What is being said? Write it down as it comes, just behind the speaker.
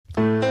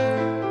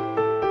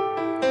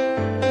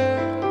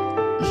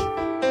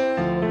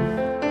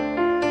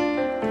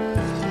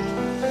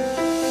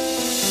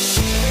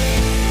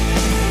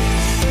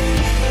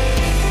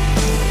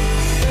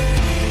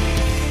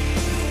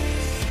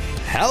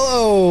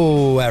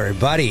Hello,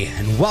 everybody,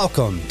 and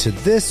welcome to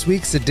this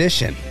week's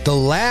edition, the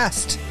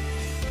last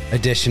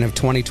edition of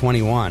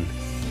 2021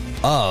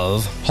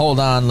 of Hold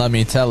On, Let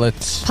Me Tell It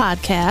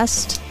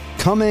podcast.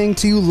 Coming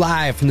to you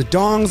live from the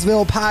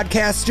Dongsville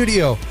Podcast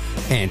Studio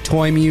and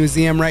Toy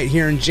Museum right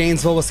here in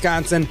Janesville,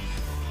 Wisconsin.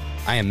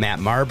 I am Matt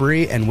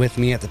Marbury, and with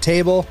me at the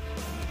table,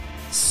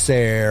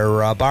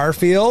 Sarah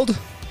Barfield.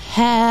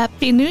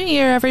 Happy New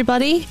Year,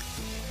 everybody.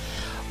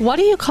 What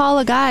do you call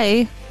a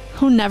guy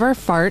who never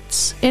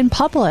farts in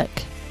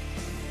public?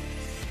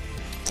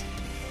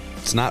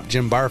 It's not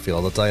Jim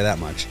Barfield, I'll tell you that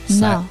much.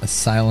 No. A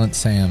Silent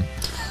Sam.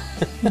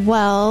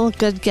 Well,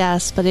 good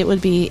guess, but it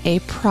would be a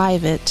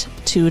private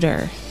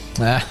tutor.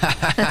 Well,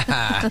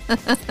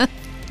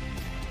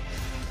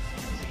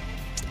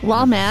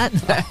 Matt,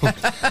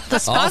 the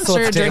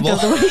sponsor drink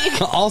of the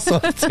week. Also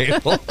at the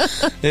table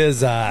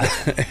is a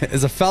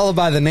fellow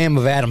by the name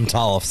of Adam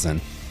Tollefson.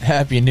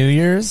 Happy New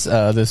Year's.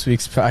 This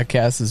week's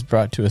podcast is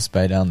brought to us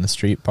by Down the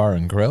Street Bar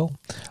and Grill,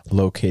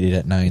 located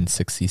at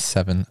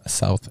 967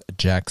 South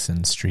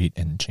Jackson Street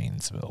in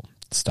Janesville.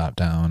 Stop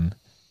down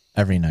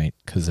every night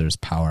because there's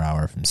power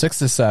hour from 6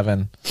 to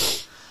 7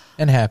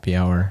 and happy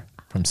hour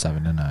from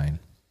 7 to 9.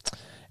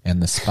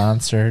 And the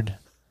sponsored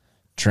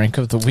drink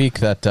of the week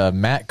that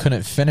Matt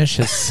couldn't finish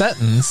his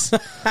sentence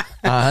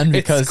on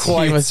because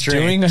he was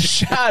doing a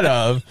shot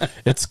of,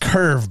 it's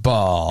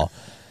Curveball.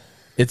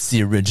 It's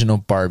the original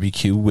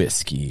barbecue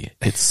whiskey.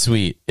 It's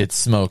sweet. It's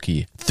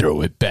smoky.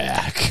 Throw it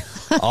back.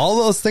 All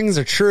those things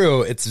are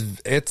true.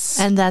 It's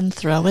And then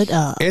throw it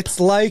up. It's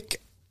like,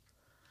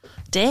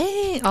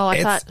 Dang. Oh,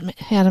 I thought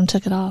Adam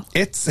took it off.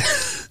 it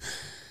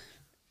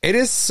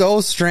is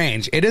so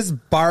strange. It is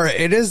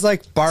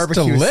like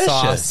barbecue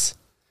sauce.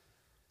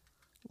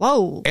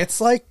 Whoa. It's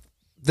like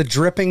the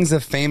drippings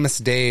of Famous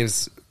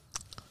Dave's.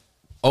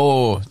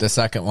 Oh, the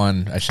second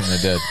one I shouldn't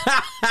have did.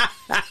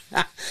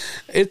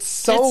 It's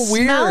so it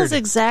weird. It smells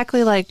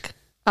exactly like...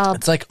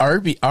 It's like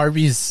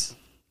Arby's.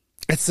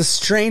 It's the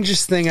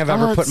strangest thing I've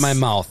ever put in my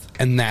mouth,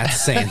 and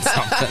that's saying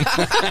something.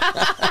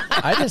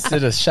 I just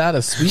did a shot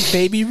of Sweet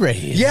Baby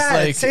Ray's. Yeah,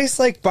 it tastes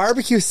like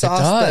barbecue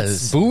sauce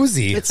that's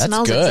boozy. It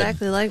smells good.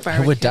 exactly like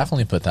barbecue. I would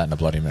definitely put that in a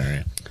Bloody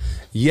Mary.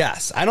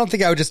 Yes. I don't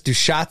think I would just do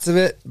shots of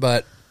it,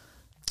 but...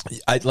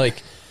 I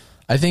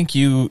think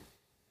your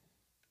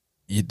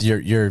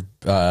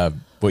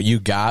what you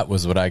got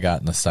was what I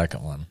got in the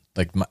second one.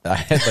 I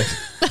had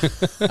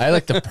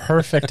the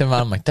perfect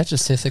amount. I'm like, that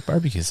just tastes like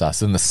barbecue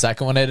sauce. And the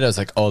second one I did, I was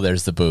like, oh,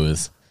 there's the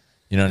booze.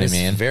 You know what I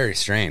mean? Very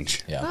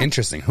strange. Yeah.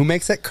 Interesting. Who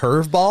makes it?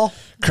 Curveball?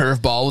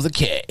 Curveball with a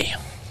K.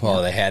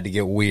 Well, they had to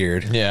get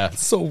weird. Yeah.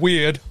 It's so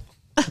weird.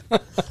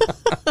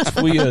 It's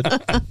weird.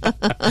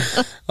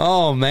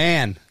 Oh,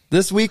 man.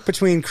 This week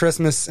between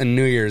Christmas and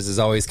New Year's is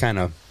always kind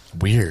of...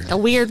 Weird. A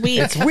weird week.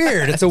 It's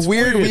weird. It's a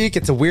weird week.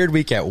 It's a weird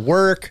week at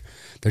work.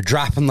 They're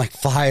dropping like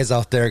flies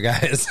out there,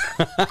 guys.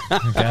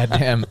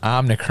 Goddamn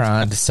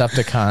Omicron,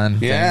 Decepticon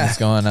things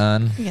going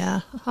on.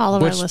 Yeah. All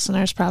of our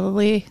listeners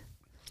probably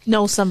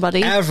know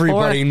somebody.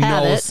 Everybody or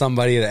had knows it.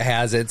 somebody that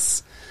has it.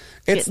 It's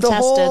Getting the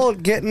tested. whole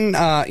getting,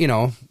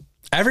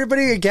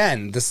 everybody,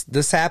 again,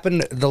 this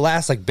happened, the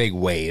last like big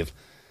wave.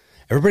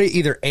 Everybody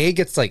either A,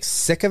 gets like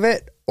sick of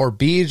it, or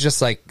B,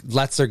 just like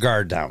lets their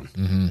guard down.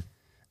 Mm-hmm.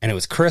 And it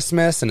was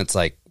Christmas, and it's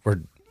like,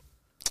 we're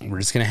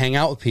just going to hang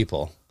out with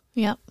people.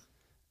 Yep.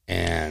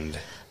 And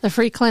the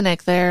free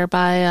clinic there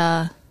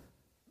by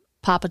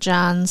Papa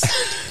John's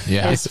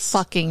Yes. is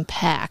fucking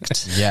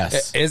packed.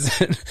 Yes.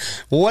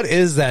 What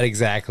is that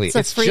exactly? It's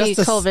a free just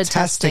a COVID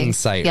testing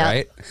site, yep.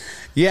 right?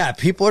 Yeah,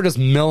 people are just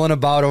milling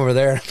about over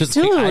there. Just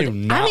Dude, like, I do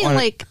not wanna...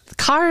 like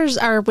cars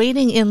are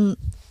waiting in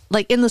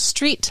the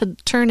street to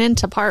turn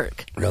into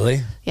park.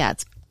 Really? Yeah,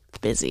 it's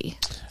busy.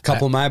 A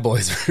couple of my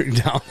boys were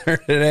down there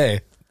today.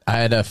 I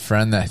had a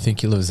friend that I think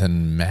he lives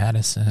in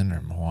Madison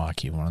or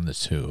Milwaukee, one of the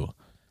two.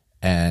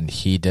 And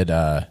he did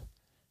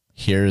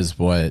here's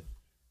what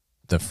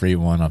the free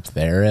one up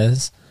there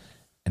is.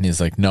 And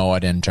he's like, no, I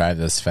didn't drive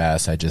this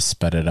fast. I just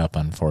sped it up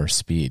on 4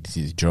 speed.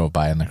 He drove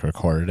by and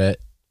recorded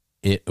it.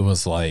 It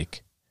was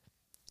like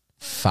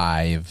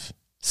 5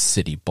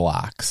 city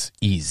blocks,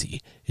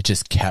 easy. It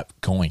just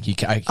kept going.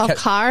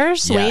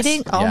 Cars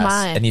waiting? Oh,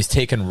 my. And he's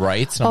taking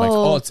rights. And I'm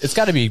like, it's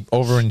got to be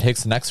over and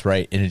takes the next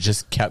right. And it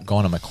just kept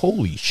going. I'm like,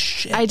 holy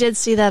shit. I did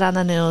see that on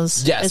the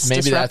news. Yes, it's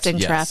maybe disrupting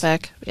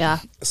traffic. Yeah.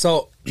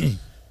 So,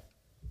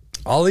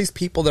 all these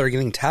people that are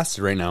getting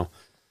tested right now,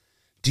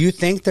 do you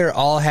think they're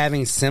all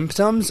having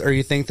symptoms, or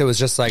you think there was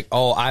just like,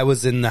 oh, I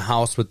was in the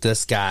house with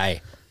this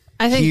guy,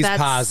 I think he's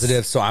that's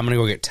positive, so I'm going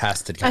to go get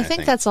tested? I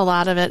think that's a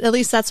lot of it. At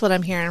least that's what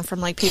I'm hearing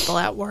from like people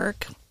at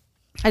work.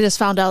 I just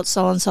found out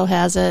so and so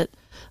has it.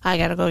 I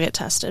got to go get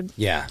tested.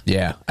 Yeah.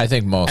 Yeah, I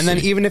think most. And then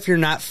even if you're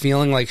not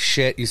feeling like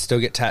shit, you still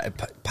get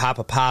pop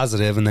a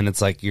positive, and then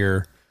it's like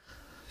you're...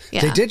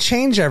 Yeah. They did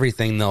change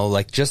everything, though.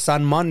 Like, just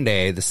on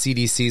Monday, the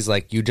CDC's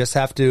like, you just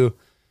have to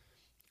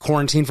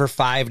quarantine for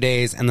 5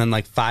 days and then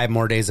like 5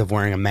 more days of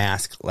wearing a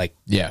mask, like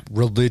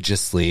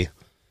religiously.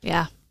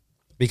 Yeah.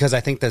 Because I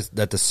think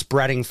that the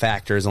spreading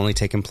factor is only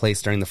taking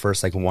place during the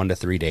first like 1 to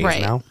 3 days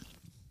now.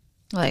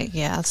 Like,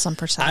 yeah, some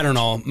percentage. I don't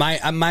know. My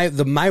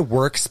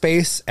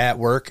workspace at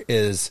work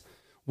is,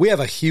 we have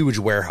a huge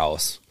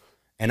warehouse,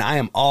 and I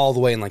am all the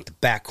way in like the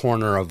back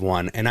corner of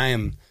one, and I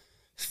am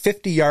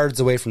 50 yards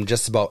away from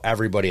just about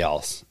everybody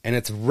else. And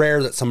it's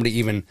rare that somebody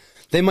even,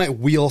 they might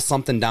wheel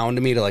something down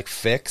to me to like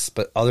fix,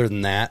 but other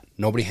than that,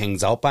 nobody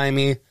hangs out by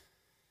me.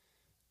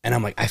 And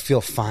I'm like, I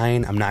feel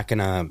fine. I'm not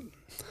gonna.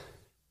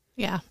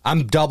 Yeah.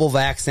 I'm double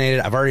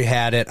vaccinated. I've already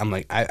had it. I'm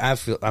like, I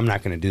feel I'm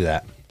not gonna do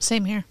that.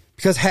 Same here.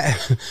 Because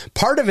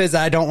part of it is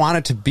I don't want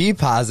it to be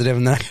positive,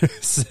 and then I gotta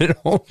sit at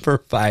home for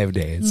 5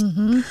 days.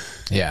 Mm-hmm.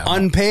 Yeah.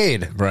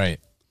 Unpaid. Right.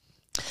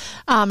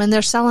 And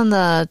they're selling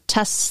the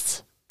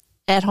tests,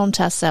 at-home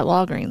tests at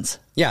Walgreens.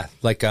 Yeah,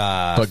 like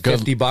But good-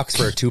 $50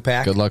 for a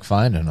 2-pack. Good luck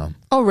finding them.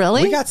 Oh,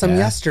 really? We got some Yeah.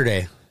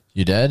 yesterday.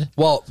 You did?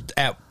 Well,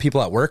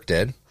 people at work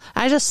did.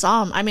 I just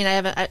saw them. I mean,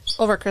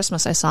 over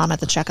Christmas, I saw them at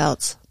the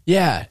checkouts.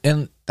 Yeah,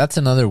 and that's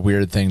another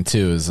weird thing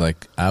too. Is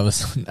like I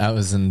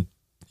was in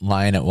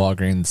line at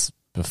Walgreens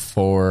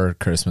before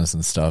Christmas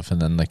and stuff,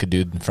 and then like a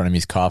dude in front of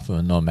me's coughing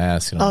with no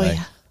mask, and I'm like,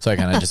 yeah. so I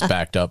kind of just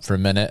backed up for a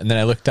minute, and then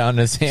I looked down in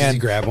his Did you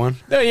hand. grab one?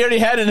 No, he already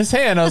had it in his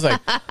hand. I was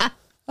like,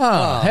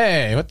 oh,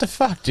 hey, what the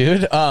fuck,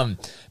 dude?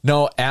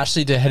 No,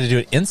 Ashley had to do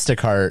an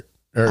Instacart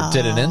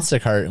did an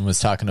Instacart and was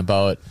talking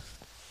about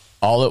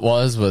all it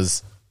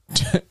was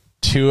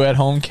 2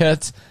 at-home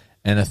kits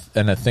and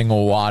a thing of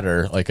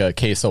water, like a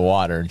case of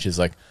water, and she's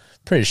like,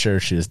 pretty sure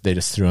they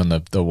just threw in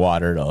the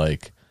water to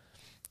like,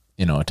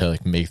 to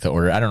like make the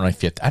order. I don't know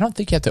if I don't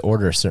think you have to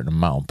order a certain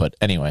amount, but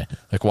anyway,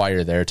 like while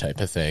you're there type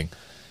of thing.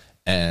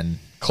 And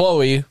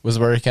Chloe was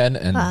working,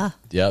 and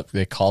yep,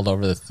 they called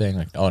over the thing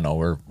like, oh no,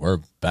 we're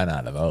been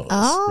out of those.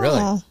 Oh.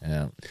 Really?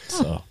 Yeah.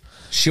 So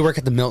She work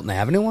at the Milton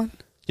Avenue one?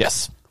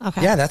 yes.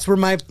 Okay. Yeah, that's where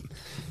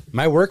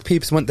my work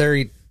peeps went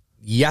there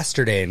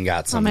yesterday and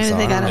got some. maybe so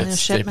they I got don't know. a new They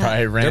shipment.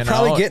 probably ran They're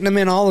probably out. getting them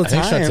in all the I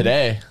think time. so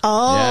today.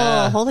 Oh,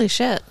 Yeah. holy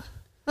shit.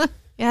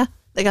 Yeah,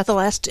 they got the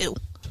last 2.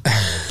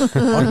 I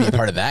want to be a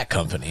part of that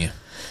company.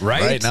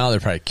 Right? Right now, they're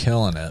probably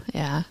killing it.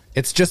 Yeah.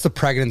 It's just a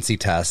pregnancy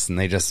test, and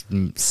they just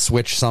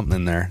switch something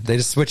in there. They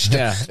just switched.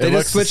 Yeah, they it just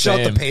looks the switched out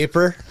the same.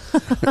 paper.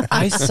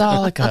 I saw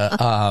like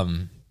a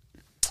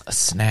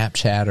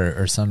Snapchat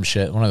or some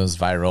shit, one of those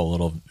viral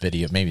little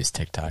video, maybe it's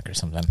TikTok or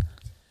something.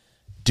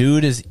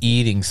 Dude is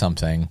eating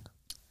something,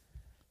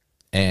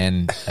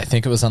 and I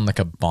think it was on like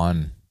a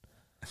bun,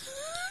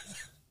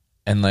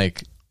 and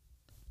like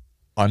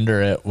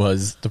under it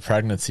was the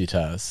pregnancy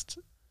test.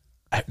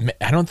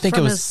 I don't think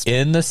From it was his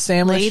in the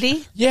sandwich.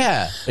 lady?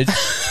 Yeah,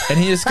 and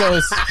he just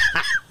goes,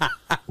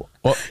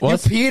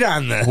 "What's You peed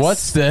on this.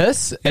 what's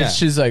this?" And Yeah.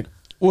 she's like,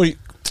 what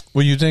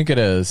do you think it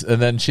is?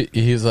 And then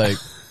he's like,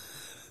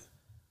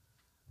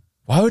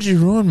 why would you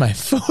ruin my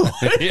food?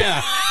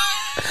 Yeah.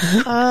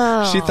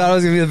 She thought it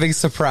was gonna be a big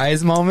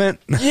surprise moment.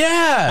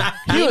 Yeah.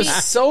 He was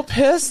so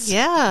pissed.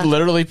 Yeah.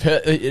 Literally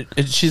pissed.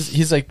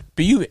 He's like,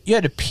 but you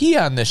had to pee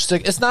on this. She's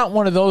like, it's not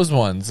one of those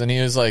ones. And he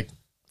was like,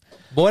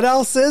 What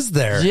else is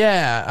there?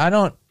 yeah, I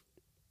don't.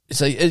 It's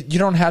like, you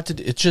don't have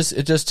to. It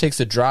just takes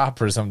a drop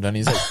or something.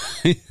 He's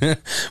like,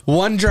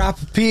 One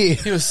drop of pee.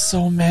 he was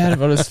so mad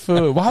about his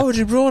food. Why would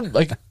you ruin?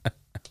 Like,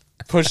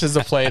 pushes the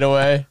plate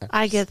away.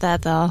 I get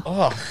that, though.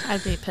 Oh,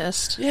 I'd be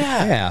pissed.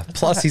 yeah. Yeah.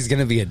 Plus, he's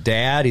gonna be a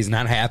dad. He's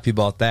not happy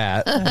about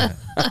that.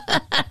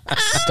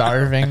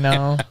 Starving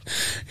now.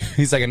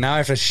 He's like, now I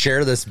have to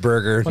share this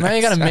burger. Well, now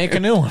you got to make a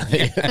new one of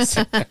these.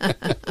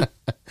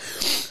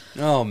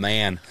 Oh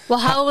man. Well,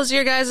 how was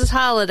your guys'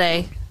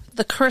 holiday?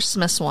 The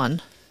Christmas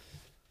one.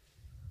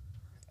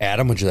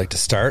 Adam, would you like to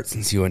start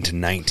since you went to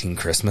 19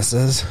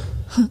 Christmases?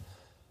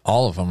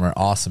 All of them were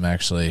awesome,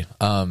 actually.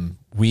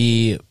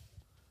 We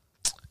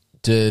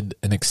did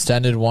an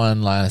extended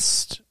one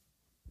last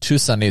 2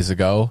 Sundays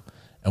ago,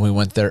 and we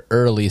went there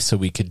early so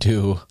we could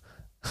do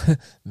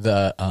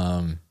the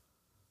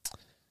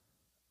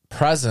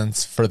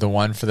presents for the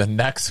one for the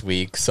next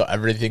week. So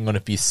everything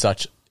would be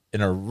such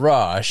in a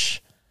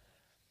rush.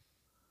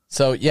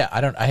 So yeah,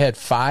 I had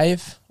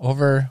 5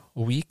 over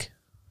a week.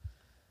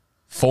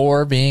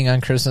 4 being on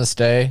Christmas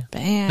Day.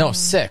 Bang. No,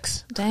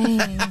 6.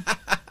 Dang.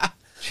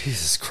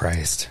 Jesus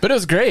Christ. But it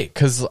was great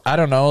because, I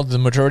don't know, the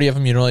majority of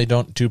them you really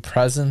don't do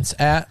presents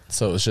at.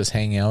 So it was just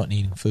hanging out and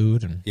eating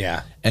food.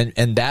 Yeah.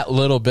 And that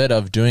little bit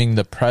of doing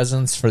the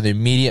presents for the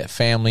immediate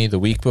family the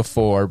week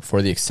before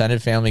the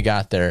extended family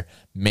got there,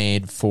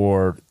 made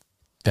for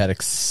that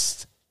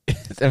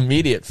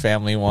immediate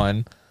family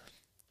one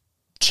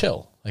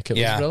chill. Like it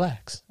Yeah. was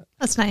relaxed.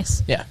 That's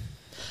nice. Yeah.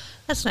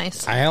 That's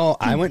nice.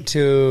 I went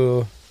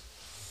to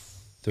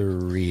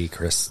 3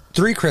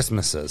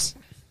 Christmases.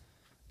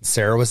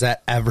 Sarah was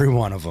at every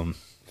one of them.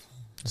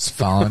 Just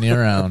following you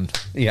around.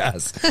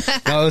 Yes.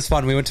 No, it was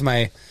fun. We went to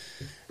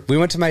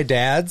my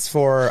dad's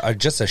for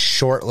just a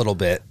short little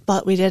bit.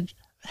 But we did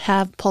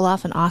pull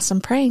off an awesome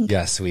prank.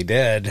 Yes, we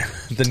did.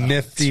 The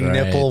nifty That's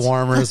right. nipple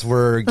warmers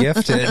were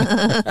gifted.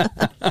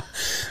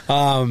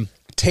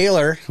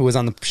 Taylor, who was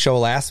on the show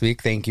last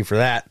week, thank you for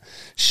that.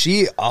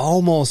 She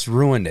almost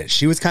ruined it.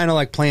 She was kind of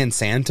like playing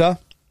Santa,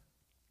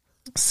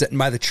 sitting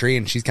by the tree,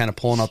 and she's kind of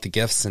pulling out the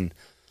gifts, and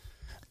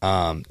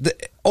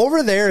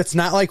Over there, it's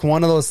not like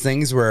one of those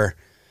things where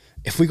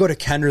if we go to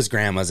Kendra's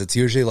grandma's, it's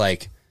usually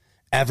like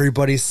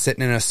everybody's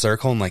sitting in a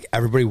circle and like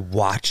everybody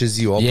watches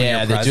you open your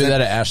present. They do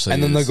that at Ashley's.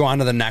 And then they'll go on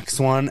to the next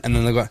one, and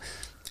then they'll go.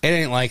 It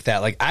ain't like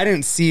that. Like, I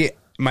didn't see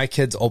my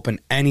kids open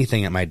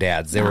anything at my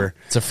dad's. They were.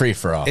 It's a free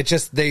for all. It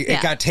just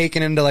it got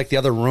taken into like the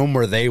other room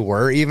where they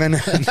were even.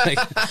 And like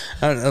I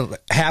don't know,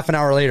 half an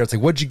hour later, it's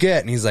like, "What'd you get?"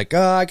 And he's like,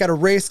 "Oh, I got a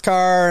race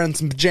car and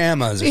some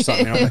pajamas or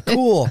something." And I'm like,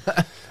 "Cool."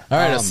 All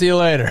right, I'll see you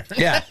later.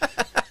 Yeah.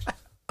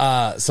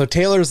 So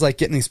Taylor's like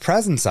getting these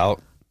presents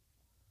out,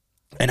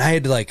 and I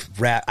had to like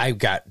wrap. I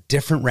got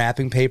different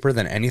wrapping paper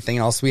than anything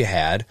else we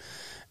had,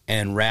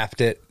 and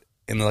wrapped it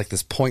in like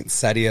this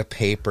poinsettia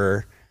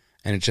paper,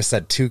 and it just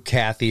said "To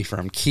Kathy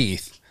from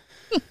Keith."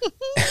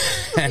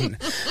 and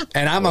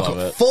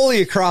I'm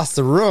fully across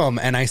the room,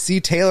 and I see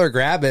Taylor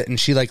grab it, and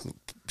she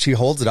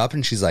holds it up,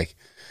 and she's like,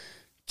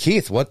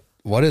 "Keith, what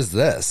is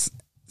this?"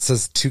 It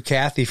says "To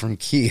Kathy from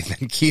Keith,"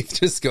 and Keith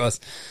just goes,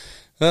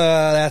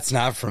 "That's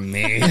not from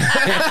me." And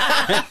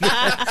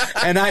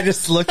I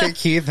just look at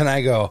Keith and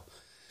I go,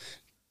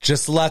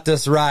 "Just let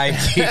this ride,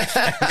 Keith."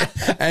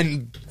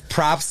 And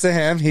props to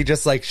him. He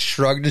just like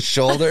shrugged his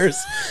shoulders.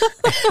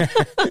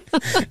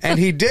 And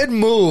he did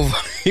move.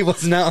 He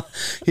was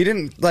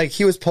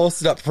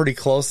posted up pretty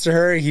close to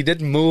her. He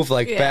did move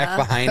back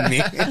behind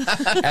me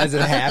as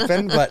it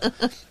happened, but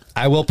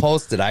I will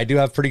post it. I do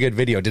have pretty good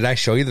video. Did I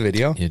show you the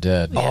video? You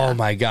did. Yeah. Oh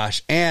my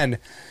gosh. And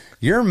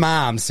your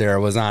mom,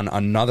 Sarah, was on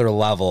another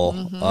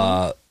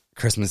level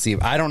Christmas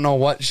Eve. I don't know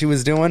what she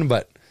was doing,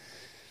 but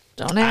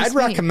I'd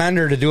recommend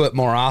her to do it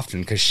more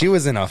often because she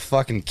was in a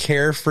fucking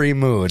carefree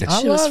mood.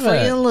 She was free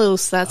and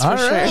loose, that's for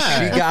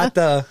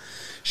sure.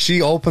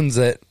 She opens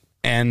it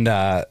and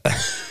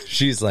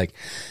she's like,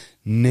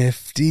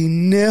 "Nifty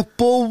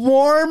nipple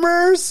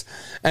warmers,"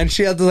 and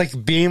she had the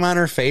like beam on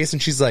her face,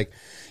 and she's like,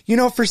 she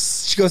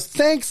goes,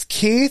 "Thanks,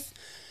 Keith.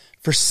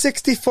 For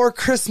 64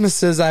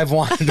 Christmases, I've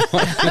wanted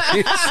one."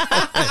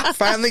 I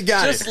finally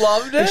got it. Just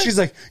loved it. And she's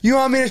like, "You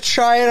want me to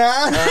try it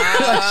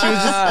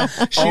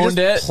on?" she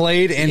just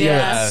played into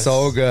it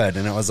so good.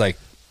 And it was like,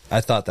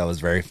 I thought that was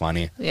very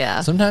funny.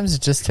 Yeah. Sometimes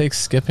it just takes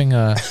skipping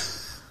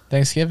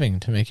Thanksgiving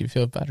to make you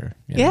feel better.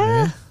 You know what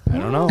I mean? I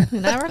don't know.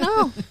 You never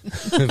know.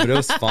 But it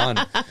was fun.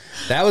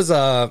 That was,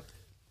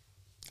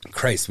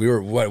 Christ,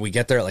 we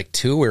get there at like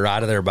 2. We were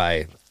out of there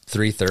by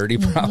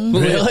 3:30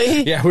 probably.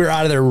 Really? Yeah, we were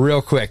out of there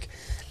real quick.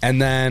 And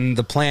then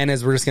the plan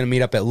is we're just going to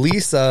meet up at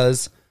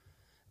Lisa's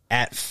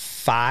at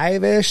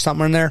 5-ish,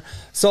 somewhere in there.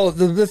 So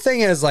the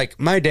thing is, like,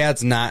 my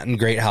dad's not in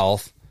great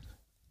health.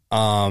 We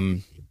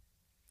don't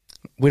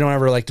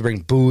ever like to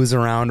bring booze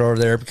around over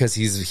there because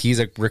he's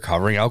a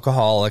recovering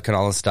alcoholic and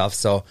all this stuff.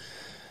 So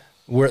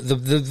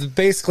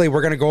basically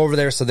we're going to go over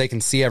there so they can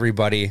see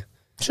everybody.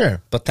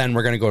 Sure. But then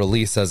we're going to go to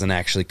Lisa's and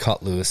actually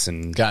cut loose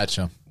and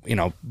gotcha. We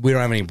don't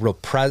have any real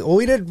presents. Well,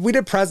 we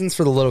did presents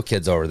for the little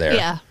kids over there.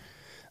 Yeah.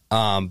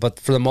 But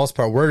for the most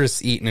part, we're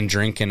just eating and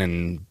drinking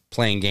and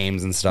playing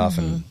games and stuff,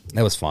 and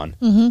it was fun.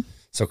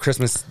 So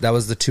that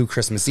was the 2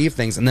 Christmas Eve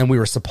things, and then we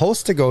were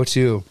supposed to go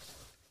to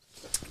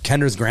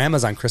Kendra's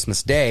grandma's on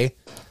Christmas Day,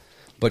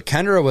 but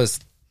Kendra was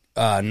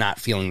not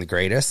feeling the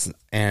greatest,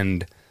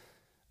 and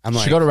I'm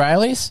like, "Should go to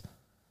Riley's?"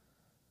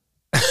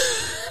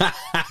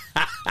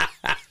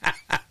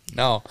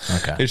 No.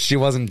 Okay. She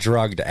wasn't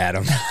drugged,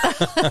 Adam.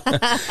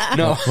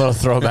 No. Little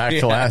throwback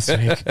to last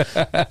week.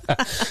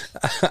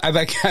 I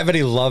bet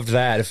he loved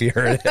that if he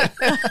heard it.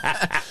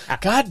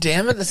 God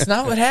damn it. That's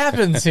not what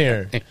happens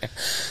here.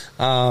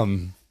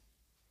 No,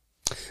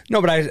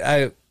 but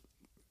I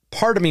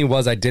part of me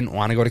was I didn't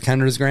want to go to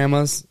Kendra's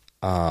grandma's.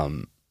 Not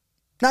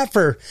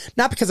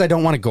because I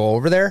don't want to go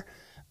over there.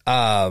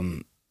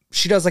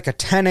 She does like a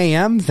 10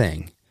 a.m.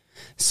 thing.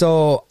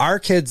 So our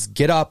kids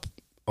get up.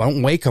 I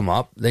don't wake them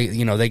up.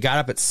 They got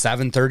up at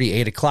 7:30,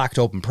 8 o'clock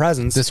to open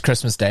presents. This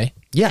Christmas Day?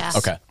 Yes.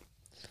 Okay.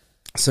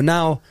 So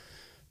now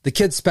the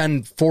kids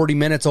spend 40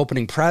 minutes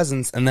opening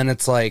presents, and then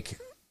it's like,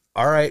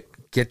 all right,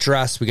 get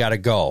dressed. We got to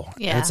go.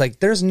 Yeah. And it's like,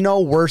 there's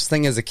no worse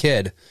thing as a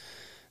kid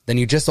than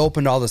you just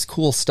opened all this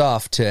cool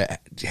stuff to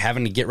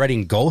having to get ready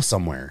and go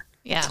somewhere.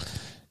 Yeah.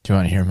 Do you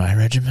want to hear my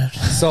regiment?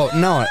 So,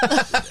 no,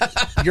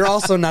 you're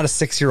also not a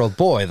 6-year-old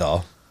boy,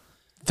 though.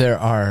 There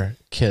are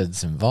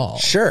kids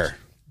involved. Sure.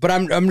 But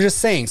I'm just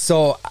saying,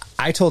 so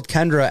I told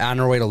Kendra on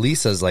her way to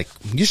Lisa's, like,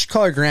 you should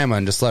call her grandma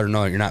and just let her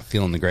know that you're not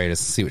feeling the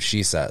greatest and see what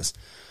she says.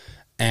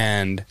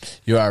 And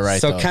you are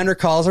right. So Kendra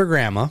calls her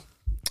grandma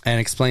and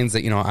explains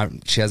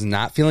that, she has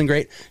not feeling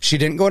great. She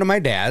didn't go to my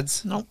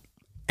dad's. Nope.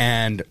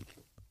 And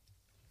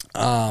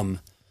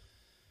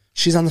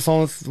she's on the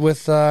phone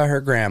with her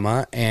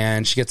grandma,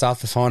 and she gets off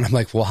the phone. I'm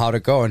like, well, how'd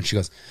it go? And she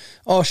goes,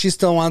 oh, she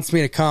still wants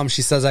me to come.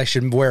 She says I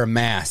should wear a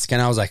mask.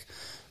 And I was like,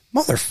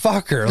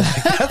 motherfucker,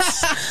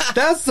 like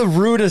that's the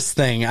rudest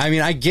thing. I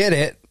mean, I get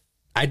it.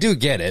 I do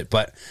get it.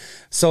 But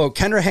so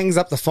Kendra hangs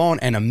up the phone,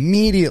 and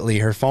immediately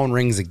her phone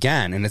rings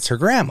again, and it's her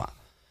grandma.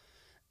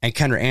 And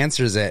Kendra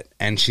answers it,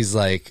 and she's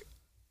like,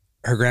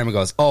 her grandma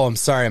goes, oh, I'm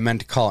sorry, I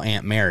meant to call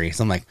Aunt Mary.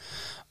 So I'm like,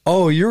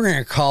 oh, you were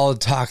gonna call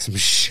and talk some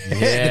shit.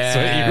 That's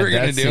what you were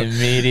gonna do.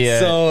 Immediate.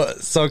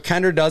 So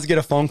Kendra does get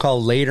a phone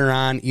call later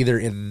on,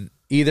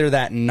 either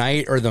that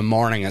night or the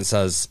morning, and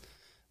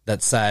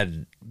that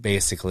said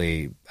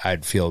basically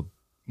I'd feel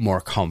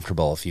more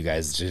comfortable if you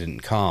guys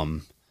didn't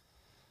come.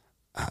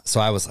 So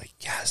I was like,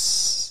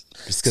 yes.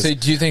 So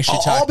do you think she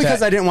talked all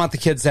because I didn't want the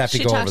kids to have to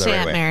She go over talked the to right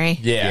Aunt way. Mary.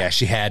 Yeah,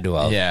 she had to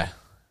have. Yeah.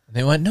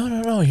 They went,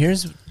 no.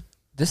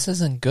 This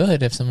isn't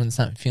good if someone's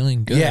not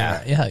feeling good.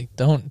 Yeah. Yeah. Like,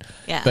 don't.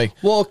 Yeah. Like,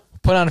 Well,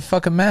 put on a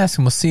fucking mask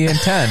and we'll see you in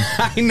 10.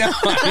 I know.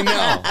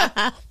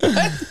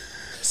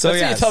 So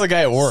That's what you tell the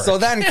guy at work. So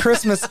then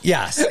Christmas,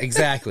 yes,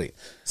 exactly.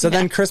 So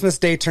then Christmas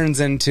Day turns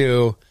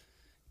into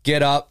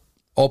get up,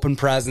 open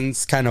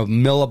presents, kind of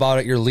mill about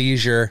at your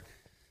leisure,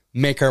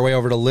 make our way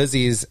over to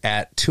Lizzie's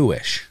at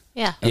 2-ish.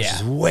 Yeah. Which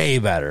is way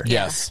better.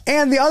 Yes.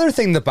 And the other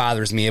thing that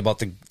bothers me about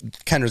the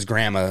Kendra's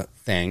grandma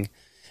thing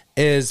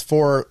is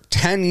for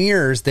 10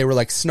 years, they were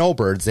like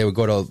snowbirds. They would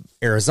go to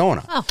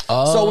Arizona.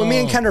 Oh. So when me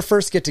and Kendra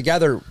first get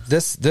together,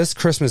 this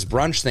Christmas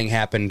brunch thing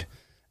happened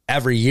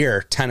every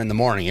year, 10 in the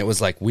morning. It was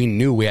like we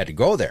knew we had to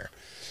go there.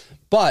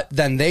 But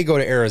then they go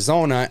to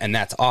Arizona, and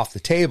that's off the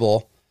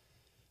table.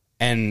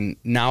 And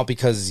now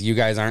because you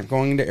guys aren't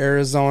going to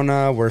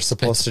Arizona, we're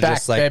supposed It's to back,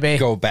 just like baby.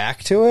 go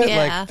back to it.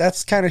 Yeah. Like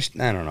that's kind of,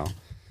 I don't know.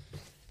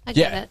 I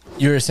get it.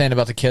 You were saying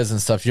about the kids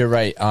and stuff. You're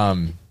right.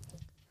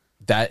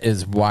 That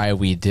is why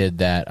we did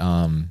that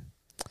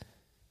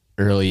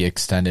early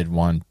extended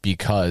one,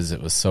 because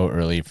it was so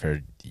early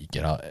for you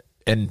get out.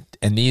 And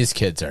these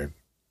kids are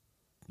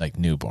like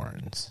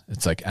newborns.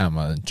 It's like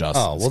Emma and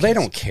Justin. Oh, well, they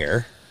don't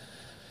care.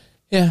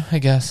 Yeah, I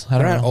guess. I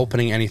They're don't not know.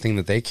 opening anything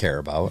that they care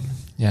about.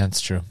 Yeah,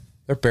 it's true.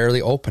 They're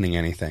barely opening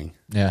anything.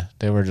 Yeah,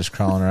 they were just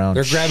crawling around.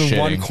 They're grabbing shitting.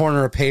 one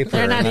corner of paper.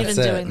 They're not and even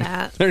that's it. doing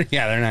that. They're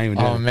not even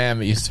doing Oh it. man,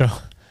 but you throw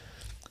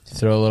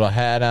a little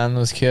hat on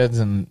those kids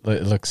and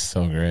it looks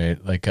so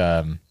great, like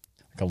a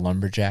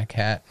lumberjack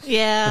hat.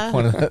 Yeah.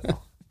 One of the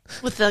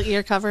With the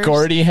ear covers.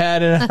 Gordy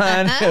had it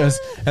on.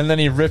 And then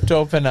he ripped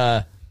open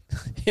part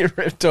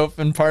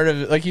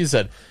of it. Like you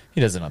said,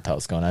 he doesn't know what the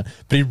hell's going on,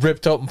 but he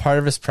ripped open part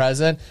of his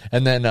present.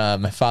 And then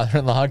my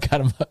father-in-law got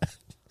him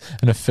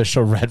an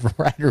official Red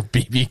Ryder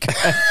BB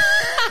gun.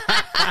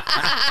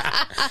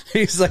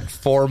 He's like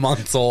 4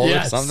 months old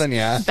Yes. or something.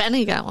 Yeah,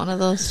 Benny got one of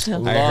those too. I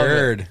Love it.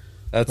 heard.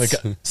 That's Like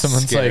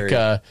someone's scary.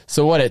 like,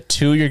 so what? At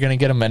 2, you're gonna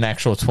get him an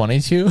actual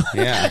 22?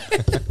 yeah,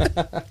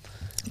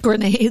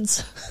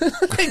 Grenades.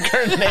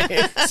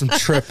 Grenade. some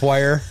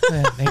tripwire.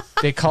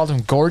 They called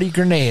him Gordy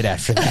Grenade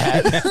after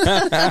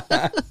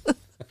that.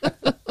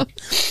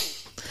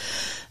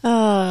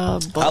 Oh,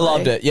 boy. I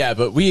loved it. Yeah,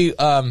 but we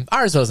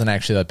ours wasn't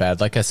actually that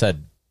bad. Like I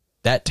said,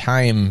 that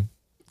time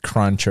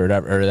crunch or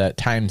whatever, or that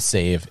time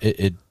save,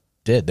 it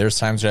did. There's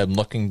times where I'm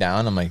looking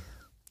down, I'm like,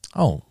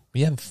 oh,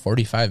 we have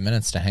 45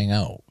 minutes to hang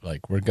out.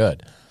 Like, we're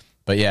good.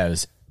 But yeah, it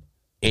was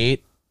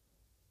 8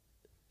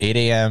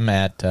 a.m.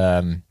 at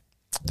the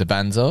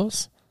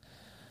Benzos.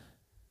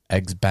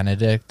 Eggs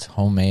Benedict,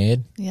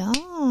 homemade.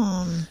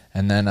 Yum.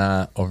 And then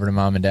over to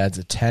Mom and Dad's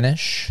at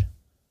 10-ish.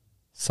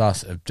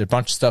 Sausage, a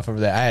bunch of stuff over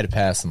there. I had to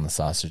pass on the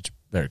sausage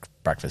or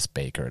breakfast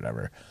bake or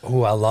whatever.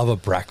 Oh, I love a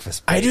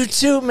breakfast. I do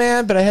too,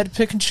 man, but I had to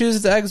pick and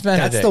choose the Eggs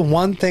Benedict. That's the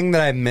one thing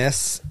that I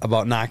miss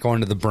about not going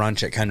to the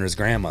brunch at Kendra's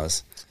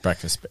grandma's.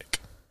 breakfast bake.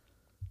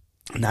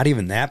 Not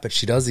even that, but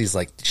she does these,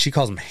 like, she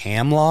calls them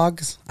ham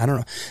logs. I don't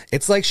know.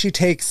 It's like she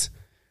takes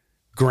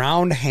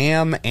ground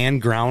ham and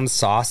ground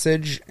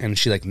sausage and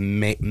she like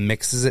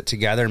mixes it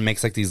together and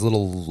makes like these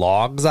little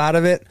logs out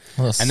of it.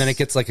 Well, And then it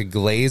gets like a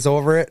glaze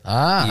over it.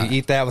 Ah. You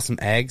eat that with some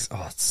eggs.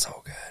 Oh, it's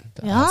so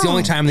good. Yum. It's the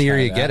only time of the year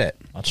you Try get that. it.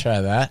 I'll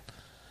try that.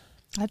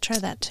 I'd try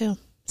that too.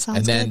 Sounds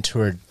And then good. to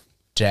her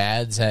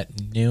dad's at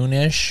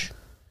noonish,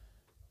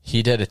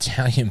 he did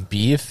Italian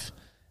beef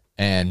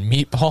and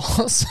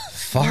meatballs.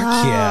 Fuck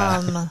yeah.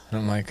 And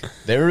I'm like,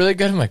 they were really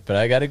good. I'm like, but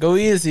I got to go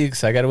easy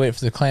because I got to wait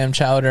for the clam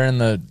chowder and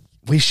the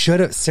We should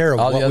have, Sarah,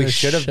 all the what we other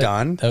should have shit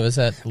done, that was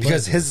at because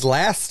Lizzie's. his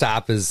last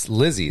stop is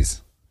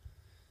Lizzie's.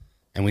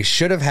 And we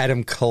should have had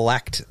him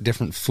collect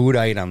different food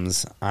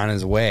items on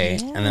his way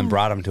and then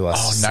brought them to us.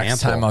 Oh, to sample.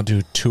 next time I'll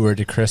do tour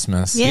to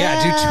Christmas.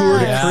 Yeah, do tour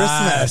to Yeah.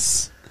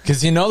 Christmas.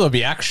 Because you know there'll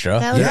be extra.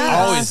 That was Yeah,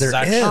 awesome. always there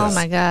extra. is. Oh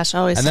my gosh,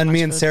 always. And so then much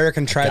me and food. Sarah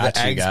can try got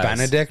the you Eggs guys.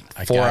 Benedict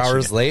I 4 got you.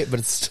 hours late,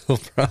 but it's still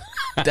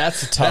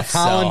That's a the tough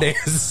sell.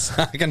 hollandaise is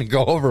not going to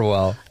go over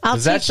well. I'll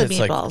 'Cause take that the shit's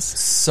like meatballs.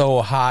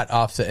 so hot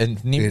off the and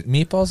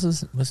meatballs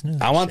was new.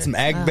 I want some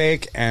egg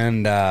bake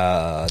and the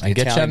I get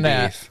you Italian on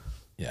that. beef.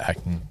 Yeah, I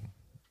can.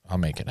 I'll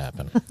make it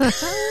happen.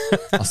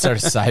 I'll start a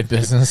side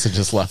business of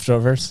just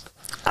leftovers.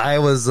 I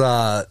was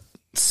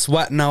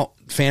sweating out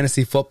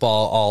fantasy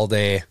football all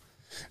day.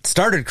 It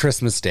started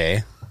Christmas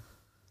Day.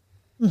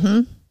 Mm-hmm.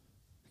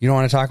 You don't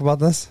want to talk about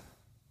this?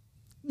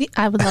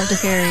 I would love to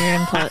hear your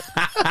input.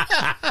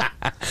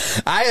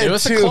 I had It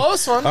was a two.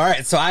 close one. All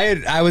right, so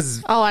I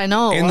was Oh, I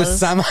know. It in the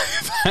was.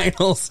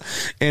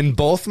 semifinals in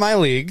both my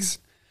leagues,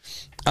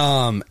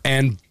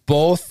 and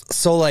both.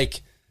 So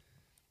like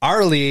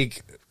our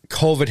league,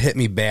 COVID hit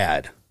me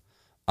bad.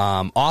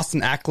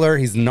 Austin Eckler,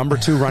 he's the number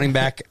 2 running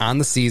back on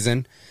the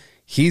season.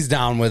 He's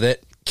down with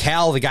it.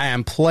 Cal, the guy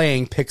I'm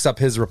playing, picks up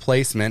his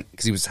replacement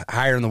because he was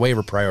higher in the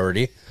waiver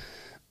priority.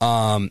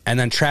 And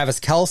then Travis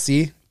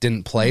Kelce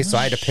didn't play, so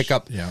I had to pick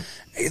up. Yeah.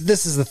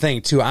 This is the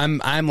thing too.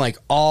 I'm like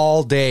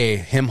all day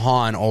him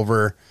hawing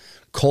over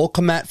Cole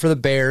Kmet for the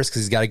Bears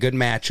because he's got a good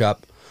matchup,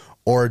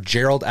 or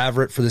Gerald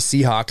Everett for the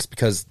Seahawks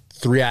because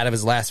 3 out of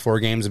his last 4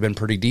 games have been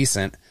pretty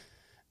decent.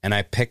 And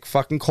I pick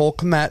fucking Cole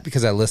Kmet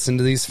because I listen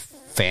to these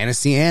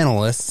fantasy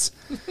analysts,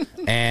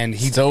 and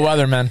he's So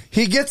Weatherman.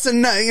 he gets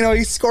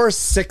he scores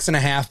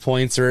 6.5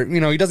 points, or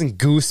he doesn't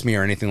goose me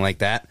or anything like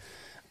that.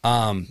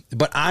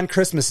 But on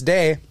Christmas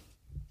Day,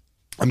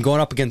 I'm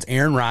going up against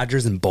Aaron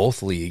Rodgers in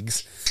both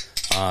leagues.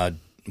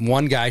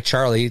 One guy,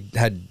 Charlie,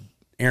 had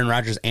Aaron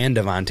Rodgers and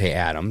Devontae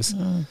Adams.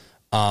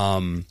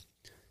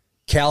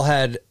 Cal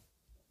had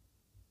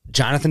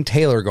Jonathan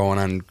Taylor going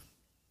on,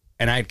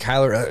 and I had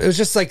Kyler. It was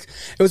just like,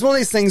 it was one of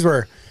these things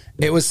where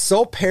it was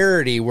so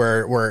parody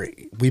where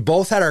we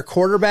both had our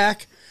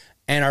quarterback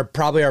and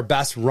probably our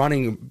best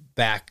running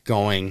back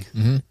going,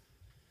 and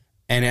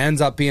it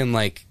ends up being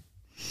like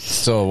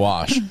Still a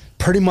wash.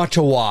 pretty much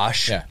a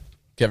wash. Yeah.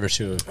 Give her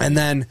 2. And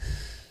then,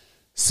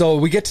 so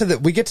we get to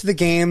the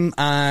game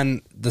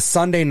on the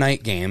Sunday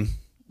night game,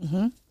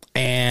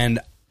 and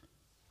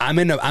I'm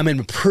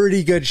in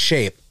pretty good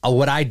shape.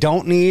 What I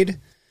don't need,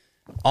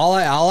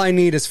 all I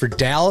need is for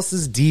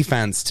Dallas's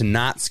defense to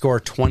not score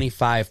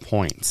 25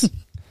 points.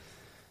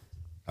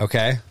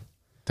 Okay.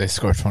 They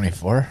score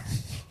 24.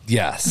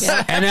 Yes.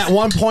 And at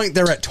one point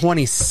they're at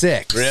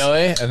 26.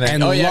 Really? And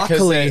then, And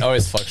luckily, they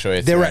always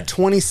fluctuate. they were at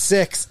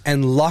 26,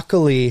 and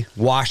luckily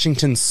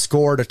Washington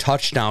scored a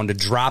touchdown to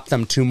drop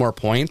them 2 more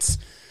points.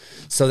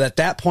 So at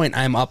that point,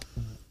 I'm up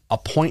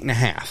 1.5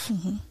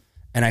 points.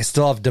 And I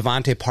still have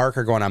Devontae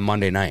Parker going on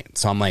Monday night.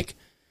 So I'm like,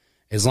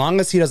 as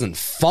long as he doesn't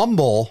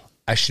fumble,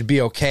 I should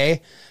be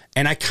okay.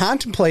 And I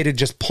contemplated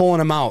just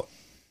pulling him out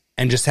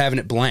and just having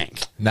it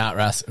blank. Not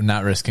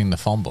risking the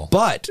fumble.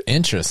 But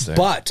Interesting.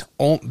 But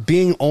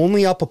being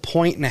only up 1.5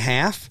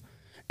 points,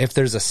 if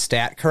there's a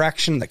stat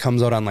correction that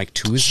comes out on like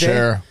Tuesday,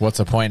 Sure. What's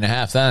a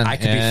 1.5 then? I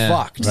could be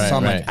fucked. Right, so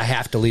I'm right. like, I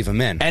have to leave him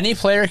in. Any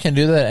player can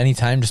do that at any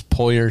time. Just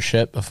pull your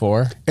shit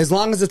before. As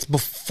long as it's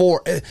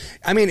before.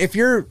 I mean,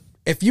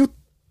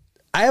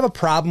 I have a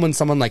problem when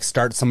someone like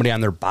starts somebody on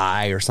their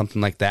bye or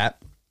something like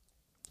that.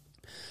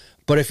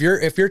 But if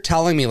you're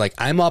telling me like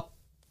I'm up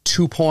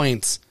 2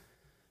 points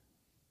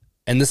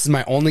and this is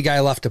my only guy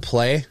left to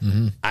play,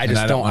 I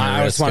just don't.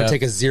 I just want to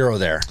take a 0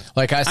 there.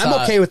 Like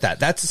I'm okay with that.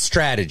 That's a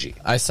strategy.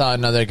 I saw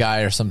another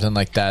guy or something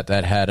like that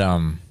had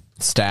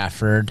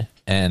Stafford,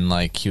 and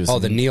like he was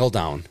The kneel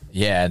down.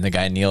 yeah, and the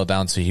guy kneeled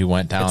down, so he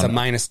went down. It's a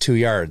 -2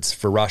 yards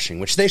for rushing,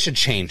 which they should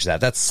change that.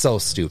 That's so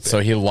stupid. So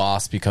he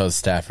lost because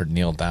Stafford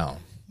kneeled down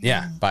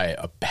yeah. by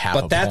a half.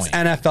 But that's a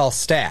point. NFL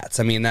stats.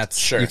 I mean, that's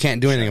Sure, you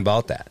can't do anything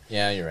about that.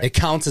 Yeah, you're right. It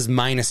counts as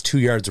 -2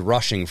 yards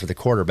rushing for the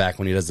quarterback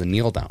when he does the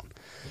kneel down.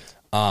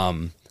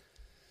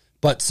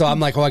 But so I'm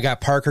like, I got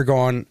Parker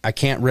going. I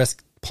can't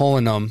risk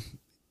pulling him.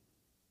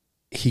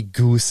 He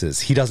gooses.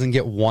 He doesn't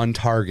get 1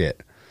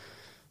 target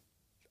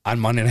on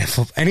Monday Night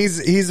Football. And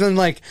he's been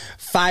like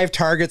 5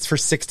 targets for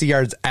 60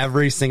 yards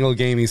every single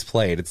game he's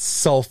played. It's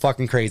so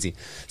fucking crazy.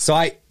 So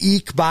I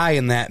eke by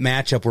in that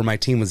matchup where my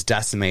team was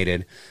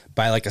decimated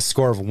by like a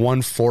score of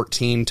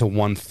 114 to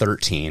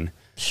 113.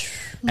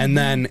 And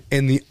then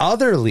in the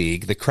other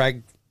league, the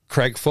Craig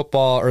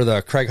football, or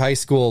the Craig High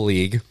School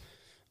League,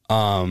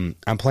 I'm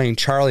playing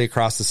Charlie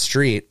across the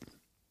street.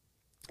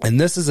 And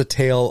this is a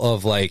tale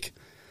of like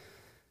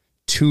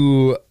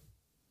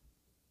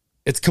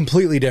it's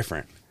completely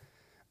different.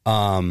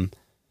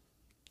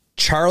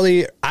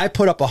 Charlie, I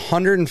put up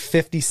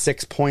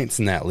 156 points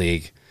in that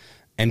league,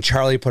 and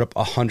Charlie put up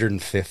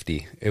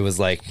 150. It was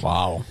like,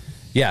 wow.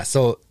 Yeah,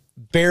 so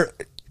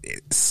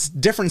it's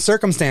different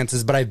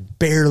circumstances, but I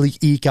barely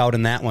eke out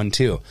in that one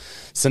too.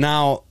 So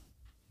now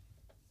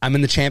I'm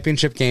in the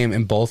championship game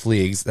in both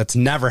leagues. That's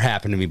never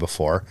happened to me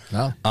before.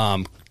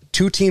 No.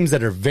 2 teams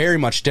that are very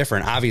much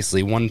different.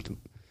 Obviously, one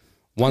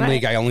Right.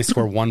 league I only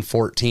score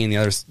 114. The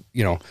other's,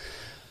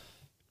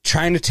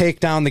 trying to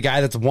take down the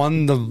guy that's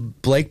won the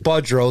Blake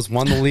Budrows,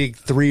 won the league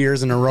 3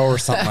 years in a row or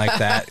something like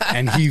that.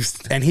 And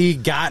he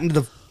got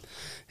into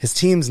his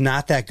team's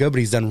not that good, but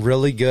he's done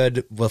really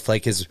good with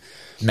like his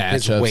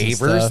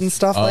waivers and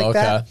stuff like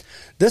that.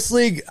 This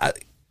league,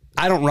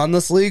 I don't run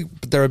this league,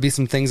 but there would be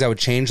some things I would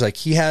change. Like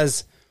he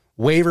has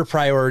waiver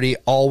priority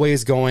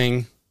always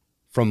going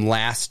from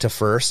last to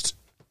first.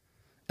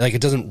 Like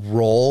it doesn't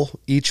roll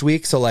each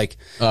week. So like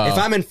if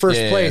I'm in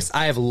first place,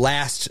 I have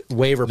last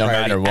waiver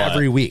priority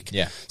every week.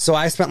 Yeah. So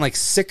I spent like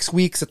 6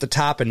 weeks at the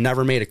top and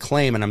never made a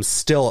claim, and I'm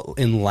still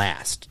in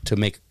last to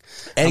make.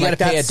 And you got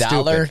got to pay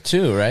 $1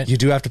 too, right? You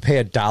do have to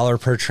pay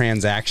 $1 per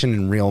transaction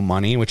in real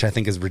money, which I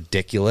think is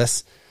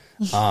ridiculous.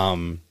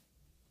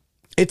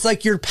 It's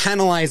like you're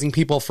penalizing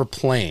people for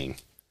playing.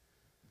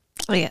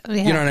 Oh, yeah.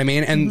 You know what I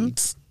mean?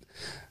 And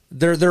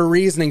their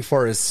reasoning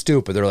for it is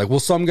stupid. They're like, well,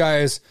 some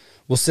guys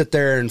will sit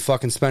there and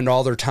fucking spend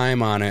all their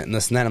time on it and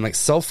this and that. I'm like,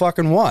 so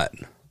fucking what?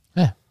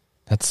 Yeah.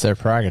 That's their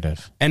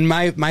prerogative. And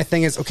my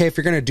thing is, okay, if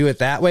you're going to do it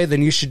that way,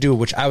 then you should do,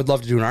 which I would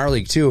love to do in our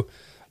league too.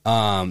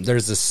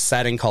 There's this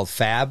setting called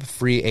FAB,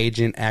 Free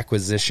Agent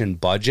Acquisition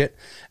Budget.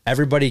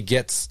 Everybody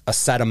gets a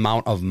set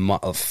amount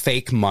of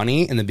fake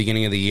money in the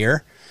beginning of the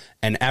year.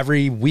 And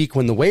every week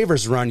when the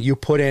waivers run, you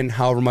put in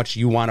however much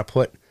you want to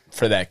put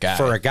For that guy.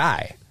 for a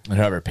guy. And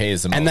whoever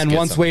pays the most. And then gets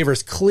once them.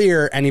 waivers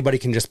clear, anybody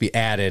can just be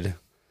added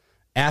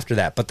after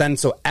that. But then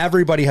so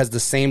everybody has the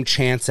same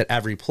chance at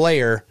every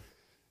player,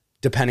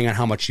 depending on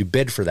how much you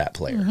bid for that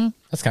player.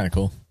 That's kind of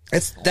cool.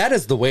 That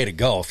is the way to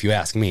go, if you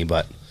ask me.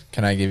 But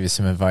Can I give you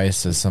some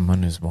advice as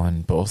someone who's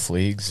won both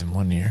leagues in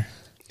 1 year?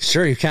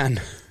 sure, you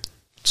can.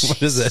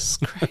 What is this?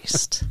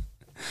 Christ.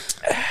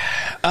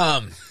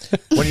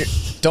 When you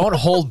don't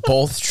hold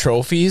both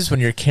trophies when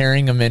you're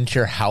carrying them into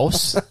your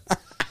house.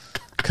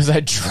 Because I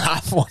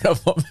dropped one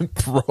of them and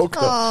broke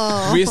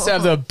them. We used to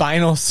have the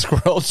albino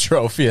squirrel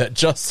trophy that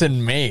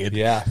Justin made.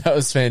 Yeah. That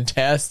was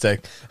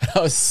fantastic. I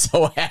was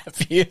so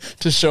happy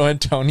to show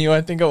Antonio,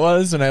 I think it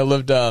was, when I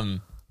lived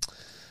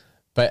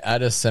by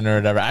Edison or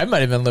whatever. I might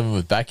have been living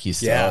with Becky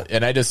still. Yeah.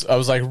 And I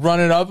was like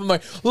running up. I'm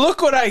like,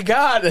 look what I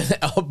got. And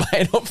the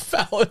albino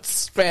fell and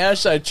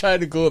smashed. I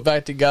tried to glue it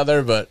back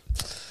together, but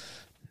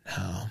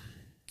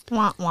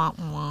Wah, wah,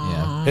 wah.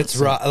 yeah. It's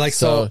like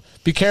so.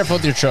 Be careful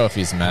with your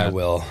trophies, Matt. I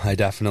will. I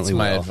definitely That's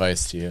my will.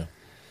 advice to you.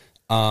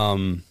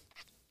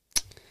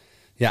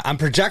 Yeah, I'm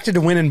projected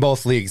to win in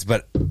both leagues,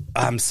 but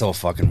I'm so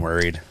fucking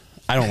worried.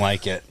 I don't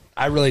like it.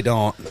 I really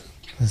don't.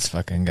 This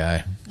fucking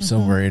guy. So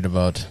worried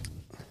about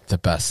the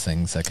best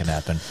things that can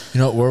happen.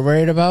 You know what we're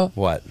worried about?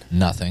 What?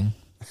 Nothing.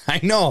 I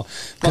know,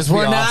 Because Must be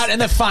we're awesome. not in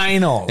the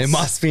finals. It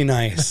must be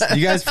nice.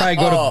 You guys probably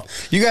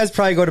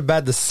go to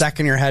bed the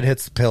second your head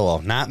hits the pillow.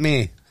 Not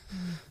me.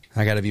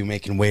 I got to be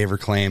making waiver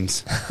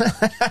claims.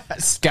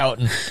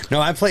 Scouting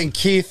No, I'm playing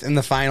Keith in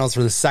the finals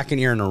for the second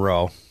year in a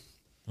row.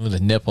 with a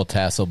nipple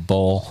tassel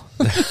bowl.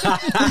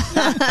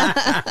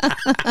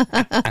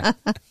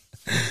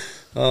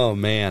 Oh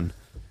man,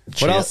 what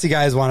Shit. else do you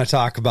guys want to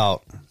talk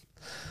about?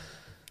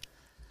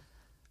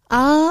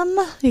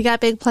 You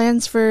got big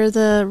plans for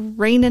the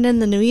raining in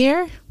the new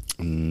year?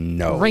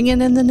 No,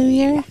 Ringing in the new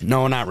year?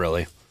 no, not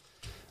really.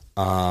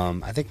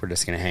 I think we're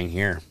just gonna hang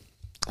here.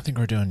 I think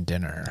we're doing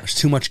dinner. There's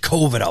too much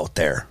COVID out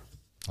there.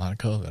 A lot of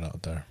COVID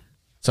out there.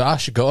 So I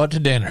should go out to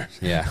dinner.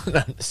 Yeah.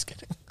 No, I'm just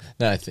kidding.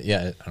 No, I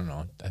don't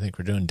know. I think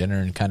we're doing dinner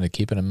and kind of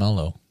keeping it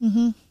mellow.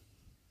 What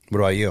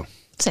about you?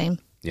 Same.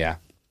 Yeah,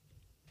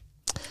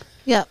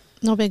 Yep.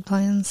 No big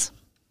plans.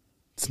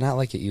 it's not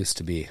like it used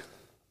to be.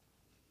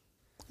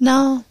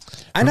 No.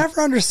 I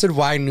never understood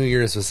why New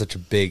Year's was such a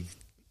big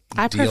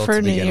I deal prefer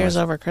to New begin Year's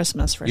with. over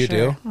Christmas for You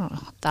sure. do?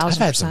 Oh, I've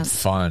had some 1,000%.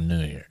 fun New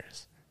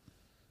Year's.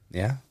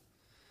 Yeah.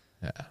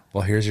 Yeah.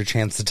 Well, here's your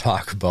chance to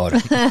talk about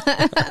it.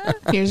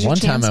 Here's your One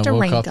time chance I to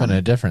woke rank up in 'em.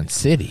 a different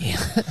city.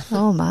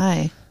 Oh,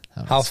 my.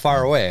 How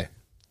far away?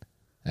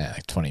 Yeah,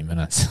 like 20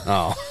 minutes.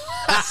 Oh,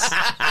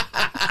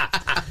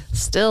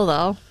 Still,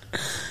 though.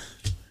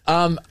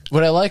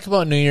 What I like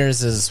about New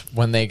Year's is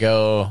when they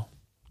go,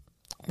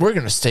 we're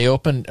going to stay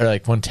open, or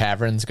like when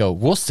taverns go,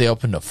 we'll stay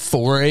open to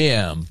 4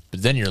 a.m.,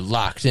 but then you're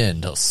locked in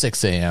until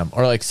 6 a.m.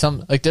 Or like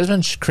there's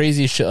been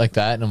crazy shit like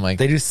that. And I'm like,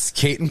 they do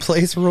skate in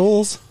place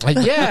rules.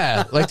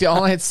 yeah, like the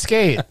all night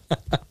skate.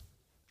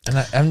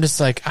 And I'm just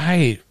like,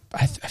 I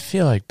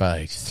feel like by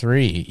like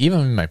 3, even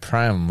in my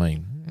prime, I'm like,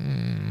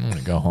 I'm going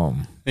to go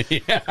home.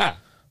 Yeah.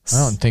 I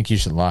don't think you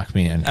should lock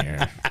me in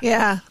here.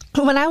 Yeah.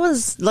 When I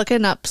was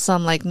looking up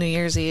some like New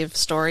Year's Eve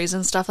stories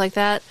and stuff like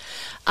that,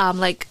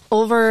 like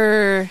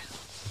over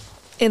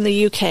in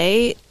the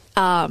UK,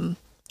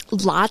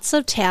 lots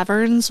of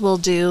taverns will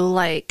do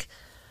like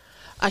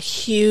a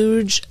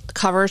huge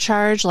cover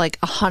charge, like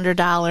 $100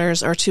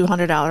 or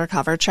 $200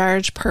 cover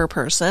charge per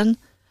person,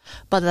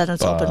 but then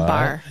it's open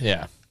bar.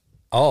 Yeah.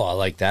 Oh, I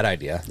like that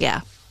idea.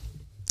 Yeah.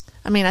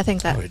 I mean, I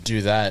think I that would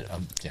do that.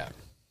 Yeah.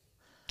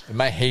 In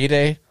my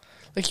heyday,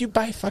 like you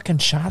buy fucking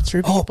shots for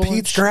people. Oh, and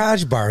Pete's shit.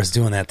 Garage Bar is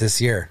doing that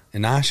this year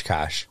in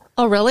Oshkosh.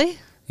 Oh, really?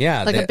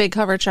 Yeah, Like a big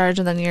cover charge,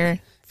 and then you're.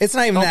 It's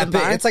not even that open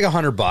big. bar? It's like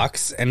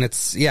 $100, and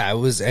it's it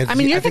was. I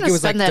mean, you're I think gonna it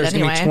was like spend that there's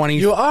gonna be anyway. 20,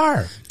 You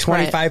are.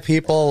 25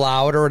 people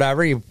allowed or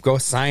whatever. You go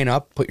sign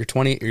up, put your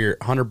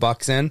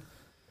 $100 in. And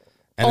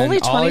Only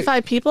then all-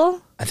 25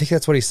 people? I think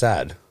that's what he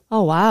said.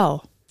 Oh,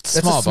 wow. That's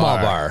a small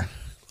bar.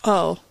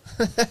 Oh.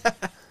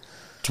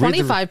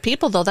 25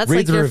 people, though. That's Read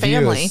like the your reviews.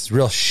 family. It's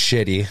real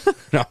shitty.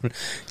 No,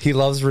 he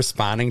loves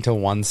responding to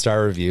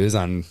 1-star reviews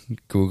on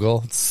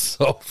Google. It's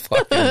so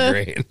fucking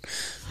great.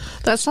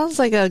 That sounds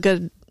like a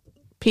good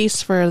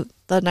piece for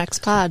the next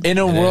pod. In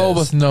a world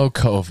is. with no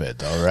COVID,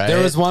 though, right?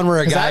 There was one where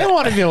a 'Cause guy. I don't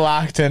want to be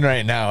locked in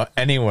right now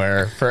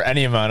anywhere for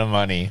any amount of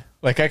money.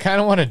 Like, I kind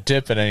of want to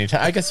dip at any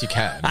time. I guess you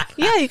can.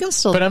 Yeah, you can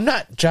still. But I'm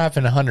not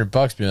dropping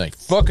 $100 being like,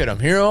 fuck it, I'm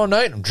here all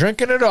night, I'm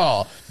drinking it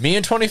all. Me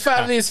and 25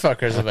 of these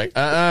fuckers. I'm like,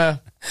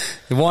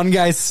 One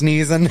guy's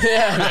sneezing.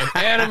 yeah,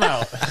 like, and I'm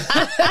out.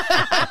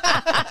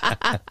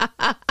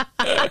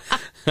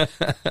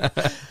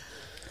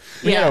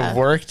 We Yeah. had a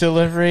work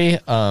delivery.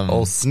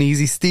 Old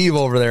sneezy Steve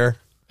over there.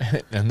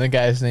 And the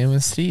guy's name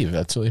is Steve.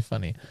 That's really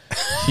funny.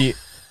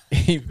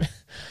 He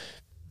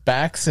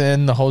backs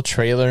in the whole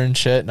trailer and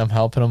shit, and I'm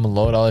helping him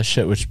load all this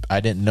shit, which I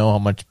didn't know how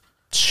much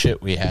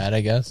shit we had,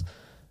 I guess.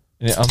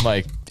 And I'm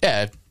like,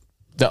 yeah,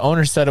 the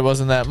owner said it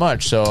wasn't that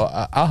much, so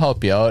I'll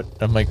help you out.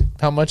 I'm like,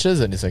 how much is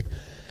it? And he's like,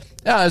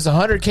 yeah, there's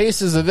 100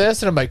 cases of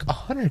this. And I'm like,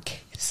 100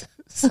 cases?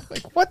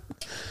 Like, what?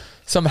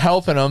 So I'm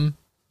helping him.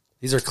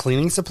 These are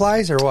cleaning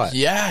supplies or what?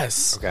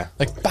 Yes. Okay.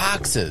 Like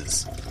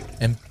boxes.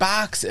 And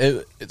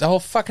the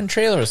whole fucking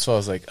trailer was full. I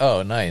was like,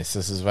 oh, nice.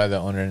 This is why the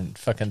owner didn't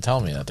fucking tell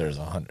me that there's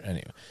 100.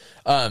 Anyway.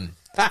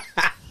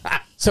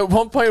 So at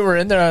one point we're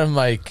in there and I'm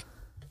like,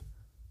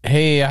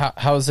 hey,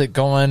 how's it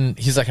going?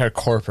 He's like our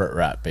corporate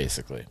rep,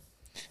 basically.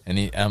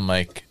 And I'm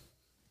like,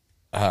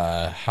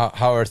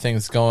 how are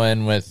things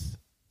going with,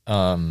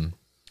 our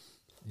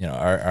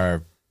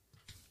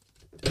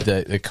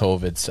the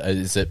COVID?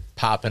 Is it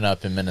popping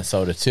up in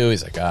Minnesota too?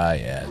 He's like,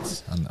 yeah,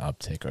 it's on the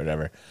uptick or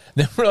whatever. And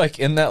then we're like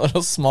in that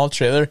little small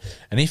trailer,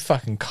 and he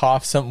fucking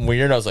coughed something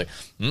weird. I was like,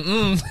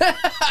 and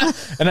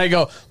I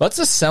go, let's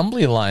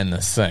assembly line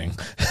this thing.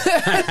 So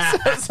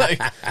it's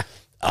like,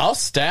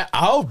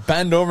 I'll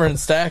bend over and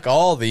stack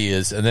all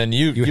these, and then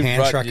you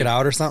hand truck it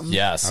out or something.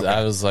 Yes, okay.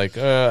 I was like,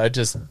 I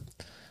just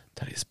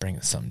thought he was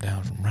bringing something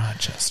down from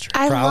Rochester.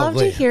 I love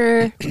to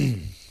hear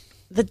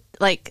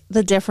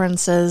the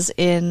differences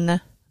in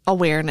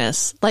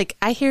awareness. Like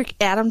I hear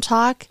Adam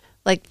talk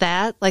like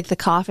that, like the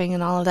coughing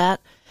and all of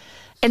that.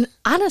 And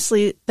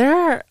honestly, there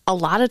are a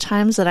lot of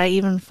times that I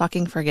even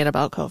fucking forget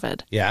about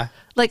COVID. Yeah.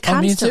 Like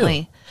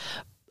constantly.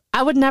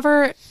 I would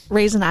never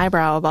raise an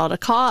eyebrow about a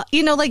cough,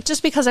 like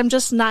just because I'm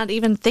just not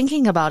even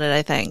thinking about it,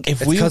 I think.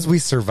 It's because we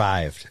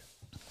survived.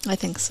 I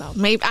think so.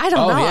 Maybe. I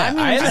don't know. Yeah. I mean,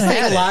 I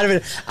think a lot of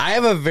it. I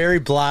have a very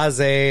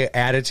blasé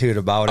attitude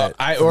about it.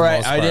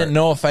 I didn't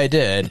know if I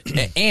did.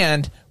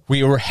 And we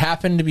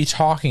happened to be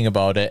talking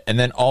about it, and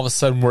then all of a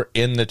sudden we're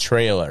in the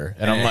trailer,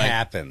 and I'm like,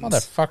 happens.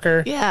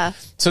 motherfucker. Yeah.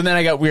 So then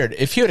I got weird.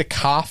 If he would have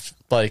coughed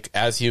like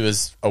as he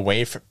was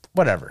away from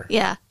whatever.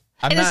 Yeah.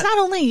 It's not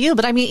only you,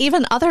 but I mean,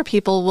 even other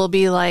people will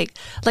be like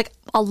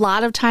a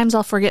lot of times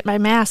I'll forget my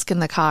mask in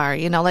the car,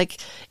 like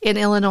in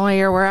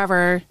Illinois or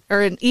wherever,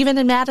 or even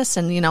in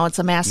Madison, it's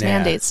a mask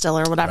mandate still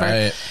or whatever.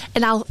 Right.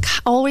 And I'll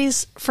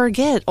always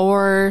forget,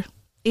 or,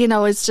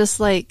 it's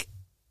just like,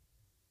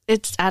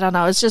 I don't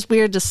know. It's just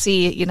weird to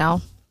see,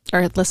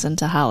 or listen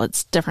to how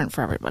it's different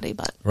for everybody,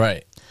 but.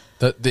 Right.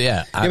 But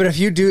if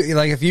you do,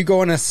 if you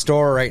go in a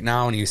store right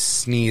now and you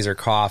sneeze or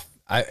cough,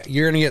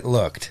 you're going to get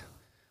looked.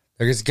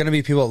 There's going to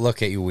be people that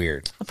look at you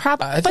weird.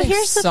 I think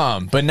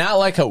some, but not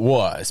like it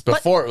was.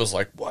 Before it was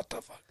like, what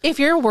the fuck? If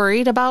you're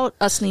worried about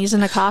a sneeze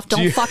and a cough,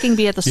 don't fucking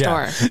be at the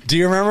store. Do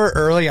you remember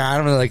early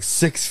on when like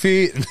 6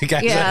 feet and the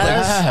guys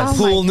had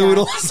pool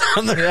noodles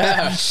on their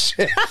head?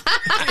 Shit.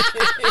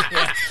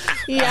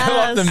 Yes.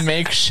 I love the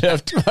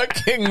makeshift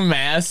fucking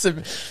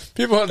massive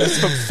people have to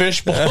put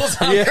fish bowls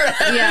on their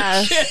head.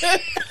 Yes.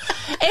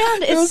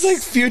 And it was like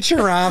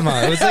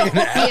Futurama. It was like an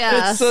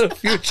episode of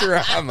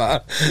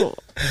Futurama.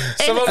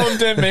 Some of them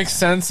didn't make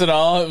sense at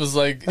all. It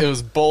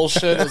was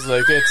bullshit. It was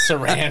like, it's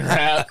saran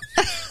wrap.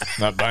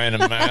 Not buying a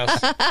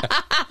mask.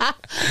 I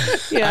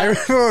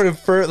remember when it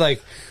first,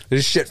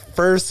 this shit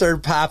first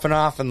started popping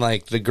off, and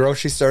the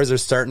grocery stores are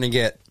starting to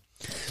get.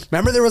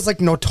 Remember, there was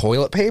no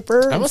toilet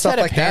paper. I almost had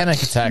a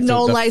panic attack.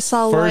 No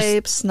Lysol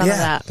wipes, none of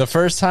that. The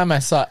first time I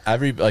saw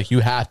you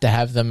have to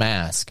have the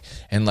mask,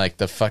 and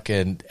the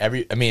fucking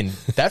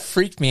that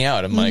freaked me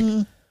out. I'm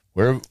like,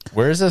 where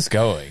is this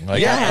going?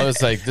 I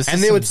was like, this. And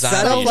is they would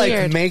set up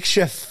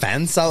makeshift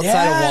fence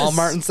outside of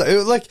Walmart and stuff.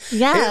 It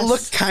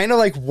looked kind of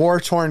like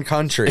war-torn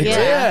country. It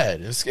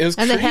did. It was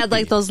and creepy. they had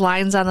those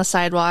lines on the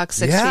sidewalk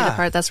 6 feet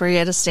apart. That's where you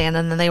had to stand,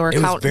 and then they were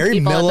counting very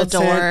people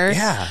militant. at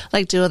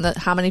the door, doing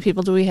how many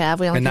people do we have?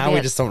 We only. And now we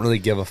just don't really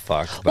give a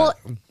fuck. But.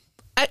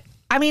 Well,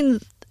 I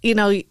mean,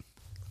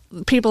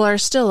 people are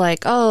still like,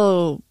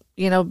 oh.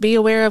 Be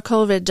aware of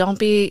COVID. Don't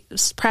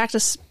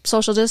practice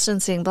social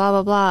distancing, blah,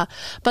 blah, blah.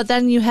 But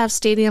then you have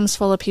stadiums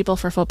full of people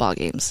for football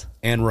games.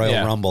 And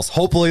Royal Rumbles.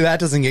 Hopefully that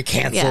doesn't get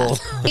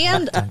canceled. Yeah.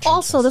 And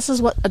also, this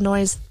is what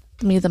annoys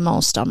me the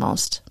most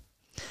almost.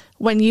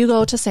 When you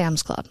go to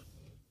Sam's Club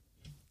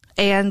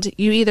and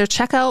you either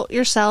check out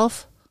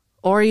yourself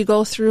or you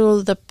go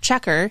through the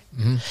checker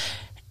and,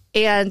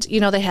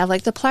 they have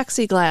the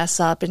plexiglass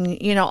up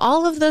and,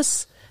 all of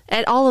this.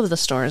 At all of the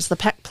stores, the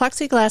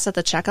plexiglass at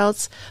the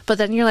checkouts, but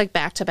then you're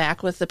back to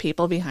back with the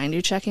people behind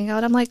you checking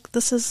out. I'm like,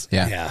 this is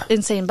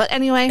insane. But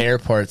anyway.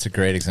 Airport's a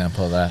great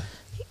example of that.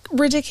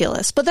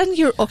 Ridiculous. But then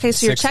you're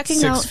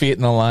checking out. 6 feet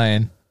in the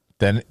line,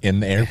 then in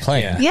the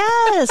airplane. Yeah.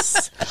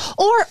 Yes.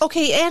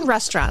 And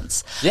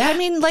restaurants. Yeah. I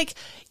mean,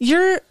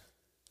 you're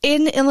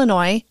in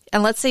Illinois,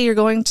 and let's say you're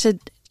going to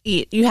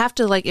eat. You have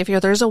to,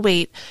 if there's a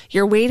wait,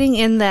 you're waiting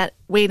in that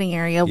waiting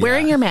area,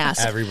 wearing your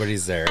mask.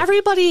 Everybody's there.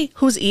 Everybody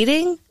who's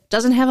eating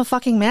doesn't have a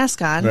fucking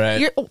mask on.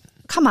 Right.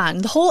 Come on.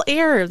 The whole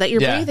air that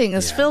you're breathing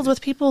is filled with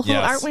people who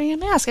aren't wearing a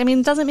mask. I mean,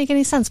 it doesn't make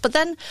any sense. But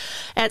then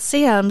at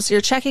Sam's,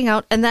 you're checking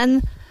out, and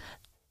then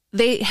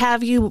they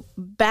have you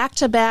back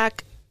to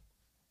back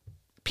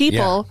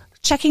people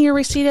checking your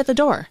receipt at the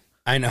door.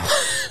 I know.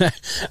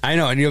 I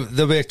know. And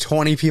there'll be like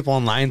 20 people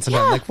in line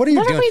sometimes. Yeah, Like, what are you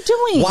what doing? are we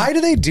doing? Why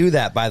do they do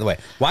that, by the way?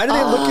 Why do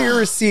they look at your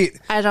receipt?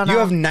 I don't know. You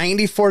have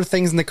 94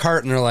 things in the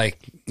cart and they're like,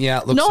 yeah,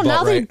 it looks No, about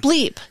now they right.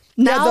 bleep.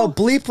 Yeah, Now they'll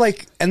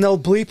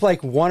bleep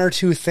like one or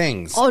two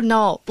things. Oh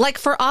no! Like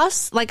for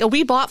us, like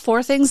we bought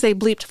 4 things, they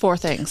bleeped 4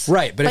 things.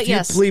 Right, but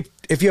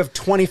if you have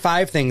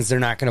 25 things, they're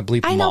not going to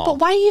bleep I them know, all. but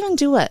why even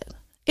do it?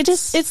 It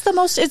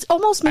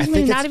almost I makes me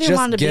think not it's even just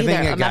want to be giving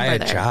there. a guy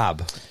member a there.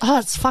 job. Oh,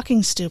 it's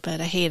fucking stupid.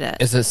 I hate it.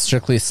 Is it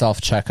strictly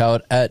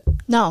self-checkout at...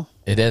 No,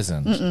 It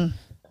isn't. Well,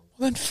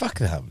 then fuck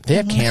them. They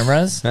have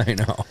cameras. I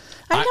know.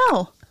 I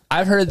know.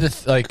 I've heard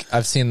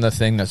I've seen the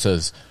thing that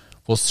says,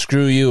 well,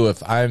 screw you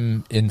if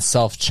I'm in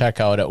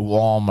self-checkout at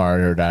Walmart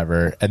or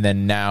whatever, and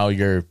then now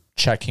you're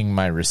checking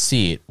my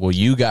receipt. Well,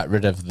 you got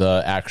rid of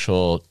the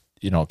actual,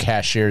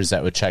 cashiers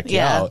that would check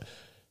you out.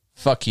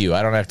 Fuck you.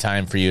 I don't have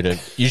time for you to...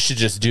 You should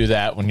just do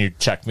that when you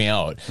check me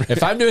out.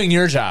 If I'm doing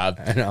your job,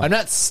 I'm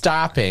not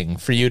stopping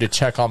for you to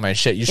check all my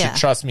shit. You should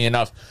trust me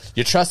enough.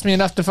 You trust me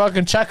enough to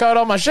fucking check out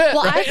all my shit,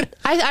 Well, right?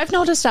 I've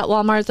noticed at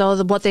Walmart, though,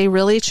 that what they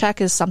really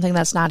check is something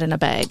that's not in a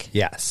bag.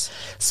 Yes.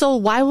 So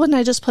why wouldn't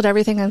I just put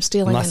everything I'm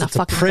stealing Unless in a it's a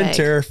fucking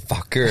printer,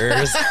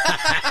 fuckers.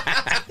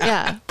 bag?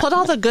 Yeah. Put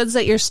all the goods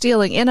that you're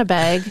stealing in a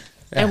bag,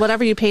 and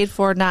whatever you paid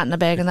for, not in a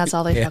bag, and that's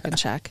all they fucking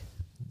check.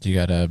 You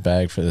got a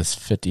bag for this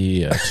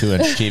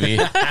 52-inch TV?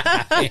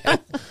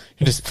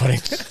 You're just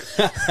putting...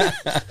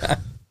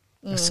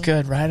 Looks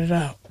good. Ride it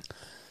out.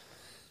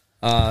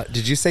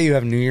 Did you say you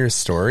have New Year's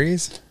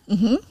stories?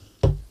 Mm-hmm.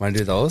 Want to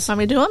do those? Want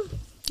me to do them?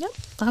 Yep.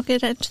 I'll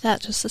get into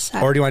that just a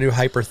sec. Or do you want to do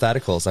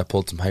hypotheticals? I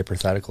pulled some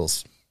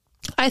hypotheticals.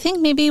 I think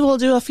maybe we'll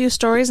do a few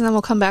stories, and then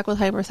we'll come back with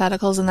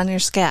hypotheticals, and then your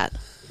scat.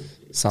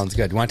 Sounds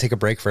good. You want to take a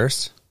break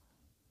first?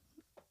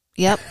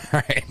 Yep.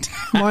 All right.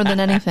 More than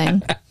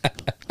anything.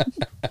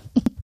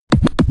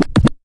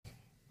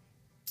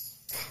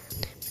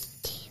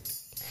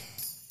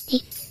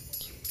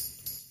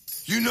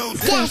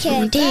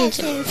 Dasher,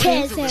 Dancer,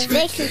 Prancer,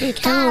 Vixen,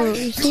 Donner,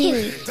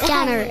 Stealing,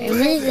 Donner, and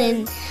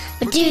Rhythm.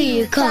 What do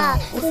you call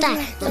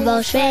that the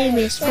most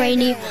famous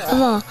reindeer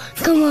of all?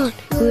 Come on,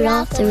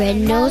 Rudolph the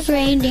red-nosed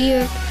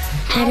reindeer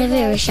had a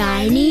very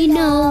shiny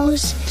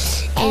nose.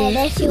 And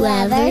if you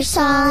ever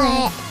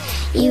saw it,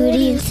 you would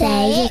even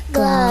say it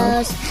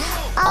glows.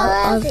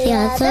 All of the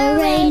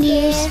other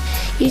reindeers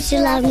used to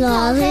love and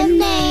call them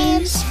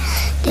names.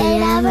 They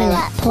never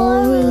let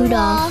poor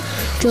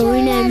Rudolph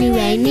join any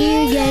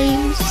reindeer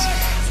games.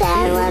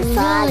 Then one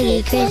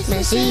foggy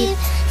Christmas Eve,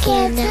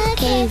 Santa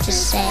came to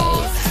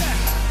say,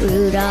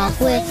 Rudolph,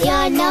 with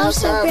your nose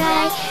so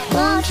bright,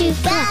 won't you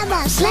come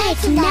on sleigh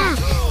tonight?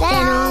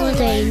 Then all the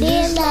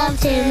reindeers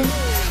loved him,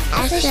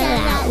 as they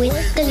shouted out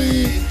with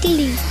glee,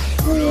 glee.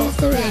 Rudolph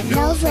the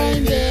red-nosed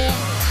reindeer,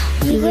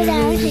 you could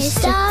learn his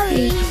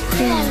story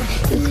forever.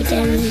 You could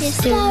learn his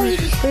story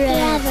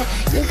forever.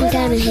 You could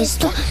learn his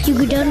story. You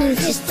could learn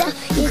his story.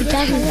 You could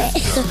learn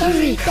his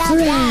story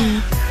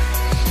forever.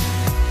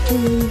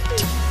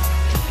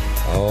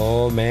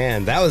 Oh,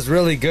 man. That was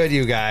really good,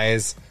 you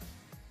guys.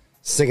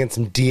 Singing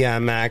some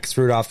DMX,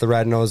 Rudolph the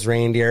Red-Nosed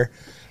Reindeer.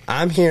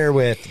 I'm here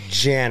with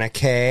Jana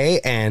Kay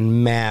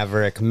and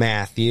Maverick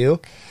Matthew,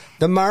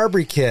 the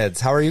Marbury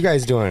kids. How are you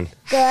guys doing?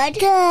 Good.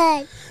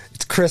 Good.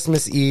 It's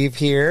Christmas Eve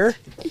here,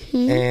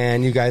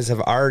 and you guys have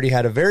already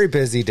had a very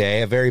busy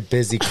day, a very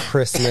busy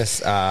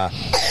Christmas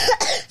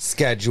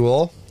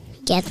schedule.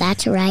 Yes,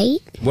 that's right.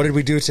 What did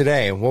we do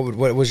today?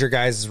 What was your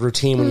guys'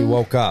 routine when you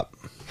woke up?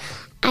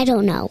 I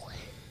don't know.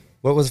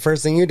 What was the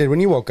first thing you did when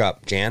you woke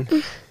up, Jan?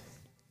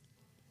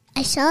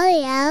 I saw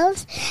the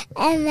elves,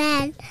 and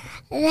then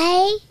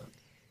they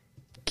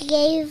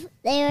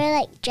were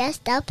like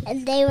dressed up,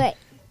 and they were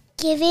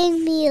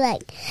giving me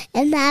like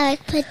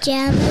Maverick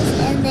pajamas,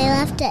 and they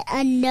left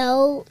a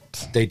note.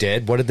 They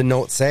did? What did the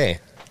note say?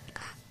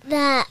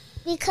 That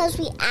because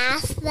we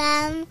asked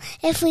them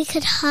if we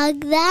could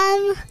hug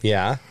them,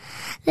 Yeah.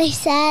 they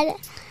said,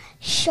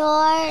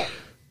 sure,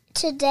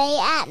 today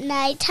at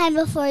nighttime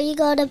before you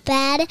go to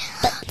bed,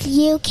 but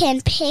you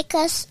can pick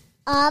us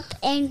up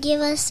and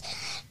give us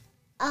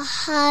a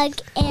hug,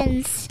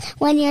 and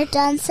when you're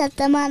done, set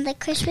them on the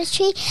Christmas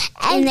tree.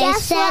 And they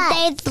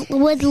said they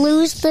would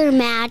lose their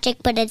magic,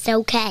 but it's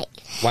okay.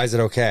 Why is it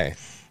okay?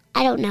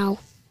 I don't know.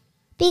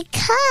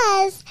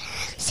 Because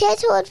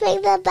Santa would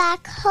bring them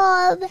back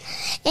home, and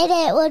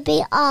it would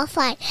be all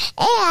fine.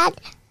 And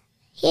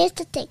here's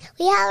the thing.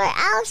 We have our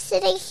elves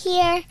sitting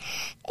here,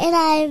 and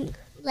I'm,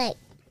 like,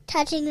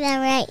 touching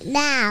them right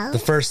now. The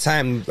first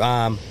time,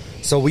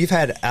 so we've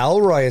had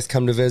Elroy has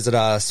come to visit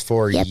us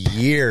for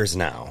years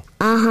now.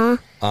 Uh-huh.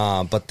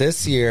 But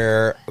this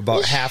year,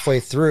 about halfway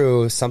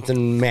through,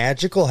 something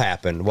magical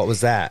happened. What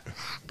was that?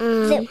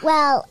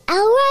 Well,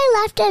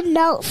 Elroy left a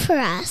note for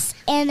us,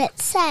 and it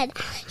said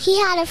he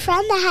had a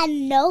friend that had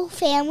no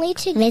family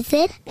to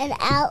visit, and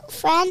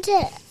friend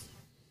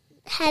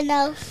had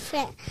no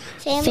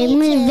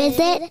family to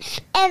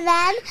visit, and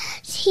then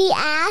he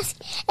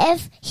asked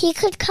if he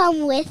could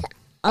come with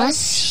us.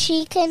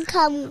 She can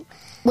come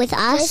with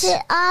us,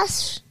 visit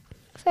us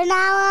from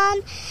now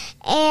on?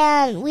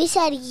 And we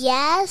said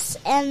yes,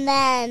 and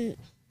then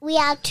we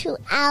have 2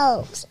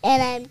 elves,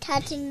 and I'm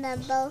touching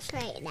them both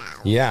right now.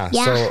 Yeah.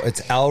 Yeah. So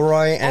it's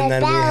Elroy and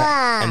then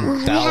Bella. we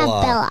have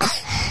Bella. Bella.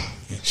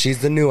 She's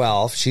the new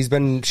elf. She's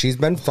been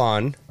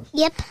fun.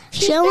 Yep.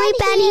 She's only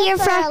been here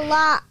for a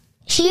lot.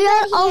 She's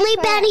only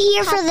been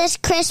here for this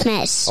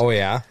Christmas. Oh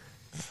yeah.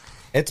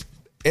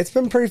 It's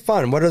been pretty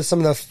fun. What are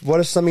some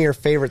of your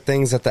favorite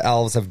things that the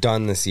elves have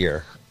done this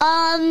year?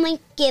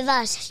 Give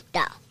us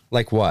stuff.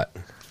 Like what?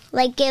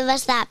 Like give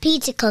us that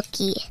pizza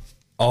cookie.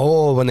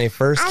 Oh, when they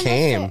first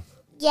came.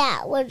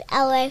 Yeah, when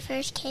Elroy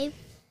first came.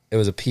 It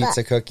was a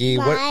pizza cookie.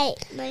 My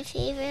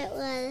favorite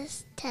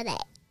was today.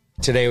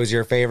 Today was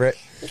your favorite?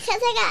 Because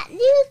I got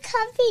new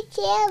comfy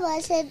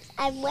pajamas and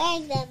I'm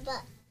wearing them,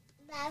 but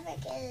Maverick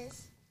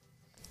is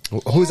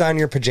Who's on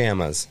your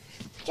pajamas?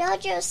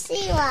 JoJo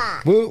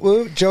Siwa. Woo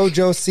woo,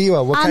 JoJo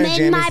Siwa. What kind of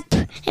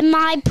pajamas? In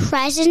my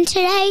present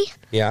today,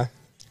 Yeah.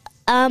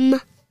 I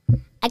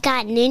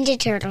got Ninja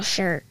Turtle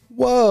shirt.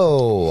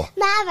 Whoa.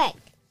 Maverick.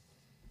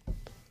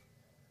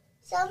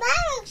 So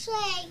Maverick's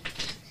wearing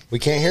We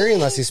can't hear you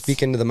unless you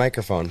speak into the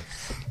microphone.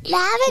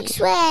 Maverick's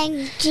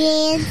wearing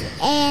jeans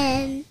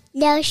and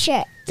no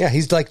shirt. Yeah,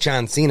 he's like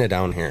John Cena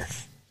down here.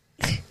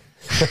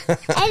 And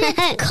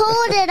it's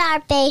cold in our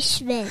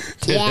basement.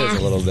 It is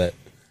a little bit.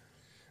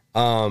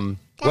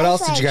 What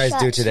else did you guys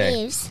do today?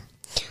 Sleeves.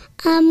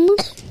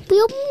 We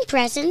opened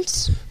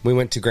presents. We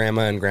went to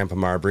Grandma and Grandpa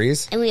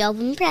Marbury's. And we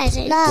opened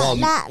presents. No, Well,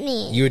 not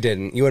me. You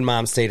didn't. You and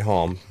Mom stayed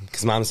home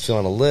because Mom's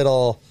feeling a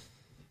little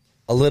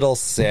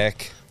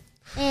sick.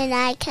 And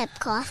I kept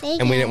coughing.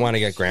 And we didn't want to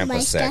get Grandpa my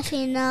sick.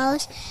 stuffy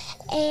nose.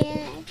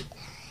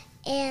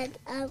 And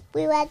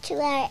we went to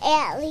our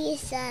Aunt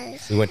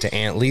Lisa's. We went to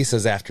Aunt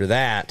Lisa's after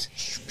that,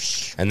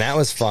 and that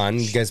was fun.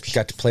 You guys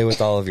got to play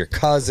with all of your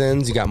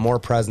cousins. You got more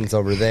presents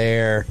over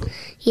there.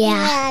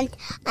 Yeah. And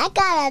I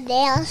got a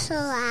nail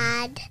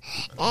salon.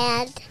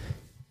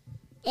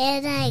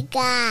 And I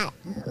got,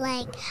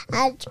 like,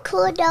 a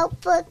cool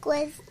notebook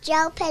with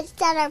gel pens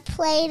that are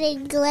plain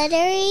and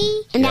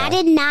glittery. And Yeah. I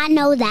did not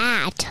know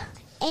that.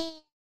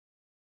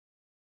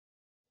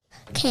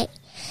 Okay.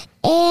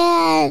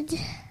 And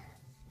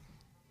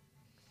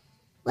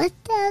what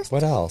else?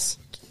 What else?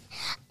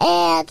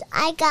 And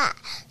I got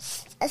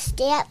a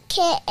stamp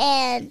kit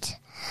and,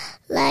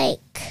 like,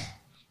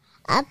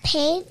 a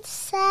paint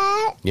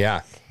set.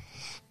 Yeah.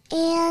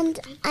 And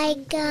I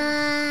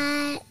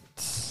got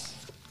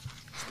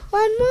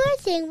one more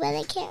thing, but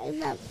I can't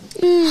remember.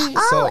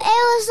 So- It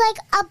was like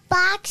a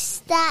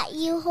box that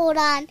you hold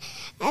on,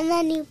 and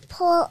then you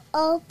pull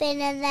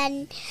open, and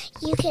then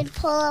you can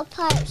pull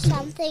apart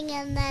something,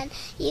 and then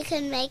you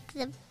can make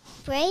the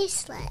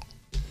bracelet.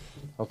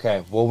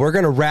 Okay. Well, we're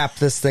gonna wrap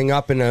this thing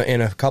up in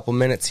a couple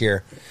minutes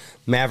here.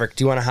 Maverick,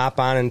 do you want to hop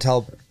on and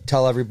tell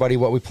everybody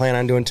what we plan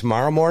on doing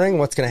tomorrow morning?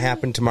 What's gonna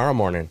happen tomorrow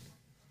morning?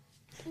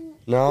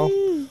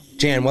 No.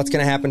 Jan, what's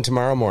gonna happen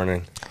tomorrow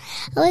morning?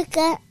 Hold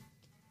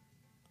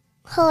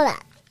on.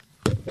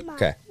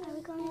 Okay.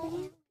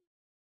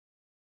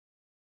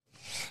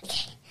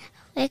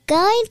 We're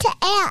going to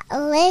Aunt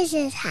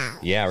Liz's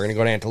house. Yeah, we're gonna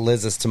go to Aunt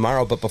Liz's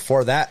tomorrow, but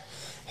before that,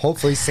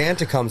 hopefully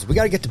Santa comes. We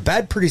got to get to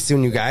bed pretty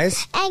soon, you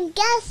guys. And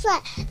guess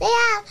what? They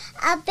have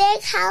a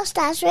big house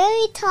that's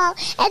really tall,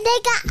 and they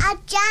got a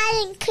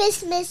giant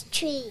Christmas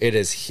tree. It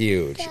is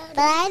huge. But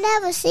I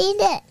never seen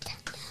it.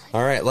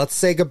 All right, let's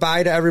say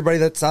goodbye to everybody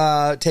that's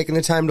taking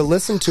the time to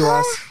listen to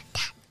us.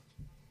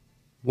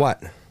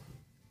 What?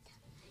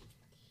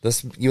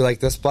 This, you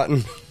like this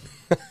button?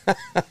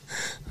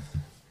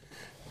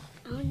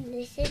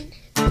 Listen.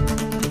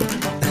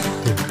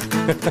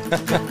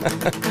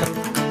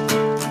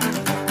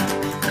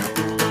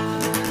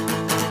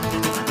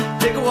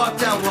 Take a walk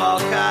down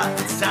Walcott,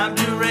 it's time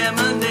to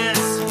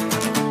reminisce.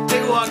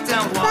 Take a walk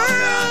down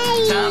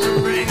Walcott, time to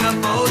bring up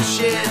old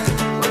shit.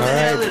 All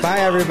right, bye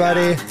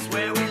everybody.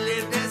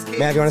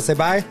 Matt, you want to say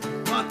bye?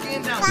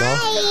 Walking down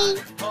Bye.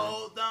 Walcott.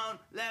 Hold on,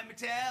 let me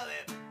tell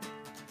it.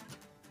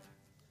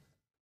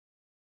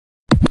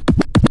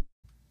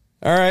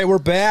 All right, we're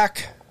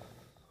back.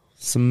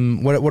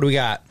 What do we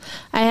got?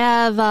 I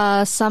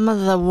have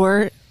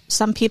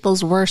some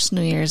people's worst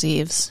New Year's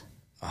Eves,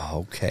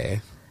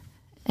 Okay.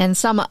 and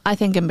some I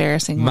think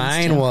embarrassing.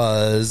 Mine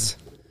ones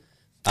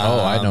too. was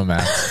I know,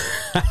 Matt.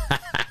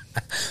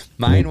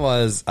 Mine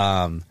was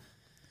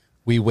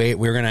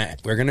we're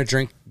gonna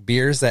drink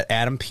beers at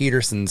Adam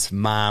Peterson's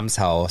mom's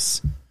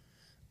house.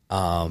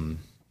 So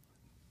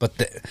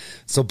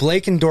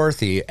Blake and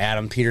Dorothy,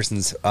 Adam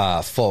Peterson's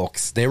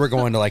folks, they were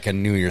going to like a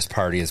New Year's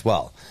party as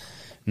well.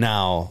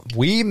 Now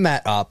we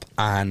met up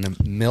on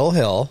Mill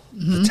Hill,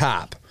 the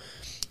top.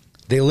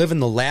 They live in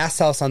the last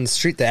house on the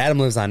street that Adam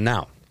lives on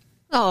now,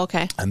 Oh,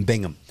 okay. on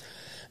Bingham.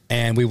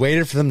 And we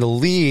waited for them to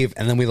leave,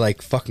 and then we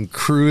like fucking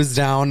cruised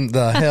down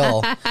the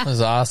hill. That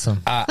was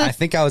awesome. I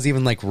think I was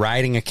even like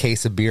riding a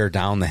case of beer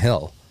down the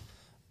hill.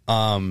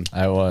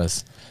 I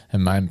was.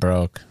 And mine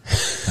broke.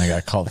 I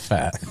got called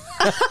fat.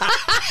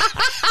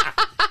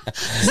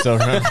 Still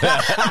remember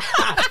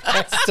that.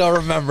 I still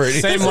remember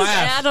it. Same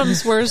laugh.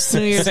 Adam's worst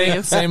New Year's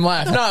Eve. Same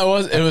laugh. No,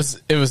 it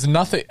was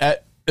nothing.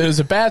 It was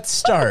a bad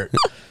start,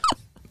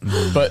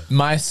 but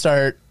my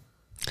bad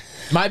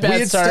We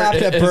had start. stopped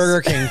at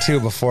Burger King too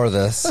before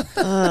this.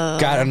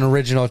 Got an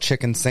original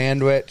chicken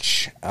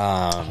sandwich.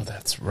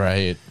 That's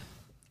right.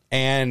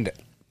 And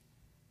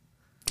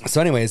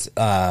so, anyways,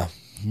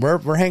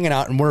 we're hanging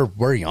out and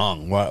we're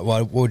young.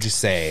 What would you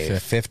say?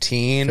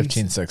 15?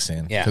 15,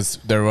 16. Yeah. Because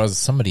there was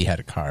somebody had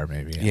a car,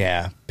 maybe.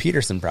 Yeah.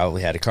 Peterson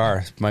probably had a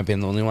car. Might be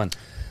the only one.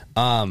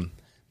 But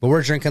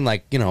we're drinking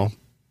like,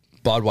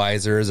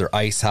 Budweiser's or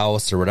Ice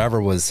House or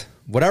whatever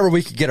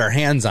we could get our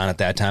hands on at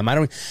that time.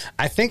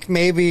 I think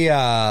maybe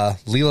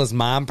Leela's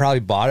mom probably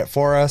bought it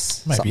for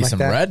us. Might be something some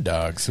like that. Red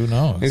Dogs. Who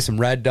knows? Maybe some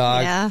Red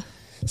Dog. Yeah.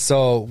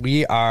 So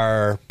we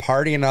are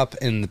partying up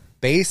in the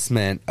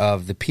basement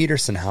of the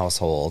Peterson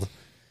household,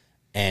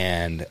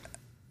 and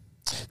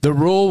The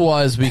rule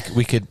was we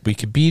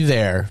could be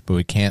there, but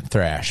we can't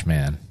thrash,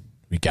 man.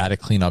 We got to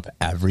clean up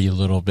every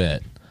little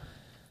bit,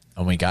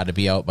 and we got to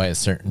be out by a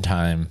certain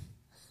time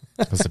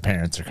because the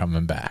parents are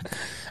coming back.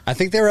 I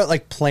think they were at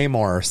like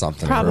Playmore or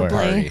something. Probably. Or a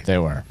party. They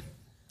were.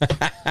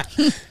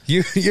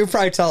 You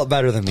probably tell it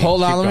better than me.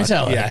 Hold on, Keep let me going.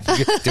 tell it. Yeah,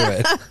 you do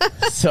it.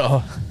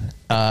 So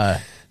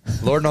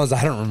Lord knows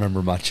I don't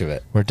remember much of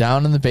it. we're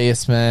down in the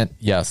basement.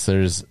 Yes,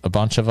 there's a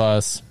bunch of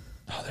us.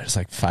 Oh, there's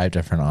like 5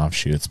 different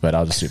offshoots, but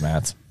I'll just do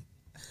Matt's.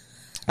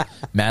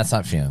 Matt's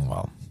not feeling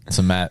well,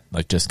 so Matt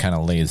just kind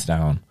of lays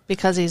down.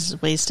 Because he's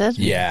wasted.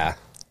 Yeah.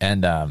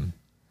 And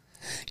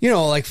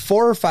Like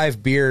 4 or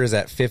 5 beers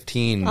at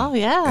 15. Oh,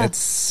 yeah.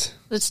 It's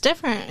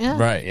different. Yeah.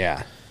 right,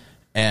 yeah.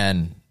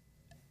 and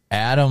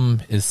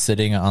Adam is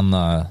sitting on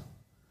the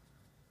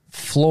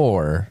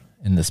floor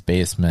in this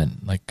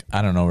basement. Like,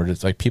 I don't know, we're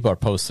just like people are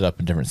posted up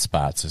in different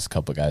spots. There's a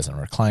couple guys on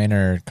a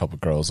recliner, a couple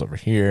girls over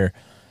here,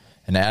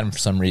 and Adam for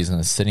some reason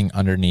is sitting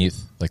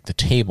underneath like the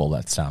table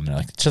that's down there,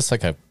 like it's just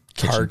like a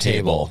kitchen Card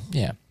table.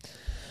 Yeah.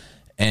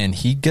 And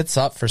he gets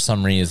up for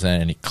some reason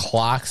and he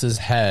clocks his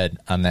head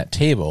on that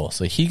table.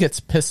 So he gets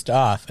pissed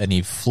off and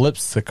he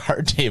flips the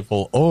card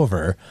table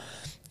over.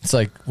 It's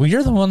like, well,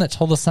 you're the one that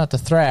told us not to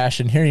thrash,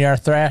 and here you are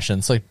thrashing.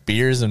 It's like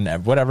beers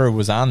and whatever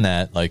was on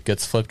that,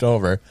 gets flipped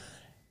over,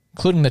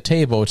 including the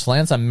table, which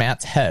lands on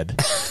Matt's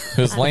head,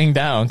 who was laying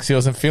down because he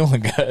wasn't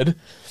feeling good.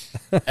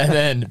 And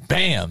then,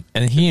 bam,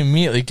 and he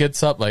immediately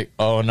gets up like,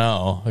 oh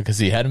no, because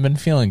he hadn't been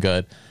feeling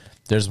good.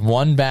 There's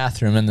one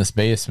bathroom in this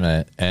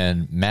basement,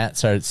 and Matt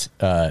starts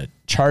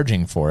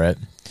charging for it.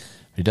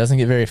 He doesn't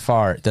get very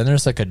far. Then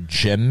there's like a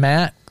gym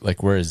mat,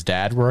 like where his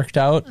dad worked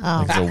out,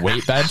 like the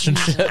weight bench and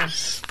shit.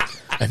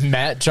 And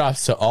Matt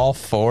drops to all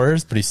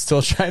fours, but he's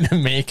still trying to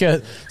make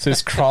it. So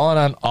he's crawling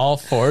on all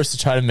fours to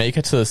try to make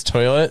it to this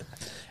toilet.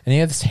 And he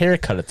had this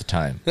haircut at the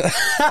time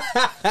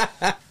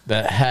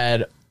that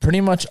had pretty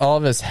much all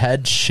of his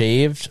head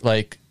shaved,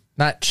 like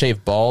not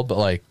shaved bald, but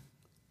like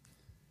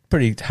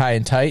pretty high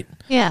and tight.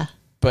 Yeah.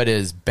 But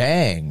his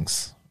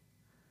bangs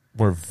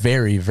were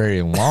very,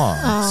 very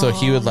long. So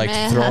he would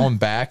man. throw them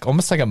back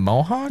almost like a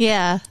mohawk.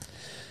 Yeah.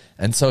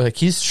 And so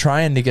he's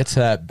trying to get to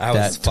that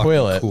was fucking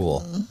toilet.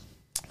 cool.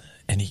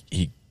 And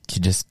he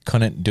just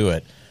couldn't do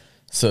it.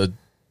 So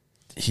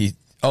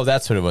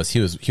that's what it was. He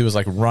was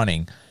like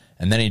running,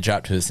 and then he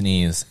dropped to his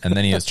knees, and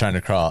then he was trying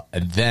to crawl,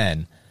 and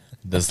then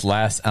this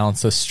last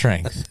ounce of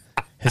strength,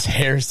 his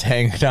hair's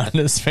hanging down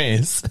his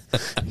face.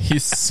 He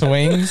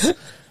swings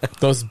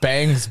those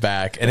bangs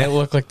back, and it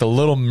looked like the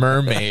Little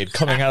Mermaid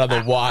coming out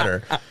of the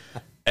water.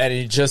 And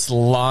he just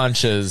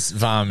launches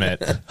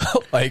vomit.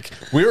 Like,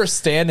 we were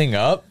standing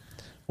up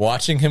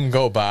watching him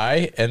go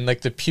by, and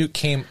the puke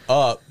came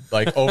up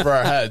over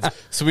our heads.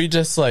 So we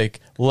just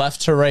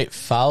left to right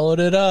followed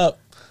it up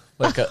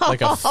like a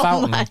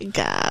fountain. Oh my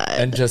God.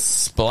 And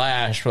just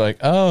splash. We're like,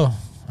 oh,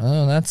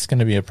 that's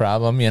gonna be a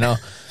problem,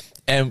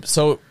 And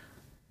so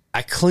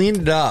I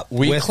cleaned it up.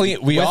 We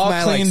all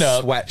my, cleaned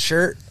up.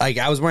 Sweatshirt.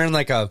 I was wearing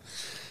I don't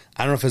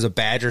know if it was a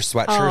Badger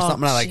sweatshirt or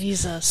something. I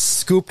Jesus.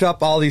 scooped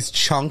up all these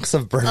chunks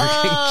of Burger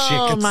King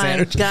chicken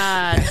sandwich. Oh my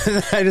God. And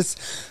then I just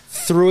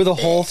threw the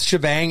whole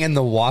shebang in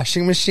the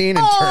washing machine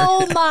and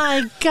Oh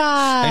my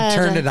God.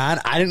 turned it on.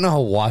 I didn't know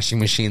how washing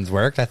machines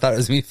worked. I thought it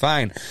was gonna be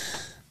fine.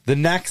 The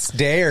next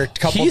day or a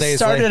couple days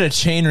started later, a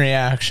chain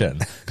reaction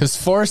because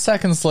 4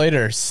 seconds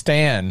later,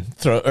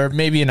 or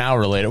maybe an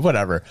hour later,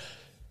 whatever.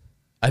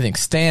 I think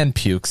Stan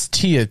pukes,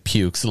 Tia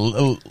pukes,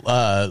 Layla,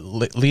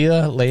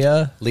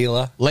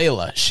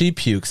 she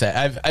pukes.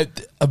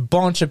 A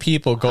bunch of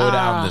people go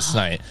down this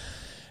night.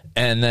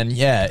 And then,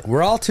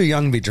 we're all too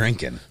young to be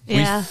drinking.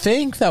 Yeah. we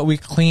think that we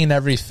clean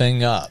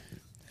everything up,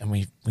 and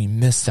we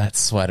miss that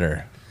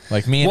sweater.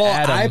 Like me and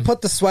Adam. I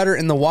put the sweater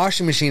in the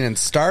washing machine and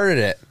started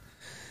it,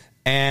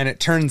 and it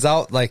turns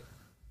out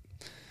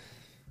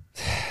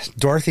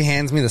Dorothy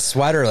hands me the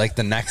sweater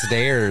the next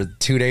day or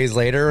 2 days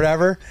later or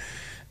whatever.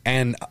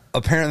 And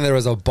apparently there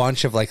was a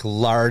bunch of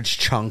large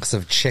chunks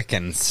of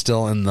chicken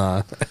still in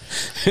the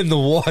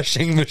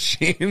washing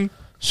machine.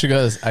 She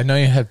goes, I know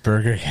you had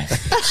Burger King.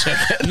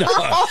 No,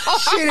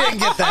 she didn't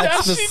get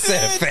that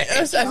specific.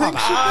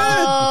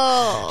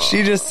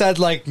 She just said,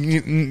 like,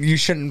 you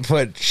shouldn't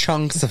put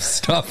chunks of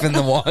stuff in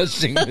the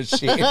washing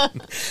machine.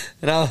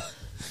 And I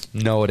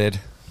noted.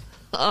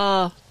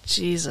 Oh,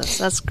 Jesus.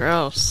 That's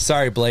gross.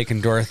 Sorry, Blake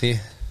and Dorothy.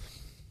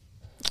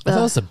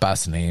 Those are the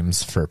best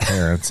names for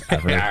parents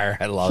ever. Yeah,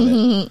 I love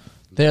it.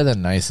 They're the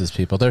nicest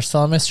people. They're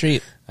still on my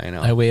street. I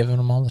know. I wave at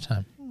them all the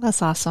time.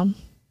 That's awesome.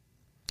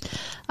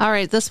 All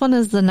right. This one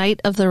is the night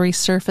of the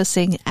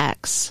resurfacing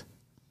ex.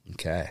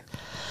 Okay.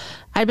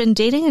 I'd been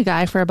dating a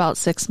guy for about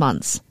 6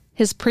 months.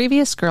 His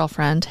previous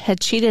girlfriend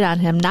had cheated on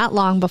him not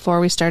long before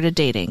we started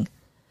dating.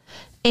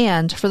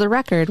 And for the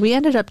record, we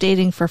ended up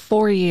dating for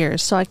 4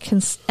 years, so I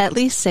can at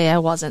least say I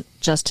wasn't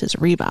just his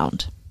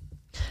rebound.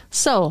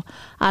 So,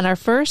 on our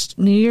first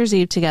New Year's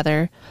Eve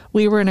together,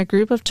 we were in a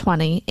group of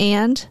 20,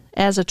 and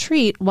as a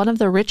treat, one of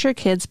the richer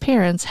kids'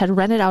 parents had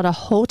rented out a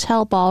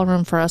hotel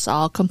ballroom for us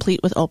all,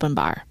 complete with open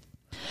bar.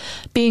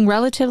 Being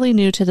relatively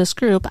new to this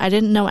group, I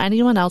didn't know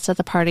anyone else at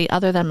the party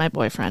other than my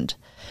boyfriend.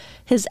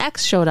 His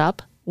ex showed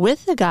up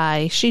with the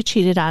guy she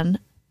cheated on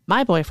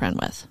my boyfriend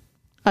with.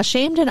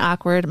 Ashamed and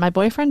awkward, my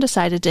boyfriend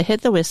decided to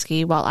hit the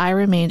whiskey while I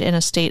remained in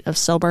a state of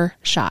sober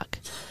shock.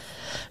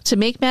 To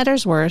make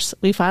matters worse,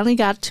 we finally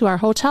got to our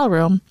hotel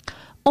room,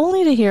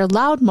 only to hear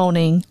loud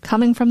moaning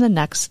coming from the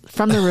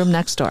room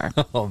next door.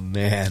 Oh,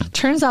 man.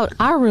 Turns out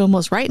our room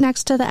was right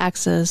next to the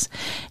ex's,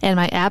 and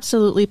my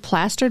absolutely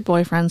plastered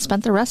boyfriend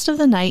spent the rest of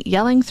the night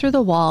yelling through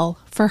the wall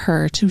for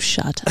her to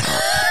shut up.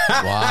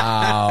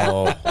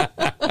 Wow.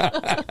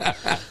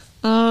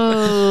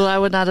 Oh, I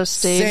would not have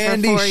stayed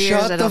Sandy, for 4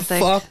 years, shut I don't the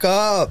think. fuck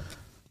up.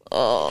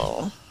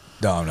 Oh,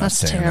 No, I'm not that's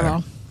saying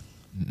terrible.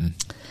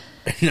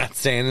 You're not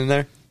staying in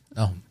there? that.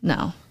 No.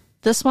 No.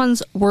 This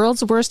one's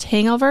world's worst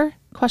hangover? ?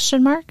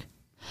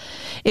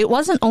 It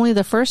wasn't only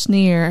the first New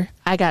Year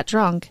I got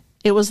drunk,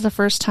 it was the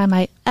first time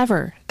I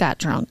ever got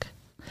drunk.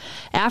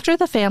 After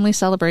the family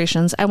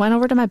celebrations, I went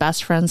over to my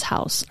best friend's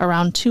house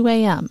around 2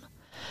 a.m.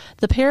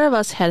 The pair of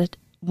us had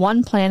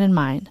one plan in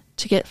mind,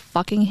 to get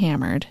fucking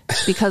hammered,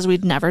 because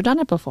we'd never done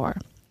it before.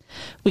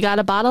 We got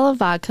a bottle of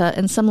vodka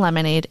and some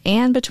lemonade,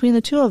 and between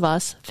the two of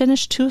us,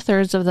 finished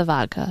 2/3 of the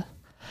vodka.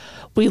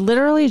 We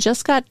literally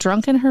just got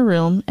drunk in her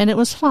room, and it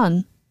was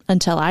fun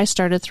until I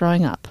started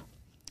throwing up.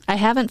 I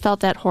haven't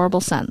felt that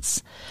horrible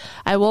since.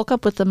 I woke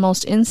up with the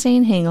most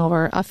insane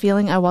hangover, a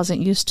feeling I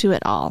wasn't used to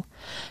at all.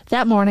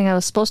 That morning, I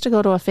was supposed to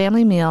go to a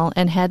family meal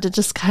and had to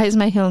disguise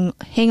my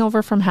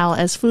hangover from hell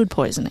as food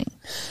poisoning.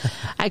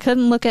 I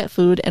couldn't look at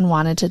food and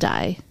wanted to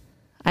die.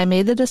 I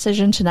made the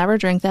decision to never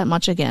drink that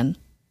much again.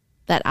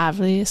 That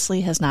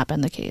obviously has not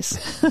been the case.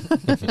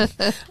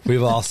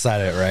 We've all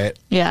said it, right?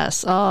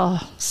 Yes. Oh,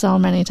 so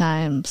many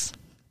times.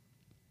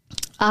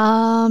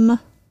 All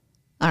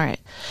right.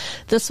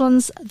 This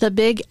one's the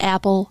Big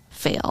Apple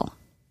fail.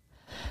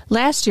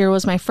 Last year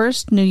was my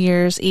first New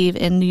Year's Eve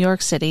in New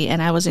York City,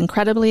 and I was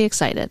incredibly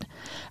excited.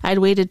 I'd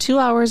waited 2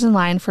 hours in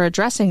line for a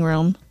dressing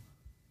room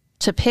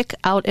to pick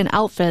out an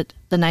outfit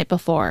the night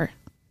before.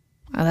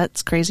 Oh,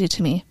 that's crazy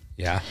to me.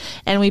 Yeah.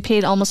 And we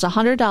paid almost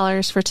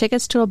 $100 for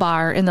tickets to a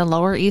bar in the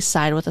Lower East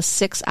Side with a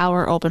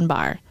 6-hour open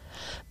bar.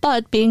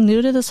 But being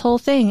new to this whole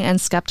thing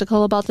and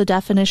skeptical about the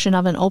definition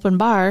of an open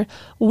bar,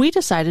 we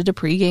decided to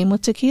pregame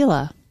with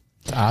tequila.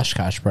 It's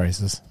Oshkosh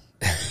prices.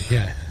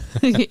 Yeah.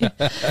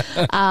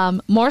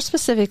 More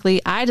specifically,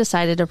 I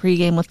decided to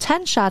pregame with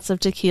 10 shots of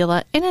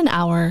tequila in an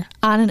hour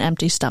on an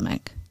empty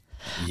stomach.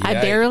 I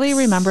barely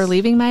remember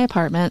leaving my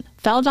apartment,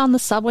 fell down the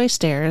subway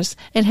stairs,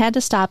 and had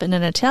to stop in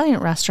an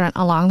Italian restaurant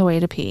along the way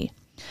to pee.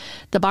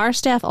 The bar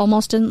staff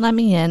almost didn't let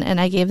me in,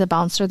 and I gave the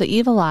bouncer the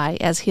evil eye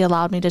as he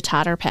allowed me to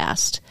totter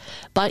past.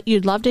 But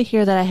you'd love to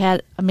hear that I had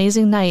an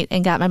amazing night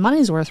and got my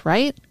money's worth,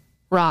 right?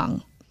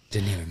 Wrong.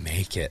 Didn't even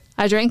make it.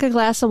 I drank a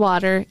glass of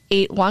water,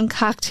 ate one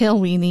cocktail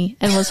weenie,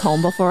 and was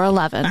home before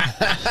 11.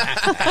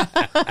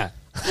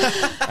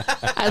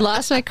 I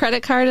lost my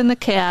credit card in the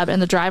cab,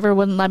 and the driver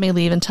wouldn't let me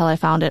leave until I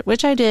found it,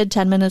 which I did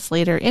 10 minutes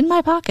later in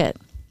my pocket.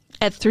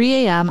 At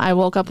 3 a.m., I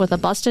woke up with a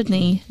busted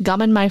knee,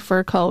 gum in my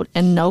fur coat,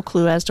 and no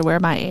clue as to where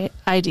my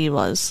ID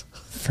was.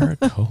 Fur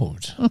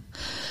coat.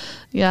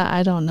 Yeah,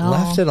 I don't know.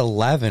 Left at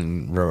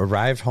 11,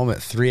 arrived home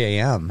at 3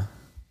 a.m.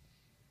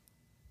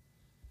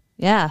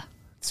 Yeah,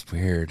 It's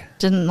weird.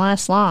 didn't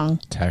last long.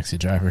 Taxi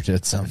driver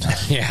did something.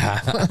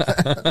 Yeah.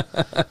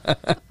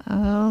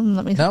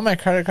 Let me. Now my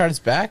credit card's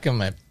back in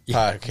my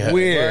pocket.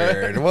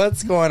 Weird.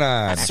 What's going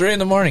on? It's 3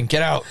 a.m.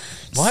 Get out.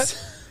 What?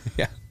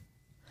 Yeah.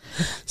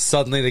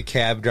 Suddenly the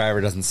cab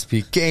driver doesn't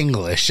speak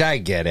English. I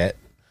get it.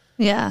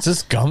 Yeah. Is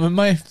this gum in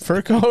my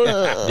fur coat?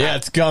 Yeah,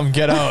 it's gum.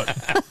 Get out.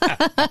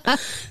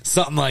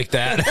 Something like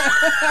that.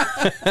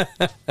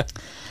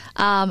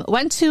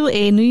 Went to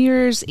a New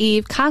Year's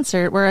Eve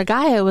concert where a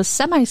guy I was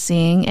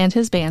semi-seeing and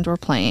his band were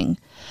playing.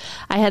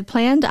 I had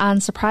planned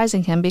on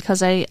surprising him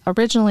because I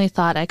originally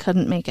thought I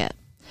couldn't make it.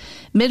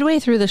 Midway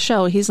through the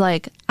show, he's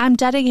like, "I'm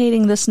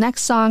dedicating this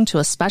next song to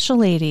a special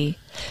lady.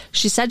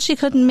 She said she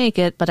couldn't make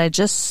it, but I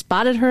just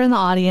spotted her in the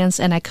audience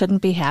and I couldn't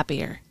be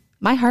happier."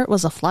 My heart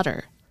was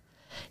aflutter.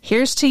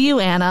 Here's to you,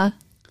 Anna.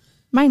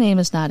 My name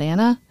is not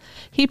Anna.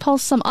 He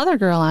pulls some other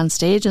girl on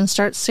stage and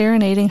starts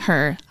serenading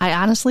her. I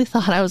honestly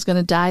thought I was going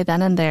to die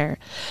then and there.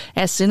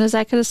 As soon as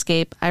I could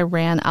escape, I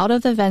ran out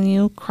of the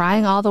venue,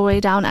 crying all the way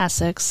down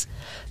Essex,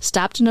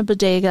 stopped in a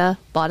bodega,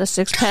 bought a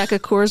 6-pack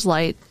of Coors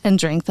Light, and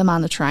drank them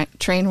on the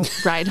train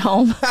ride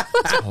home.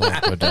 Oh,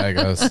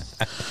 bodegas.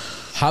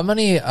 How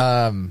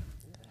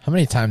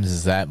many times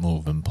has that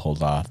move been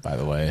pulled off, by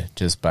the way,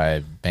 just by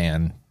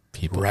band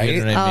people? Right?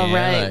 You know what I mean?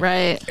 Right, Like,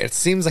 right. It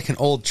seems like an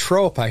old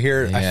trope. I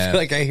feel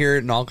like I hear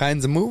it in all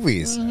kinds of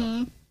movies.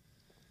 Mm-hmm.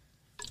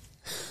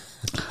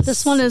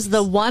 This one is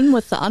the one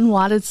with the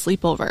unwanted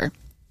sleepover.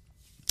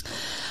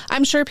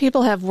 I'm sure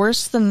people have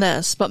worse than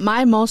this, but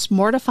my most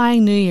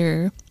mortifying New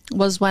Year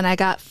was when I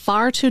got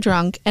far too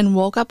drunk and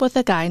woke up with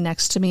a guy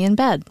next to me in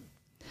bed.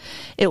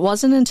 It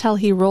wasn't until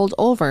he rolled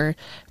over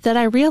that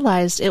I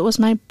realized it was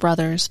my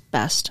brother's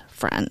best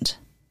friend,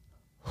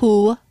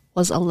 who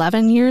was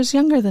 11 years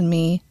younger than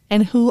me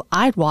and who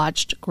I'd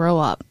watched grow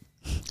up.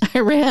 I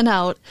ran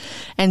out,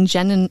 and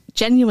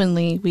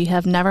genuinely, we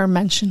have never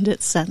mentioned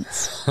it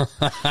since.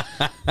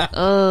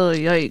 Oh,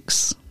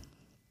 yikes.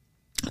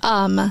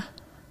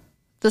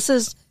 This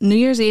is New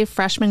Year's Eve,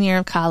 freshman year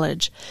of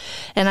college,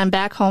 and I'm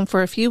back home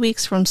for a few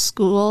weeks from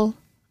school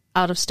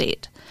out of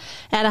state.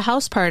 I'm at a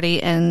house party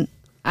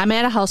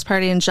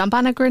and jump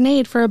on a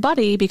grenade for a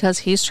buddy because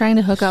he's trying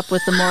to hook up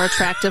with the more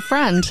attractive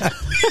friend.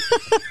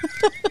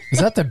 Is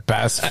that the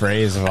best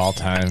phrase of all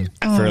time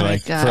for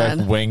like God.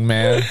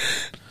 wingman?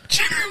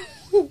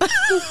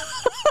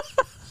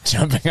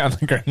 Jumping on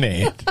the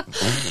grenade.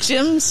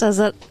 Jim says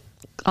it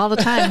all the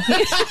time.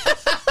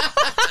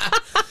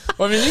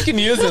 Well, I mean, you can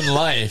use it in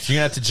life. You're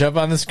going to have to jump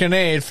on this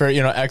grenade for,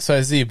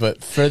 XYZ.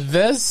 But for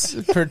this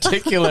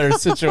particular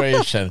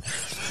situation,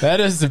 that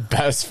is the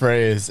best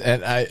phrase.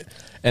 And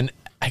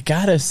I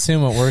got to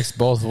assume it works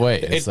both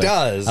ways. It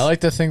does. I like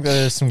to think that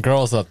there's some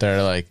girls out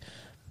there like,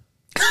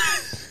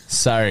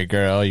 sorry,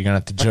 girl, you're going to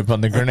have to jump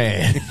on the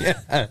grenade.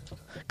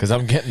 Because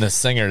I'm getting the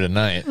singer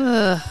tonight.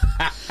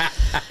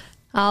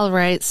 All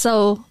right.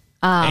 So,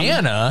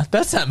 Anna?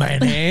 That's not my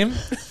name.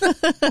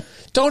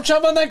 Don't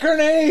jump on that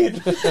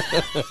grenade.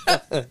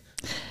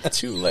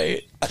 Too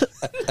late.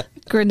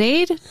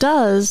 Grenade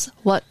does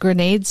what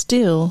grenades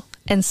do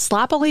and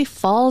sloppily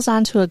falls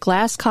onto a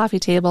glass coffee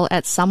table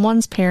at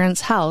someone's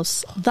parents'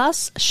 house,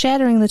 thus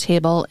shattering the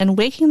table and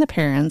waking the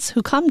parents,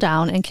 who come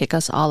down and kick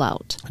us all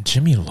out.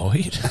 Jimmy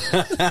Lloyd?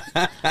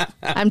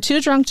 I'm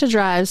too drunk to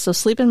drive, so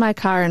sleep in my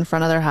car in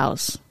front of their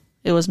house.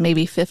 It was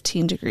maybe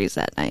 15 degrees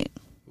that night.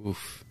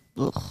 Oof.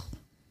 Ugh.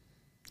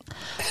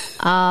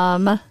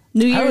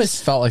 New Year's. I always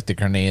felt like the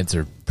grenades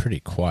are pretty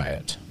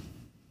quiet.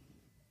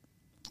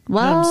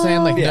 Well, You know what I'm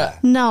saying? Like, Yeah.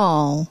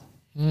 no.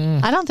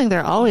 I don't think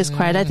they're always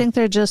quiet. I think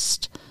they're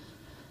just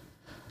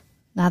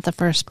not the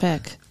first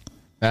pick.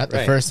 not the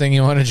Right. first thing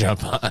you want to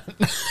jump on.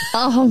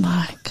 Oh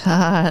my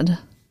God.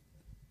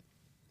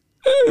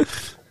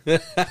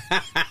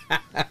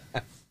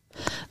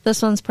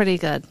 This one's pretty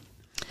good.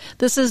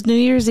 This is New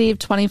Year's Eve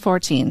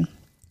 2014.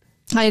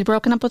 I had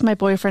broken up with my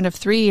boyfriend of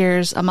 3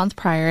 years a month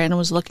prior and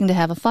was looking to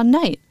have a fun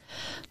night.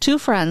 2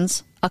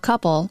 friends, a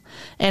couple,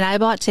 and I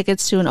bought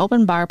tickets to an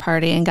open bar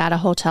party and got a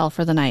hotel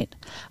for the night.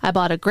 I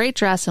bought a great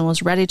dress and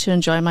was ready to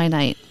enjoy my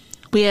night.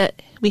 We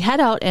head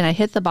out and I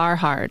hit the bar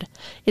hard.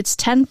 It's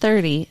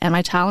 10:30 and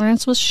my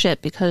tolerance was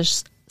shit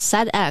because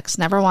said ex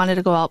never wanted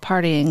to go out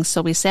partying,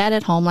 so we sat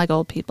at home like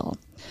old people.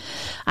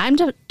 I'm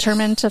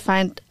determined to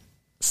find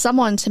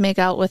someone to make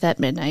out with at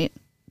midnight.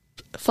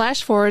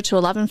 Flash forward to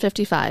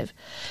 11:55.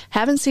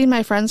 Haven't seen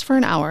my friends for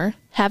an hour,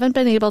 haven't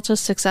been able to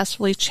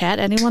successfully chat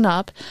anyone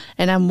up,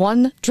 and I'm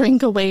 1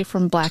 drink away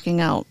from blacking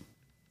out.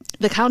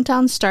 The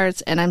countdown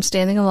starts and I'm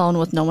standing alone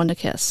with no one to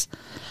kiss.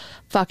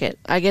 Fuck it,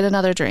 I get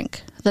another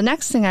drink. The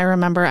next thing I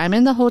remember, I'm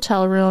in the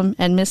hotel room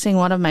and missing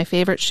one of my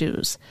favorite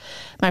shoes.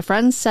 My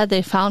friends said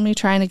they found me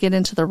trying to get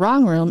into the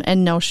wrong room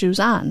and no shoes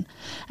on.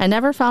 I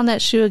never found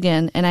that shoe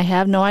again, and I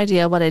have no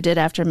idea what I did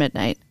after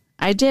midnight.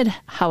 I did,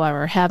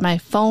 however, have my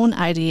phone,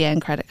 ID,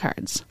 and credit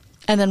cards.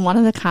 And then one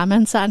of the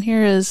comments on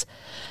here is,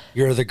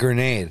 You're the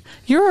grenade.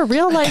 "You're a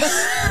real life,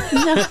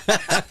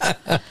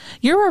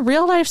 you're a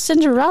real life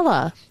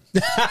Cinderella."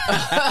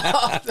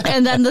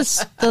 And then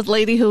the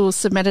lady who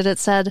submitted it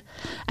said,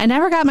 "I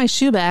never got my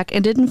shoe back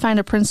and didn't find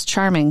a Prince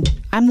Charming.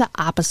 I'm the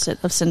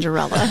opposite of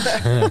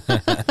Cinderella."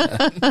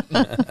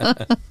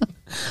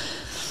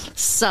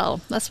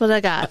 So that's what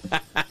I got.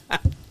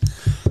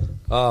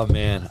 Oh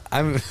man,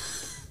 I'm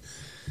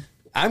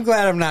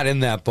glad I'm not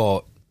in that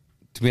boat,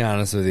 to be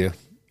honest with you,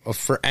 or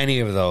for any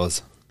of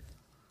those.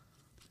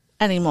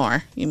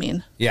 Anymore, you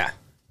mean? Yeah.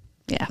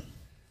 Yeah.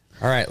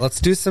 All right, let's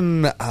do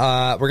some.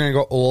 We're gonna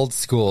go old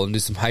school and do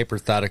some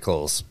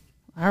hypotheticals.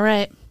 All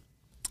right.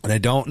 And I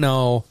don't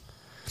know.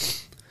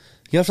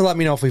 You have to let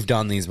me know if we've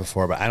done these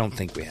before, but I don't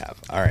think we have.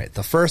 All right,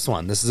 the first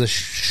one. This is a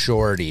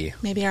shorty.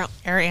 Maybe our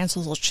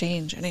answers will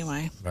change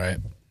anyway. Right.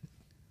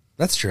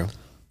 That's true.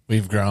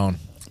 We've grown.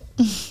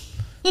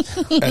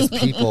 As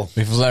people.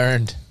 We've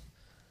learned.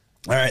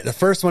 All right, the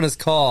first one is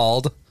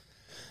called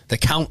The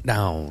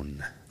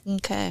Countdown.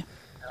 Okay.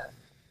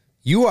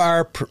 You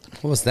are...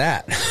 what was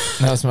that?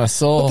 That was my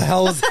soul. What the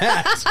hell was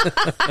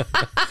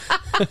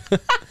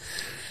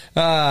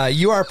that?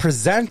 You are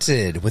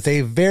presented with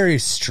a very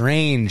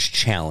strange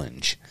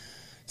challenge.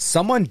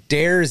 Someone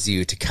dares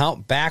you to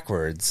count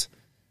backwards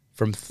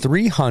from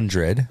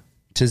 300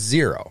 to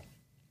 0.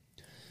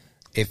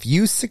 If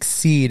you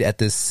succeed at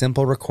this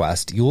simple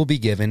request, you will be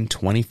given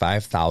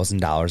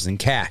 $25,000 in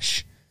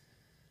cash.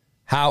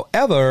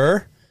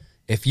 However,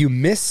 if you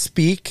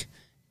misspeak,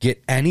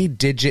 get any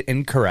digit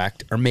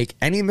incorrect, or make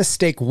any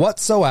mistake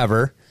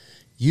whatsoever,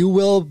 you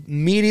will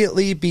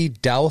immediately be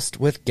doused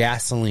with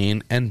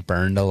gasoline and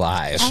burned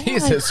alive.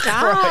 Jesus Oh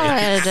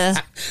my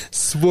God.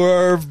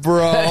 Swerve,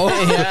 bro.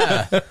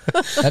 Yeah.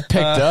 That picked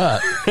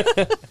up.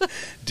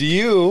 Do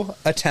you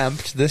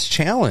attempt this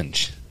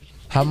challenge?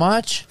 How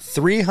much?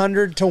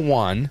 300 to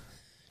 1,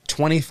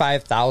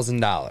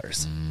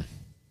 $25,000.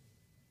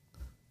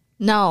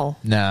 No.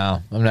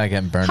 No, I'm not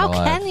getting burned How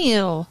alive. can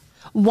you?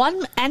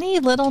 Any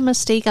little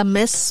mistake, a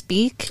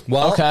misspeak.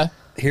 Well, Okay.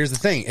 here's the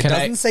thing. It Can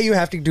doesn't say you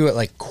have to do it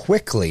like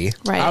quickly.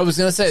 Right. I was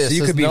gonna say So this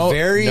you is could be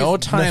very no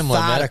time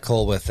limit.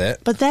 methodical with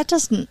it. But that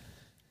doesn't.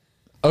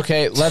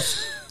 Okay,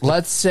 let's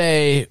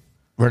say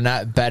we're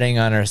not betting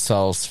on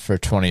ourselves for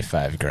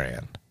 25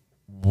 grand.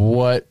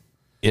 What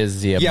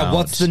is the amount? Yeah,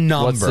 what's the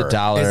number? What's the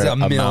dollar Is it a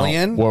amount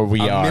million? where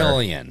we A are?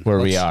 million. Where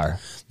we Let's- are.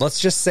 Let's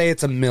just say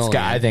it's a million.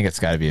 I think it's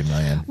got to be $1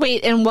 million.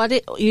 Wait, and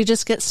you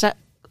just get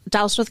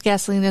doused with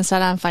gasoline and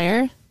set on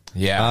fire?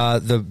 Yeah.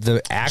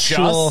 The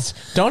actual... Just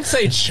don't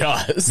say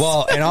just.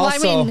 Well, and Well,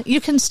 also... I mean,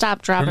 you can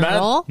stop, drop, and Remember-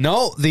 roll.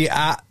 No, the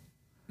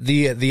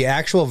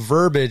actual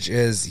verbiage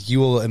is you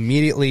will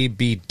immediately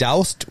be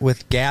doused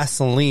with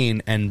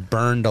gasoline and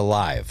burned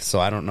alive.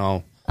 So I don't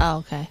know. Oh,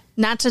 okay.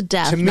 Not to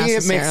death, To me, it makes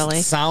necessarily.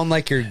 it sound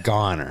like you're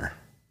goner.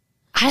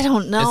 I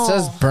don't know. It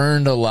says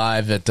burned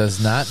alive. It does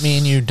not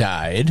mean you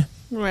died.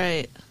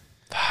 Right.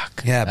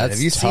 Fuck. Yeah, but That's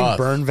have you seen tough.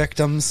 burn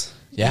victims?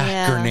 Yeah.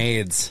 Yeah.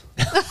 Grenades.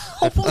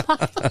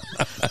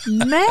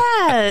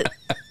 Matt.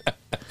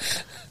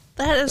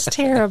 That is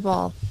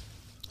terrible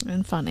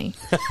and funny.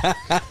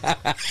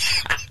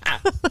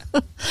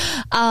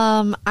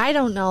 I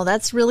don't know.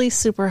 That's really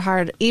super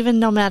hard, even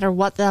no matter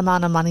what the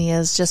amount of money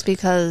is, just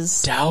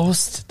because.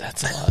 Doused.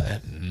 That's a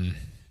lot.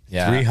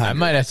 Yeah. 300. I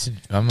might have to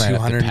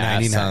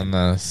pass on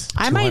this.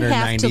 I might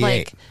have to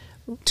like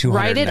 298,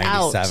 write it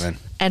out 297,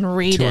 and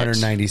read it.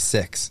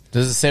 296.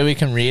 Does it say we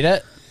can read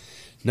it?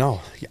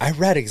 No, I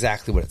read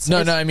exactly what it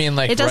says. No, I mean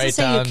like It doesn't write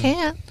say down. you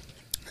can't.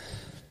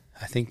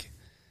 I think.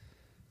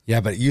 Yeah,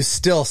 but you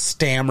still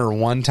stammer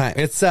one time.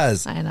 It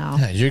says I know.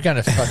 Yeah, you're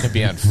gonna fucking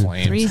be on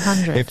flames.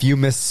 300. if you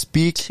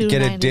misspeak,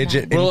 get a $2.99.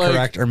 digit Well, like-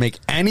 incorrect, or make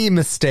any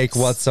mistake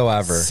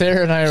whatsoever.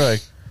 Sarah and I are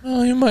like,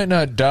 oh, you might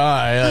not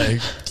die.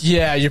 Like,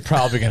 yeah, you're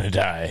probably gonna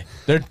die.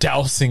 They're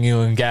dousing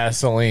you in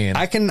gasoline.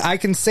 I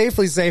can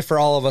safely say for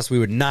all of us, we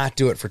would not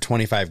do it for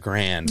 25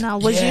 grand. Now,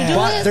 would Yeah. you do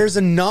But it? there's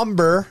a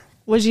number.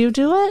 Would you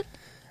do it?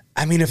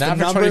 I mean, if Not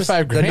the for number's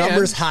 25 the grand.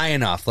 number's high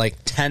enough, like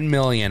 10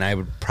 million, I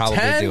would probably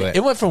 10? do it.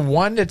 It went from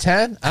 1 to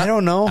 10. I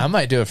don't know. I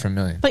might do it for $1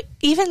 million. But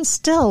even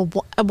still,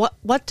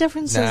 what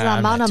difference Nah, does the I'm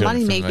amount not of doing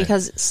money it for make? me.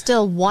 Because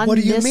still one What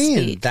do you misspeak,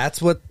 mean?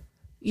 That's what.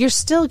 you're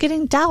still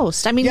getting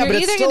doused. I mean, Yeah, you're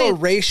but it's either still a going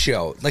to.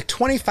 ratio. Like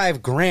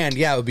 25 grand.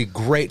 Yeah, it would be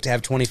great to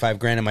have 25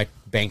 grand in my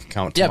bank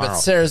account Yeah, tomorrow. but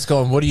Sarah's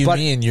going, what do you But-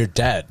 mean you're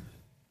dead?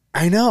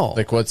 I know.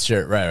 Like, what's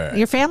your. Right.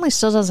 Your family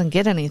still doesn't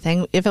get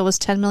anything if it was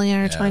 10 million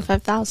or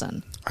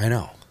 25,000. I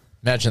know.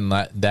 Imagine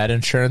that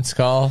insurance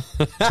call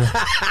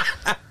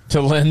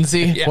to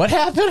Lindsay. What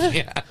happened?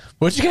 Yeah.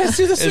 What'd you guys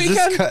do this Is,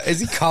 weekend? is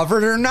he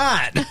covered or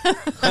not?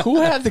 Who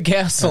had the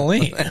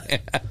gasoline?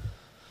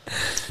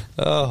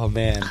 Oh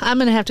man. I'm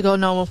going to have to go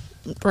no,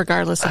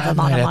 regardless of the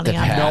amount might of have to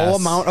money. pass. No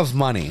amount of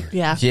money.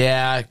 Yeah.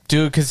 Yeah,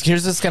 dude, because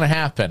here's what's going to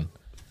happen.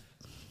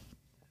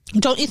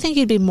 Don't you think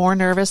you'd be more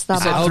nervous the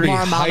I'll be more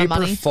amount of hyper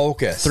money?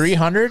 focused.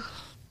 300?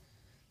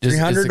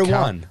 300 to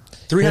 1.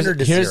 300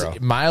 to Here's 0.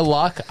 my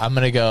luck. I'm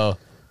going to go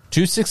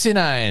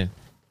 269,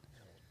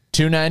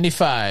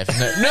 295.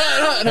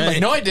 No. And I'm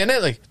like, no, I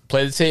didn't. Like,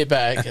 play the tape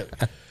back.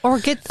 Or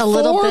get a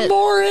little Four bit.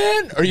 more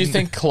in? Or you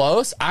think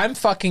close? I'm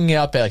fucking you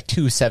up at like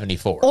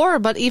 274. Or,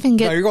 but even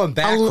get No, you're going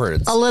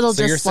backwards. a little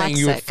so dyslexic. you're saying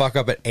you would fuck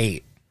up at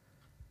 8.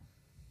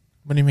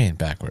 What do you mean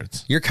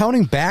backwards? You're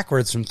counting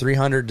backwards from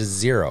 300 to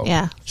 0.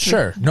 Yeah.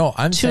 Sure. No,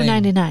 I'm saying.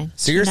 299.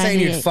 So you're saying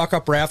you'd 298. fuck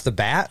up right off the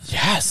bat?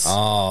 Yes.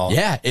 Oh.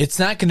 Yeah, it's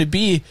not going to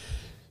be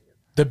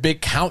the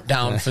big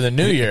countdown for the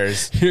New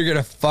Year's. You're going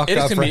to fuck It's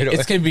up gonna right be away.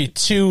 it's gonna be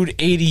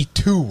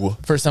 282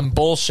 for some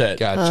bullshit.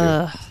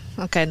 Got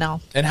you. Okay, no.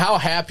 And how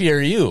happy are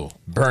you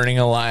burning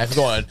alive?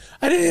 Going,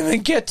 I didn't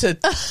even get to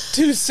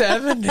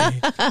 270.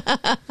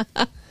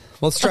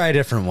 Let's try a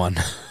different one.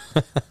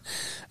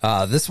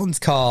 This one's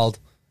called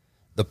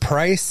The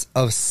Price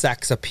of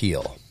Sex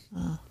Appeal.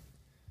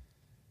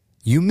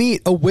 You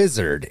meet a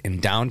wizard in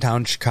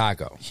downtown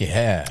Chicago.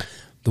 Yeah.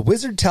 The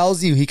wizard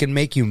tells you he can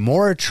make you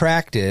more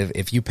attractive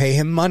if you pay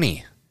him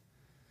money.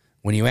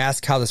 When you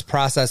ask how this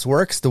process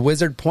works, the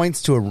wizard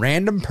points to a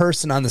random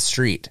person on the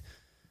street.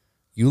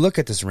 You look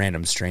at this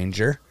random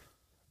stranger,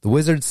 The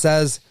wizard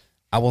says,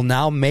 I will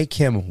now make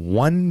him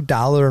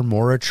 $1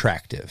 more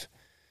attractive.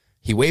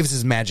 He waves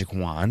his magic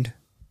wand.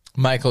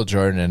 Michael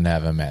Jordan didn't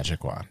have a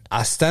magic wand.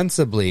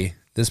 Ostensibly,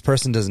 this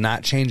person does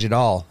not change at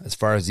all, as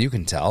far as you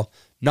can tell.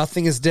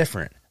 Nothing is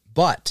different.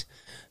 But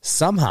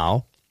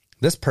somehow,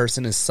 this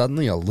person is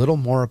suddenly a little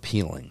more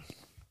appealing.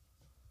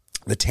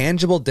 The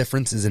tangible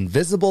difference is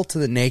invisible to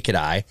the naked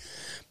eye,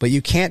 but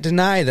you can't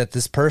deny that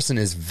this person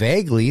is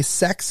vaguely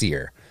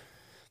sexier.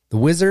 The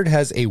wizard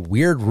has a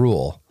weird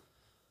rule.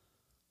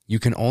 You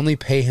can only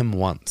pay him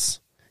once.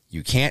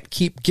 You can't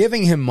keep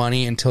giving him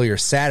money until you're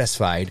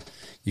satisfied.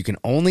 You can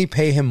only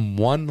pay him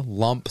one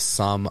lump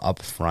sum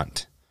up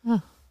front. Huh.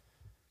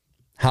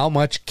 How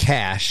much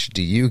cash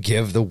do you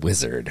give the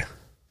wizard?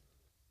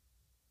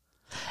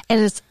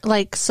 And it's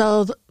like,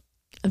 so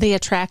the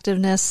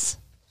attractiveness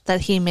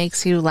that he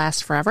makes you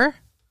last forever?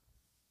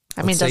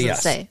 I mean, Let's say doesn't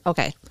yes. say.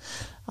 Okay.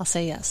 I'll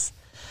say yes.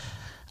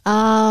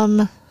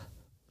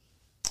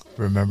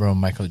 Remember when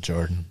Michael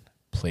Jordan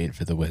played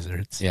for the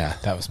Wizards? Yeah.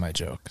 That was my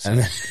joke. So.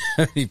 And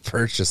then he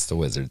purchased the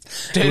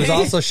Wizards. Did it was he?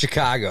 also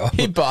Chicago.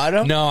 He bought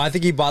him? No, I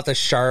think he bought the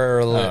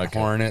Charlotte Oh, okay.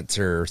 Hornets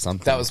or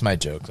something. That was my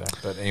joke, though.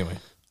 But anyway.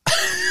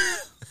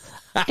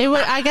 It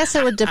would. I guess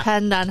it would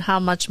depend on how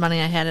much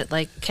money I had, it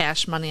like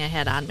cash money I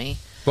had on me.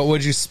 But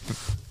would you...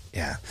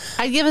 yeah.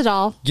 I'd give it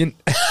all. You,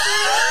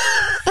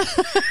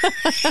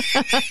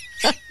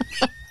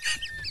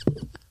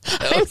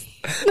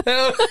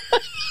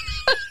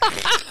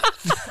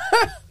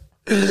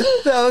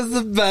 that was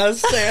the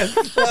best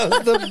answer. That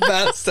was the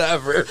best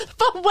ever.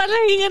 But when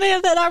are you going to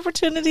have that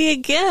opportunity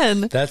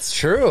again? That's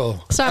true.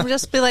 So I'm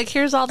just be like,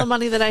 here's all the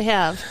money that I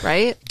have,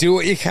 right? Do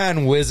what you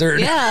can, wizard.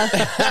 Yeah.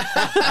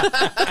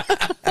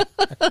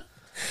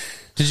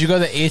 Did you go to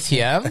the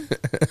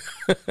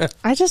ATM?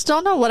 I just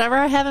don't know. Whatever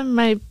I have in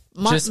my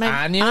Just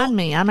on you? on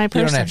me, on my You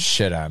don't person. have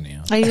shit on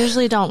you. I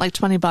usually don't, like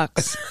 $20.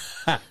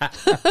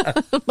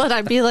 But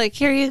I'd be like,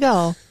 here you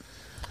go.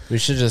 We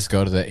should just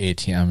go to the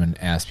ATM and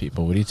ask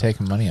people, what are you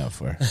taking money out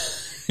for?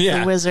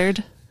 The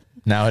wizard.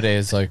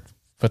 Nowadays, like,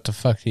 what the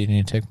fuck do you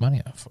need to take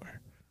money out for?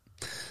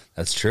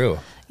 That's true.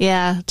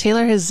 Yeah.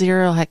 Taylor has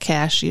zero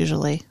cash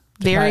usually.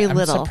 Very I'm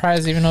little.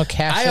 surprised even though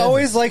cash. I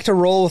always like to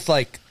roll with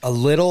like a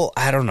little,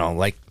 I don't know,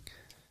 like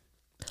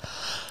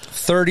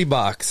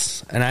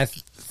 $30. And I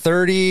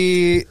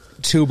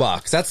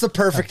 $32. That's the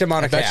perfect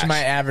amount I of bet cash. you my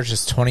average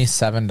is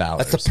 $27.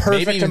 That's the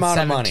perfect Maybe even amount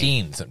of money.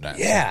 17 sometimes.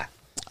 Yeah.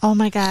 Oh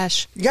my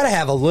gosh. You got to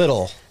have a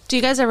little. Do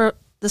you guys ever,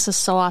 this is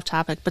so off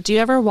topic, but do you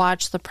ever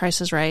watch The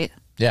Price is Right?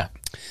 Yeah.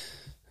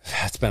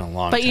 It's been a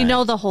long But time. you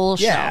know the whole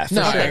show. Yeah, for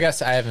No, sure. I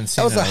guess I haven't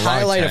seen That was it in the a long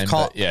highlight time, of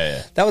call. but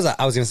yeah. That was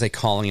I was going to say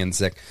calling in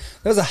sick.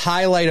 That was a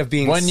highlight of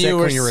being When sick you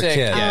were when you were sick, a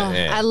kid.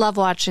 yeah. Oh, I love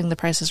watching The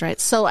Price is Right.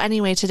 So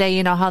anyway, today,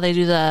 you know how they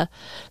do the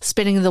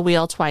spinning the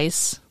wheel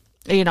twice,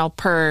 you know,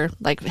 per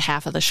like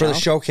half of the show. For the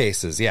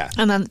showcases, yeah.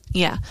 And then,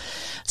 yeah.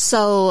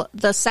 So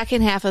the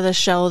second half of the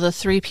show, the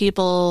three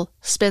people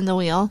spin the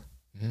wheel.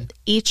 Mm-hmm.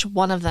 Each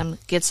one of them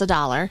gets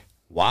 $1.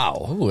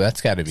 Wow. Ooh, that's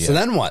got to be So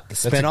then what? The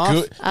that's a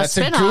spin-off? That's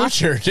a spin-off.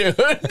 goocher, dude.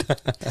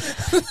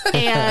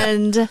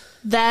 And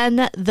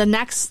then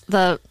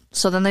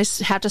so then they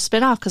have to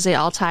spin off because they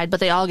all tied, but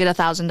they all get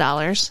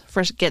 $1,000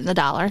 for getting the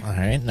 $1. All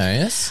right,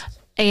 nice.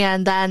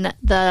 And then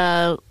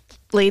the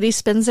lady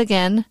spins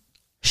again.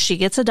 She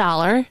gets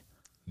 $1.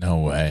 No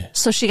way.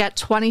 So she got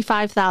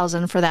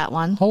 25,000 for that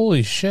one.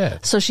 Holy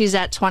shit. So she's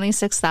at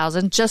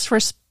 26,000 just for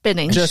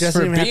spinning. Just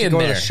doesn't for even have to being go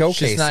to there. the showcase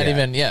She's not yet.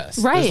 even, yes.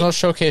 Right. There's no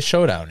showcase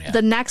showdown yet.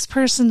 The next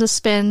person to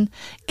spin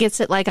gets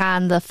it like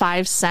on the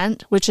 5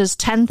 cent, which is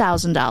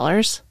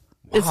 $10,000.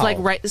 It's like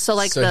right, so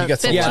like So he the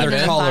gets a 15 lot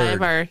and of it.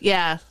 5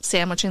 are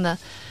sandwiching the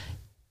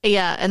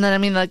and then I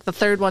mean like the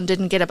third one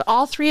didn't get it, but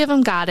all three of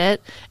them got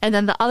it, and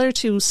then the other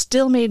two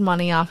still made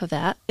money off of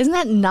that. Isn't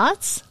that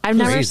nuts? I've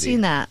never Crazy.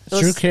 seen that. It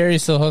Drew was- Carey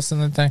still hosting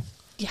the thing?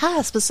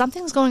 yes, but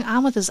something's going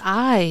on with his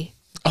eye.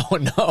 Oh,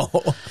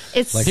 no.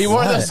 It's He wore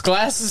What? those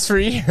glasses for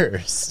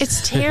years.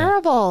 it's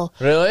terrible.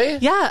 Really?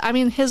 Yeah, I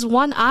mean, his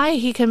one eye,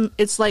 it's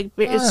so,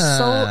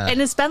 Ah.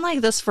 and it's been like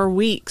this for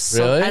weeks.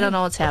 So Really? I don't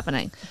know what's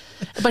happening.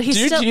 But he's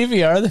Do you still.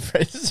 DVR the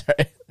prices,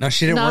 right? No,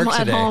 she didn't No, I'm work at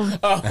today. home.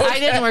 I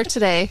didn't work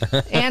today,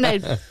 and I.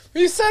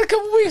 You said a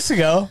couple weeks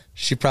ago.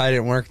 She probably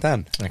didn't work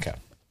then. Okay.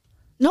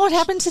 No, it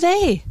happened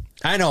today.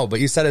 I know, but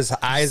you said his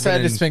eyes Said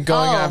been it's been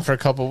going Oh. on for a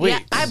couple weeks.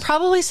 Yeah, I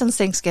probably since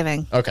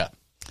Thanksgiving. Okay.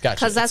 Gotcha.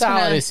 'Cause that's it's when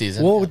I- holiday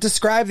season. Well,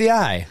 describe the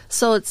eye.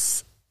 So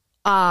it's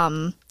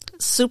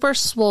super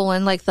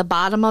swollen. Like the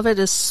bottom of it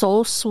is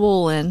so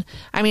swollen.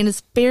 I mean,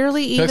 it's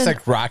barely It even. looks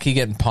like Rocky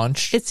getting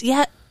punched.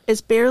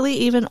 It's barely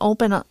even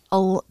open a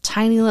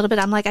tiny little bit.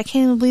 I'm like, I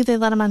can't even believe they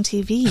let him on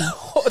TV.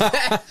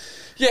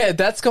 Yeah,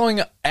 that's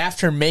going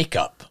after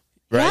makeup,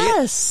 right?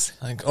 Yes.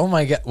 Like, oh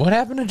my God. What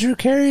happened to Drew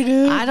Carey,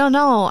 dude? I don't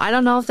know. I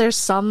don't know if there's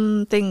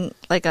something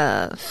like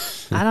I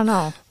don't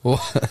know,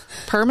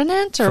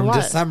 permanent or From what.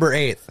 December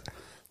 8th.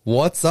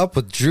 What's up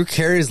with Drew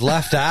Carey's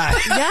left eye?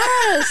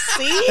 Yes,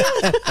 see?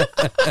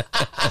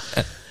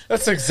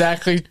 That's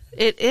exactly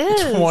It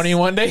is.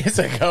 21 days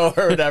ago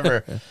or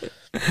whatever.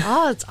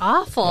 Oh, it's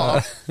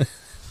awful.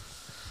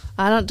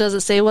 Does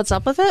it say what's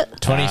up with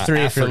it? 23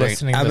 if you're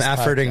listening to I'm this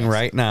efforting podcast.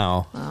 right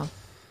now.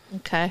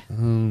 Okay.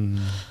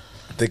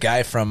 The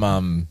guy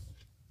from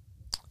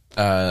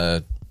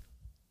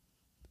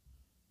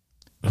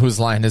whose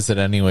line is it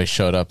anyway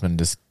showed up and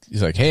just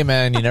he's like, "Hey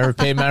man, you never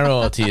paid my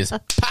royalties."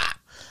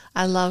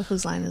 I love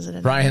whose line is it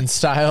in? Brian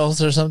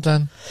Stiles or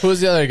something. Who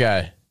was the other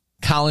guy?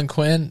 Colin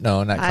Quinn?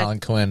 No, not Colin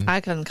Quinn. I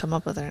couldn't come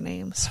up with their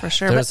names for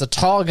sure. There's a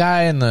tall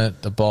guy and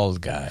the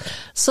bald guy.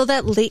 So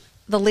that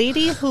the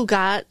lady who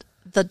got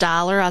the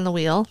dollar on the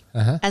wheel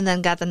and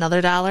then got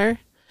another $1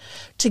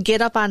 to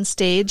get up on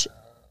stage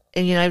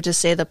and you have to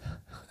say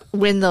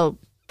win the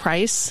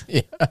price.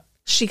 Yeah.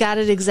 She got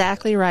it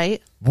exactly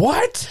right.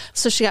 What?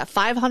 So she got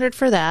 $500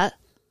 for that.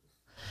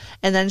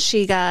 And then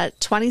she got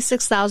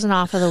 $26,000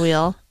 off of the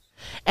wheel.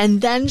 And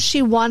then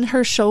she won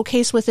her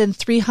showcase within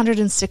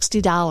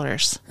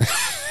 $360.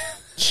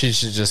 She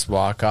should just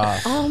walk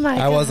off. Oh my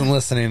god. I wasn't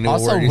listening to a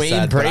Also, word you Wayne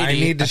said, but Brady. I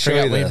need to show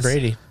you Wayne this.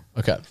 Brady.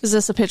 Okay. Is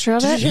this a picture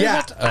of it?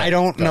 Yeah, I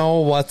don't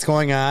know what's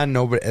going on.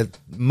 Nobody,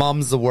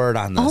 mum's the word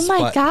on this. Oh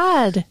my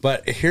god.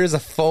 But here's a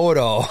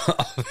photo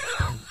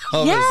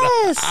of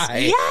Yes. his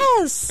eye.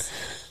 Yes.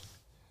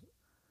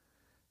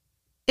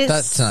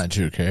 That's not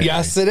Drew Carey.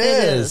 Yes, it It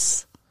is.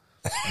 is.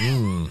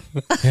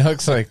 He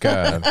looks like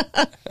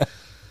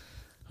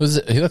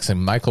he looks like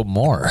Michael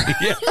Moore.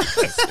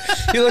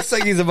 He looks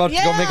like he's about to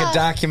go make a Yeah.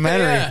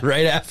 documentary Yeah.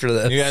 right after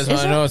this. You guys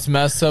want to know what's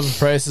messed up?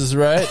 Price is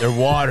Right. Their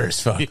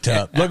water's fucked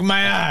up. Look at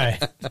my eye.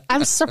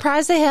 I'm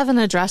surprised they haven't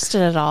addressed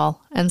it at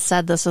all and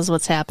said this is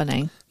what's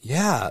happening.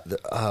 Yeah.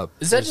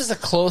 Is that just a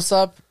close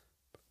up?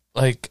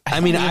 Like,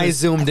 I mean, I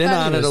zoomed in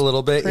on it a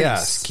little bit. Pretty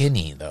Yes.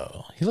 skinny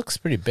though. He looks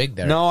pretty big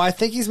there. No, I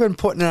think he's been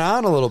putting it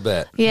on a little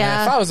bit. Man,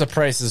 Yeah. if I was a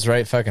Price is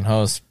Right fucking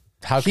host,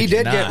 how could He you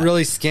did not? get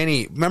really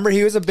skinny. Remember,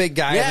 he was a big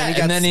guy, yeah,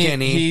 and then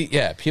he got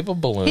skinny. People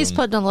balloon. He's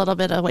putting a little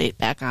bit of weight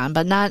back on,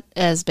 but not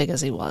as big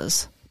as he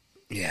was.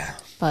 Yeah.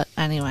 But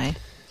anyway.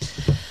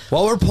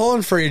 Well, we're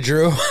pulling for you,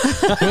 Drew.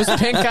 Whose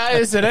pink eye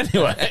is it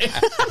anyway?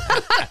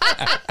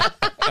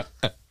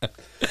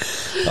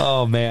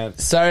 Oh man.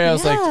 Sorry, I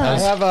was like, I I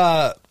was have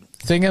a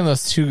thinking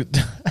those two.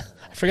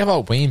 I forgot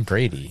about Wayne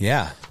Brady.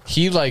 yeah.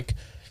 He like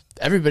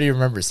everybody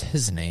remembers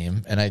his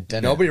name, and I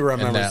didn't. Nobody And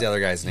remembers that- the other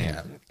guy's name.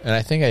 Yeah. And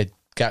I think I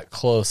got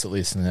close at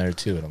least in there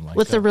too. And I'm like,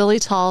 With the really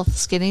tall,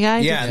 skinny guy?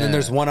 Yeah, and then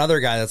there's one other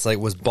guy that's like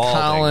was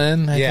balding.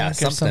 Colin, I yeah,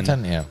 think, or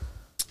something. Yeah.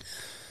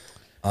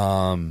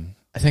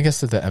 I think I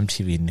said the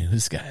MTV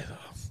News guy though.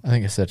 I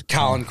think I said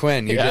Colin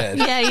Quinn, you Yeah. did.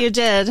 Yeah, you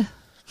did.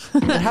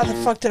 How the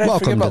fuck did I forget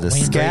Welcome to about the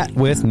Wayne Scat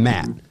Brady? with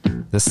Matt,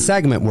 the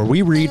segment where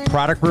we read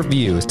product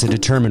reviews to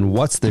determine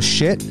what's the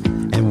shit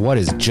and what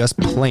is just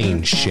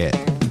plain shit.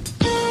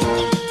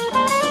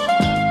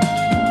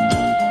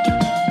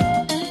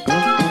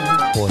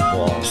 Holy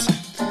balls.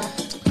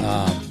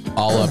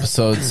 All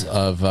episodes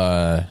of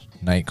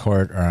Night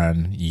Court are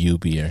on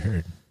Yubi. I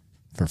heard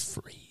for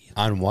free.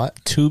 On what?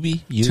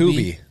 Tubi.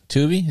 Tubi.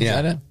 Tubi. Is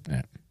Yeah. that it?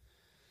 Yeah.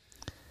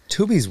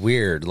 Tubi's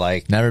weird.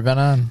 Like Never been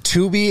on.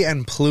 Tubi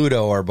and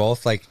Pluto are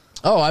both like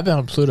Oh, I've been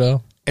on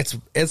Pluto.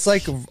 it's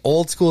like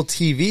old school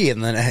TV,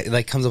 and then it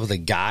like comes up with a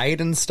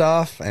guide and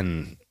stuff.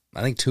 And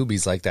I think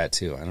Tubi's like that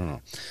too. I don't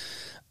know.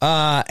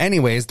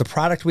 Anyways, the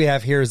product we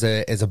have here is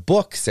a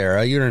book.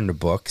 Sarah, you're into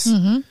books.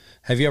 Mm-hmm.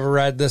 Have you ever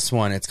read this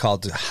one? It's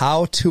called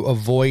 "How to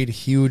Avoid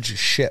Huge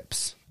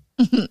Ships."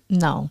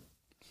 No.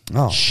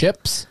 Oh,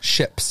 Ships.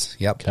 ships.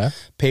 Yep. Okay.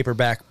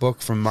 Paperback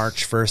book from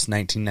March 1st,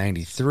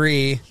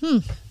 1993.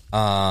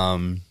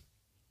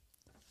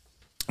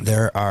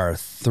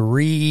 There's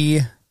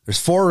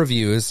 4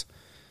 reviews.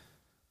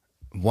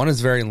 One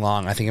is very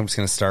long. I think I'm just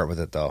going to start with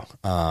it though.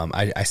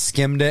 I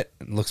skimmed it.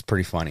 It looks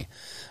pretty funny.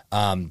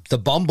 The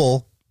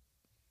Bumble.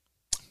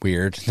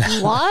 Weird.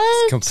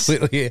 What?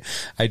 Completely.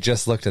 I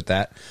just looked at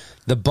that.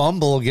 The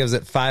Bumble gives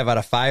it 5 out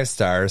of 5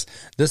 stars.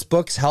 This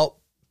book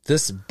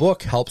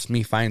helps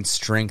me find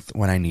strength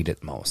when I need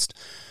it most.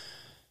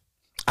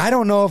 I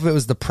don't know if it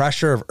was the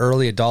pressure of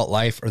early adult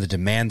life or the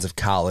demands of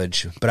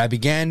college, but I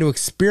began to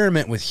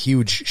experiment with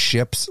huge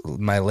ships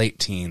in my late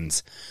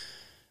teens.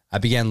 I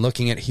began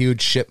looking at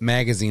huge ship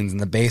magazines in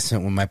the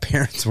basement when my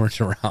parents weren't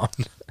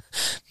around.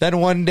 Then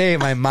one day,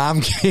 my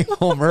mom came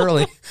home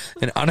early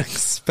and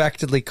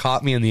unexpectedly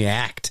caught me in the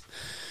act.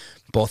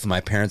 Both of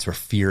my parents were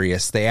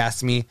furious. They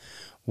asked me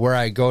where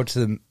I got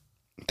the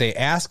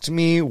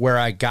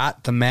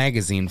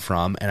magazine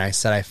from, and I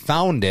said I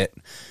found it,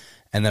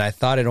 and that I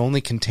thought it only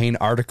contained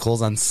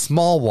articles on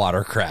small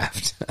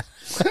watercraft.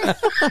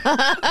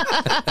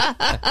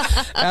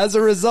 As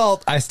a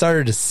result, I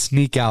started to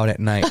sneak out at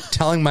night,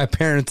 telling my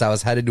parents I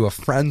was headed to a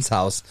friend's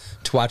house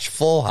to watch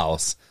Full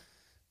House.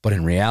 But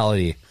in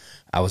reality,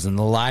 I was in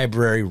the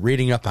library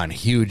reading up on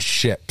huge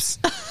ships.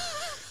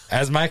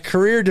 As my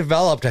career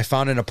developed, I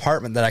found an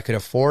apartment that I could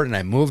afford, and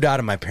I moved out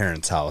of my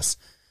parents' house.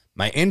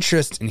 My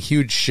interest in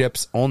huge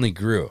ships only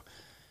grew.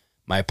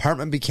 My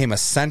apartment became a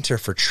center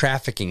for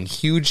trafficking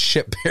huge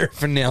ship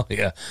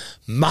paraphernalia.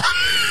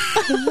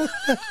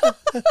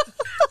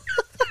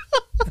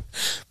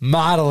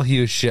 Model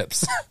huge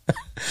ships.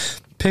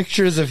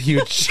 Pictures of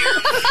huge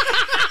ships.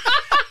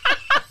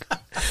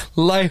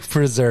 life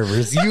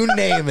preservers, you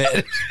name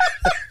it.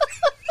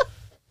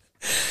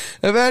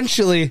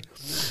 Eventually,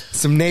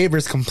 some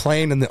neighbors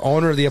complained and the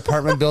owner of the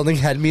apartment building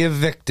had me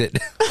evicted.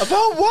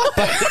 About what?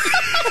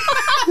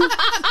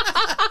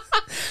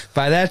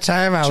 By that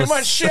time, I Too was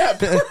much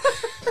ship.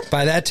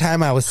 By that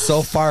time, I was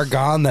so far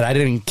gone that I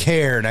didn't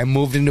care, and I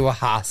moved into a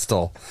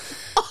hostel.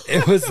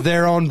 It was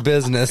their own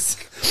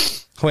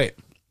business. Wait.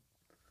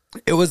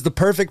 It was the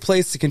perfect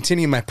place to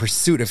continue my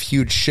pursuit of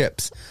huge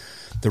ships.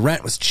 The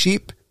rent was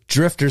cheap.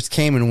 Drifters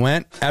came and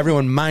went.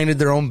 Everyone minded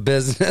their own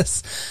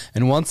business.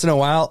 And once in a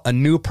while, a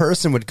new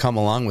person would come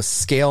along with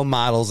scale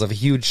models of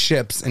huge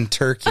ships in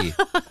Turkey.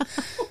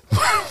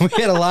 We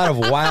had a lot of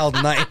wild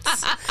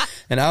nights.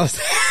 And I was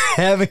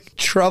having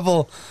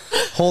trouble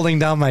holding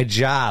down my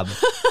job.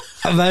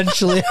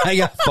 Eventually, I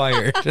got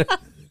fired.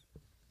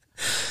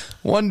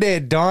 One day,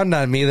 it dawned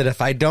on me that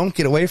if I don't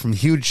get away from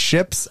huge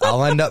ships,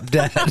 I'll end up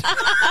dead.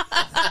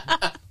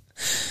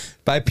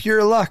 By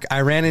pure luck,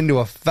 I ran into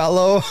a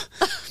fellow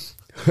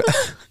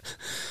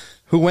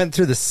who went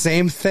through the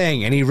same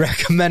thing, and he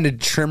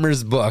recommended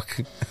Trimmer's book.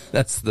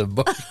 That's the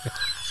book.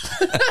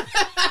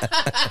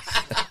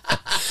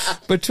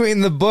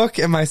 Between the book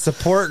and my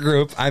support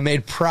group, I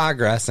made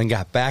progress and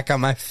got back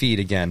on my feet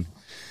again.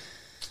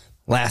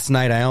 Last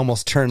night, I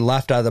almost turned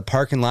left out of the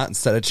parking lot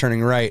instead of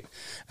turning right,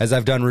 as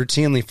I've done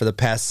routinely for the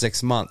past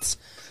 6 months.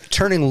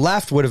 Turning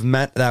left would have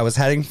meant that I was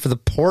heading for the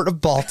port of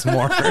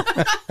Baltimore,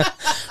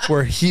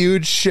 where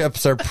huge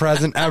ships are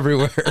present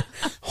everywhere.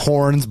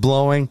 Horns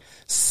blowing,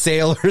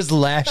 sailors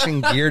lashing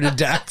gear to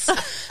decks,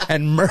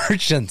 and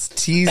merchants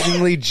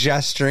teasingly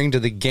gesturing to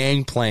the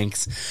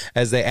gangplanks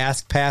as they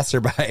ask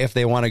passerby if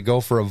they want to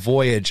go for a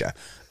voyage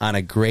on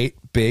a great,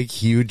 big,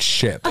 huge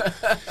ship.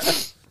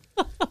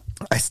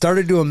 I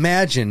started to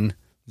imagine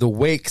the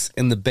wakes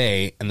in the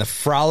bay and the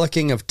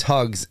frolicking of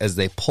tugs as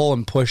they pull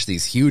and push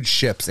these huge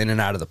ships in and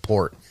out of the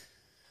port.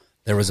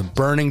 There was a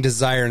burning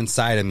desire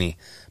inside of me.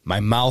 My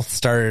mouth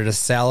started to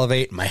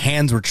salivate, my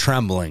hands were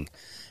trembling,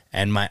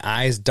 and my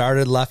eyes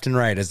darted left and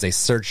right as they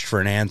searched for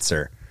an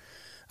answer.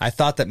 I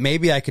thought that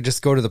maybe I could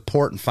just go to the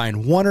port and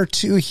find 1 or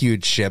 2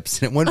 huge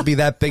ships, and it wouldn't be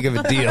that big of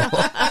a deal.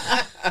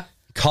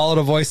 Call it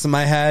a voice in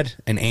my head,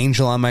 an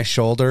angel on my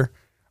shoulder,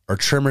 or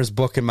Trimmer's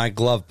book in my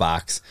glove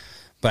box,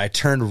 but I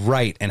turned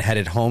right and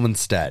headed home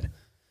instead.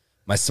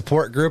 My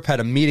support group had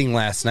a meeting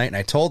last night, and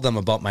I told them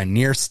about my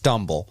near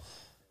stumble.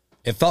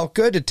 It felt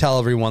good to tell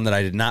everyone that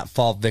I did not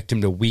fall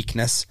victim to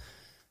weakness.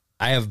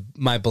 I have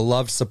my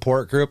beloved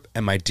support group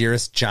and my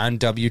dearest John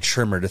W.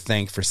 Trimmer to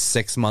thank for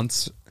 6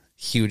 months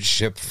huge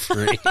ship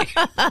free.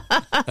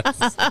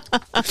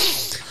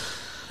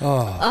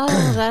 Oh,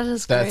 that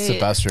is great. That's the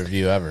best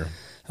review ever.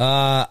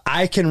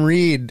 I Can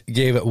Read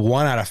gave it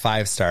 1 out of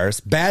 5 stars.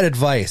 Bad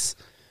advice.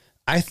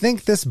 I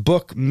think this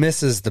book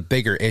misses the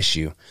bigger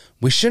issue.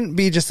 We shouldn't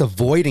be just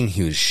avoiding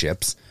huge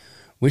ships.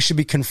 We should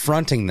be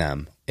confronting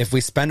them. If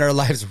we spend our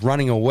lives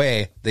running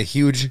away, the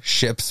huge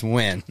ships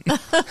win.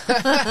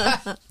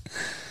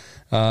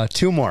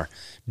 2 more.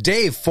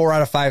 Dave, 4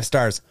 out of 5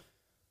 stars.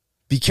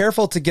 Be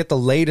careful to get the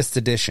latest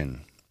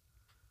edition.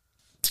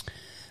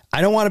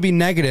 I don't want to be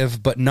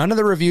negative, but none of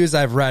the reviews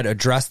I've read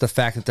address the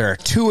fact that there are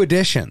 2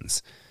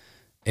 editions.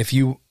 If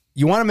you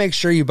want to make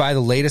sure you buy the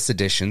latest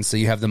edition so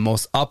you have the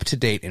most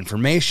up-to-date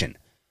information.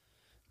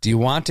 Do you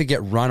want to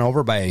get run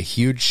over by a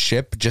huge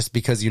ship just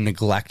because you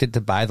neglected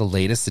to buy the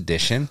latest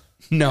edition?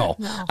 No.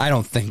 I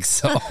don't think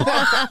so. All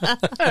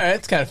right,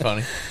 it's kind of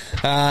funny.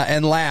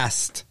 And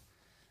last,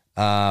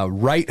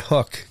 Right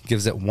Hook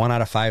gives it 1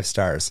 out of 5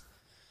 stars.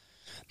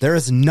 There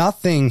is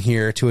nothing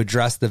here to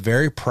address the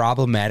very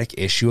problematic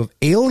issue of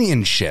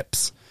alien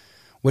ships,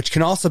 which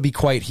can also be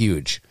quite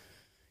huge.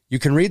 You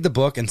can read the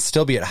book and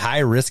still be at high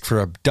risk for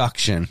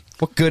abduction.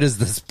 What good is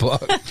this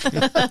book?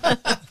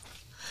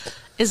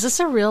 Is this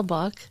a real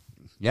book?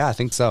 Yeah, I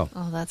think so.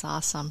 Oh, that's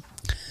awesome.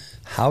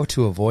 How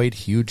to Avoid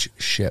Huge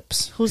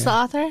Ships. Who's the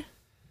author?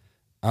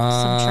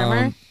 Some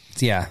Trimmer?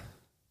 Yeah.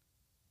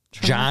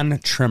 John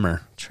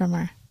Trimmer.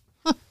 Trimmer.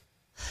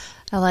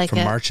 I like From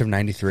it. March of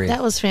 93.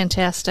 That was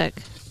fantastic.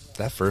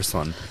 That first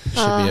one.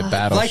 Should be a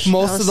battle. Like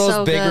most was of those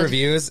so big good.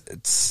 reviews,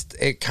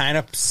 it kind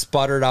of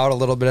sputtered out a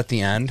little bit at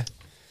the end,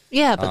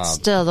 Yeah, but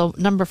still,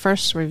 the number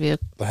first review,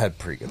 but had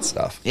pretty good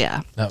stuff.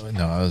 yeah, No,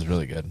 that was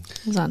really good.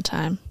 it was on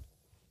time.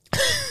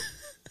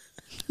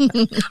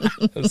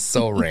 It was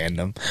so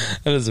random.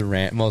 It was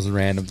the most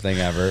random thing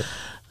ever.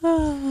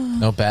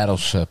 No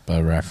Battleship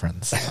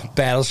reference.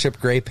 Battleship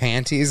Gray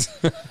Panties.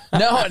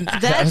 No,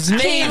 that was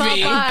came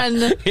Navy. up on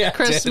Yeah, it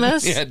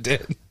Christmas. did. Yeah, it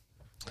did.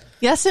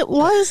 Yes, it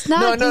was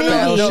not No, Navy.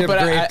 Battleship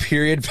but Gray I-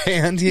 period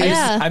panties.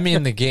 Yeah. I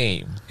mean the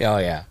game. Oh,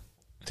 yeah.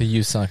 The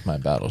You Sunk My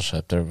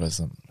Battleship. There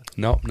wasn't.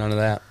 Nope, none of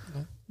that.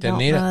 Didn't No,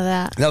 need none it. of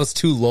that. That was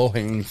too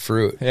low-hanging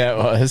fruit. Yeah, it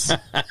was.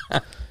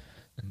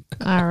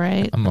 All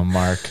right. I'm a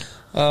mark.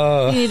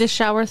 You need a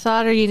shower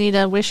thought, or you need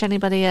to wish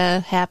anybody a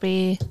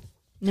happy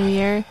New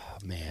Year?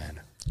 Oh, man.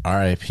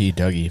 R.I.P.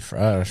 Dougie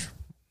Fresh.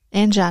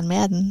 And John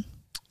Madden.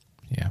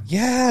 Yeah.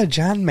 Yeah,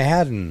 John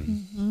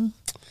Madden.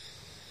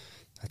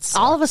 That's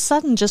All of a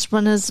sudden, just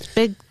when his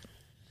big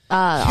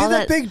all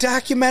that big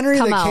documentary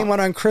come that came out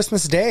on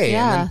Christmas Day,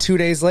 Yeah. and then 2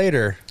 days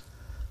later,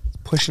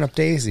 pushing up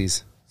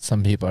daisies.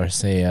 Some people are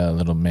saying a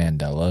little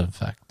Mandela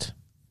effect.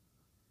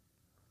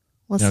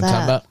 What's You know what I'm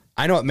talking that? about?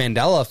 I know what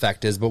Mandela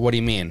effect is, but what do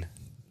you mean?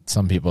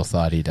 Some people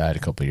thought he died a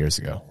couple years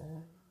ago.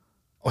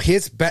 Oh,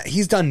 he's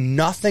done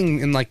nothing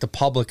in like the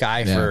public eye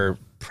Yeah. for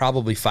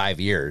probably 5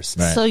 years.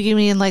 Right. So you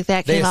mean like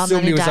that They came out and then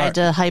assumed he he was died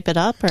to hype it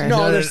up? Or?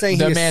 No, they're the- saying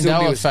the he assumed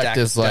Mandela he was effect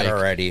is dead like-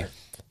 already.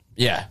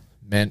 Yeah,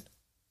 man.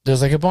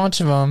 There's like a bunch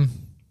of them.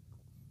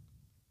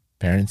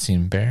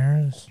 Berenstain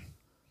Bears.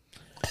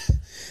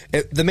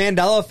 The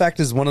Mandela effect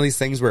is one of these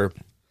things where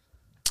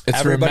It's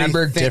everybody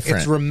remembered different.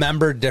 It's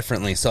remembered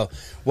differently. So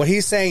what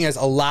he's saying is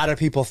a lot of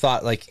people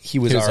thought like he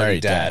was already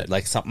dead.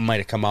 Like something might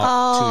have come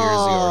out 2 years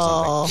ago or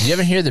something. Did you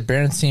ever hear the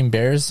Berenstain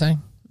Bears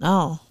thing?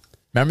 No.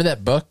 Remember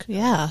that book?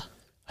 Yeah.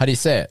 How do you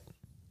say it?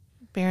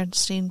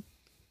 Berenstein.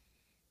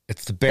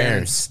 It's the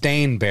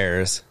Berenstain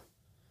Bears.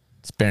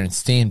 It's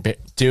Berenstain.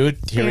 Dude,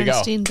 here we go.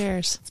 Berenstein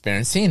Bears. It's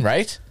Berenstain,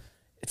 right?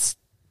 It's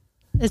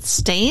It's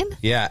Stain?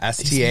 Yeah,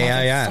 these STAIN.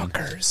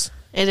 motherfuckers.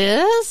 It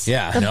is?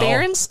 Yeah. The No.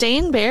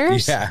 Berenstain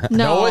Bears? Yeah.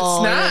 No, it's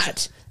it not.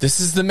 isn't. This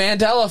is the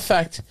Mandela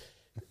effect.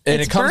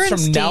 And It's it comes from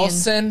Bernstein.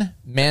 Nelson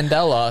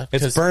Mandela.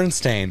 It's 'cause-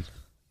 Bernstein.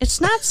 It's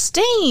not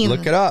Stain.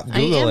 Look it up.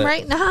 Google I am it.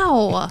 right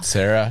now.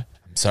 Sarah,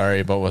 I'm sorry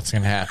about what's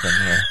going to happen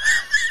here.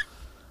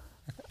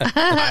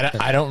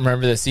 I don't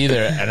remember this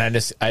either, and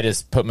I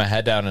just put my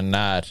head down and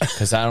nod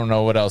because I don't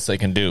know what else I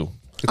can do.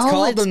 It's Oh,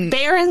 called it's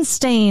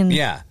Berenstain.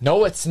 Yeah.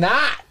 No, it's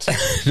not.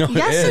 No,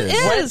 Yes, it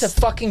is. Went to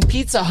fucking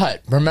Pizza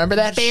Hut. Remember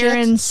that shit?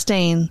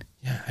 Berenstain.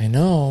 Yeah, I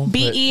know. but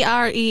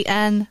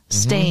Beren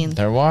Stain.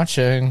 They're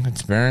watching.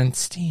 It's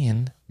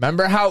Berenstain.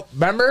 Remember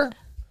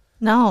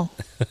No.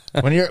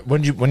 when you were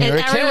a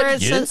everywhere kid?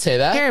 it You didn't says- say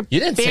that. Here, You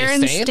didn't say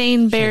Stain. Berenstain You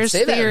didn't Bears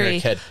say that when you were a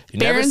theory. kid. You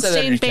never said that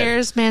when you were a Berenstain kid.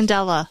 Bears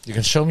Mandela. You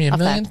can show me a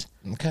million. Effect.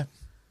 Okay.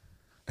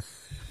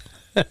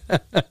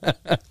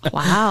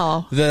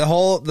 Wow.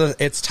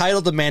 It's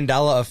titled the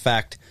Mandela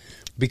Effect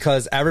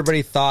because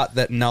everybody thought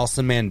that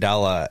Nelson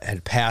Mandela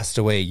had passed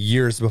away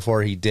years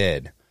before he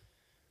did.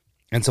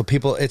 And so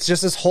it's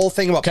just this whole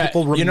thing about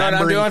people remembering You know what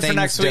I'm doing things for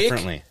next week?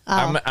 differently.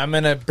 I'm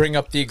going to bring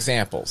up the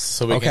examples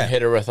so we Okay. can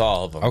hit her with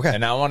all of them. Okay.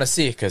 And I want to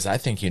see because I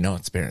think you know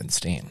it's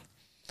Berenstain.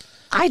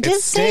 I did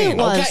It's say it Stain.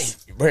 was.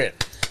 Okay. We're in.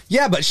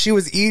 Yeah, but she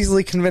was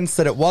easily convinced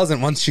that it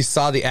wasn't once she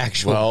saw the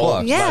actual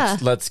book. Yeah.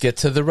 let's get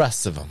to the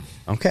rest of them.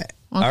 Okay.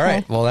 All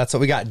right. Well, that's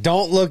what we got.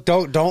 Don't look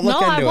No, into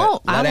I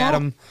won't. it. Let I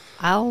Adam. won't.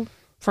 I'll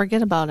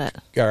forget about it.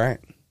 All right.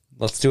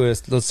 Let's do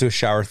a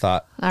shower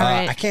thought. All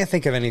right. I can't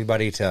think of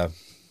anybody to.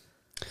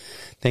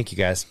 Thank you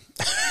guys.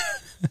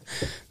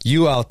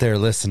 You out there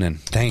listening.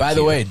 Thank you. By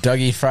the way,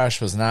 Dougie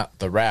Fresh was not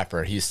the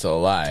rapper. He's still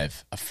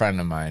alive. A friend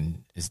of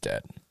mine is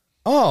dead.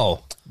 Oh,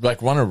 Like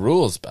one of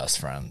Rule's best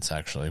friends,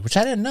 actually, which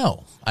I didn't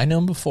know. I knew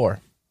him before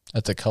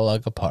at the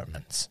Kellogg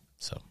Apartments.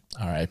 So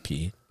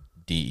R.I.P.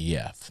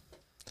 DEF.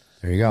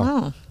 there you go.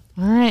 Oh,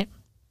 all right.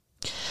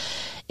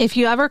 If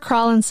you ever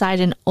crawl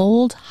inside an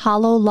old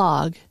hollow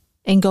log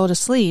and go to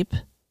sleep,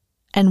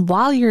 and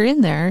while you're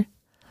in there,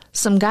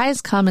 some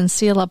guys come and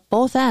seal up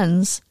both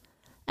ends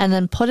and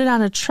then put it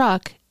on a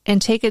truck and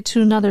take it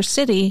to another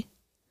city,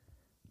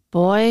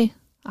 boy,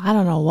 I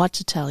don't know what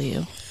to tell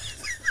you.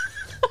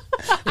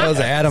 That was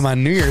Adam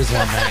on New Year's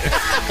one night.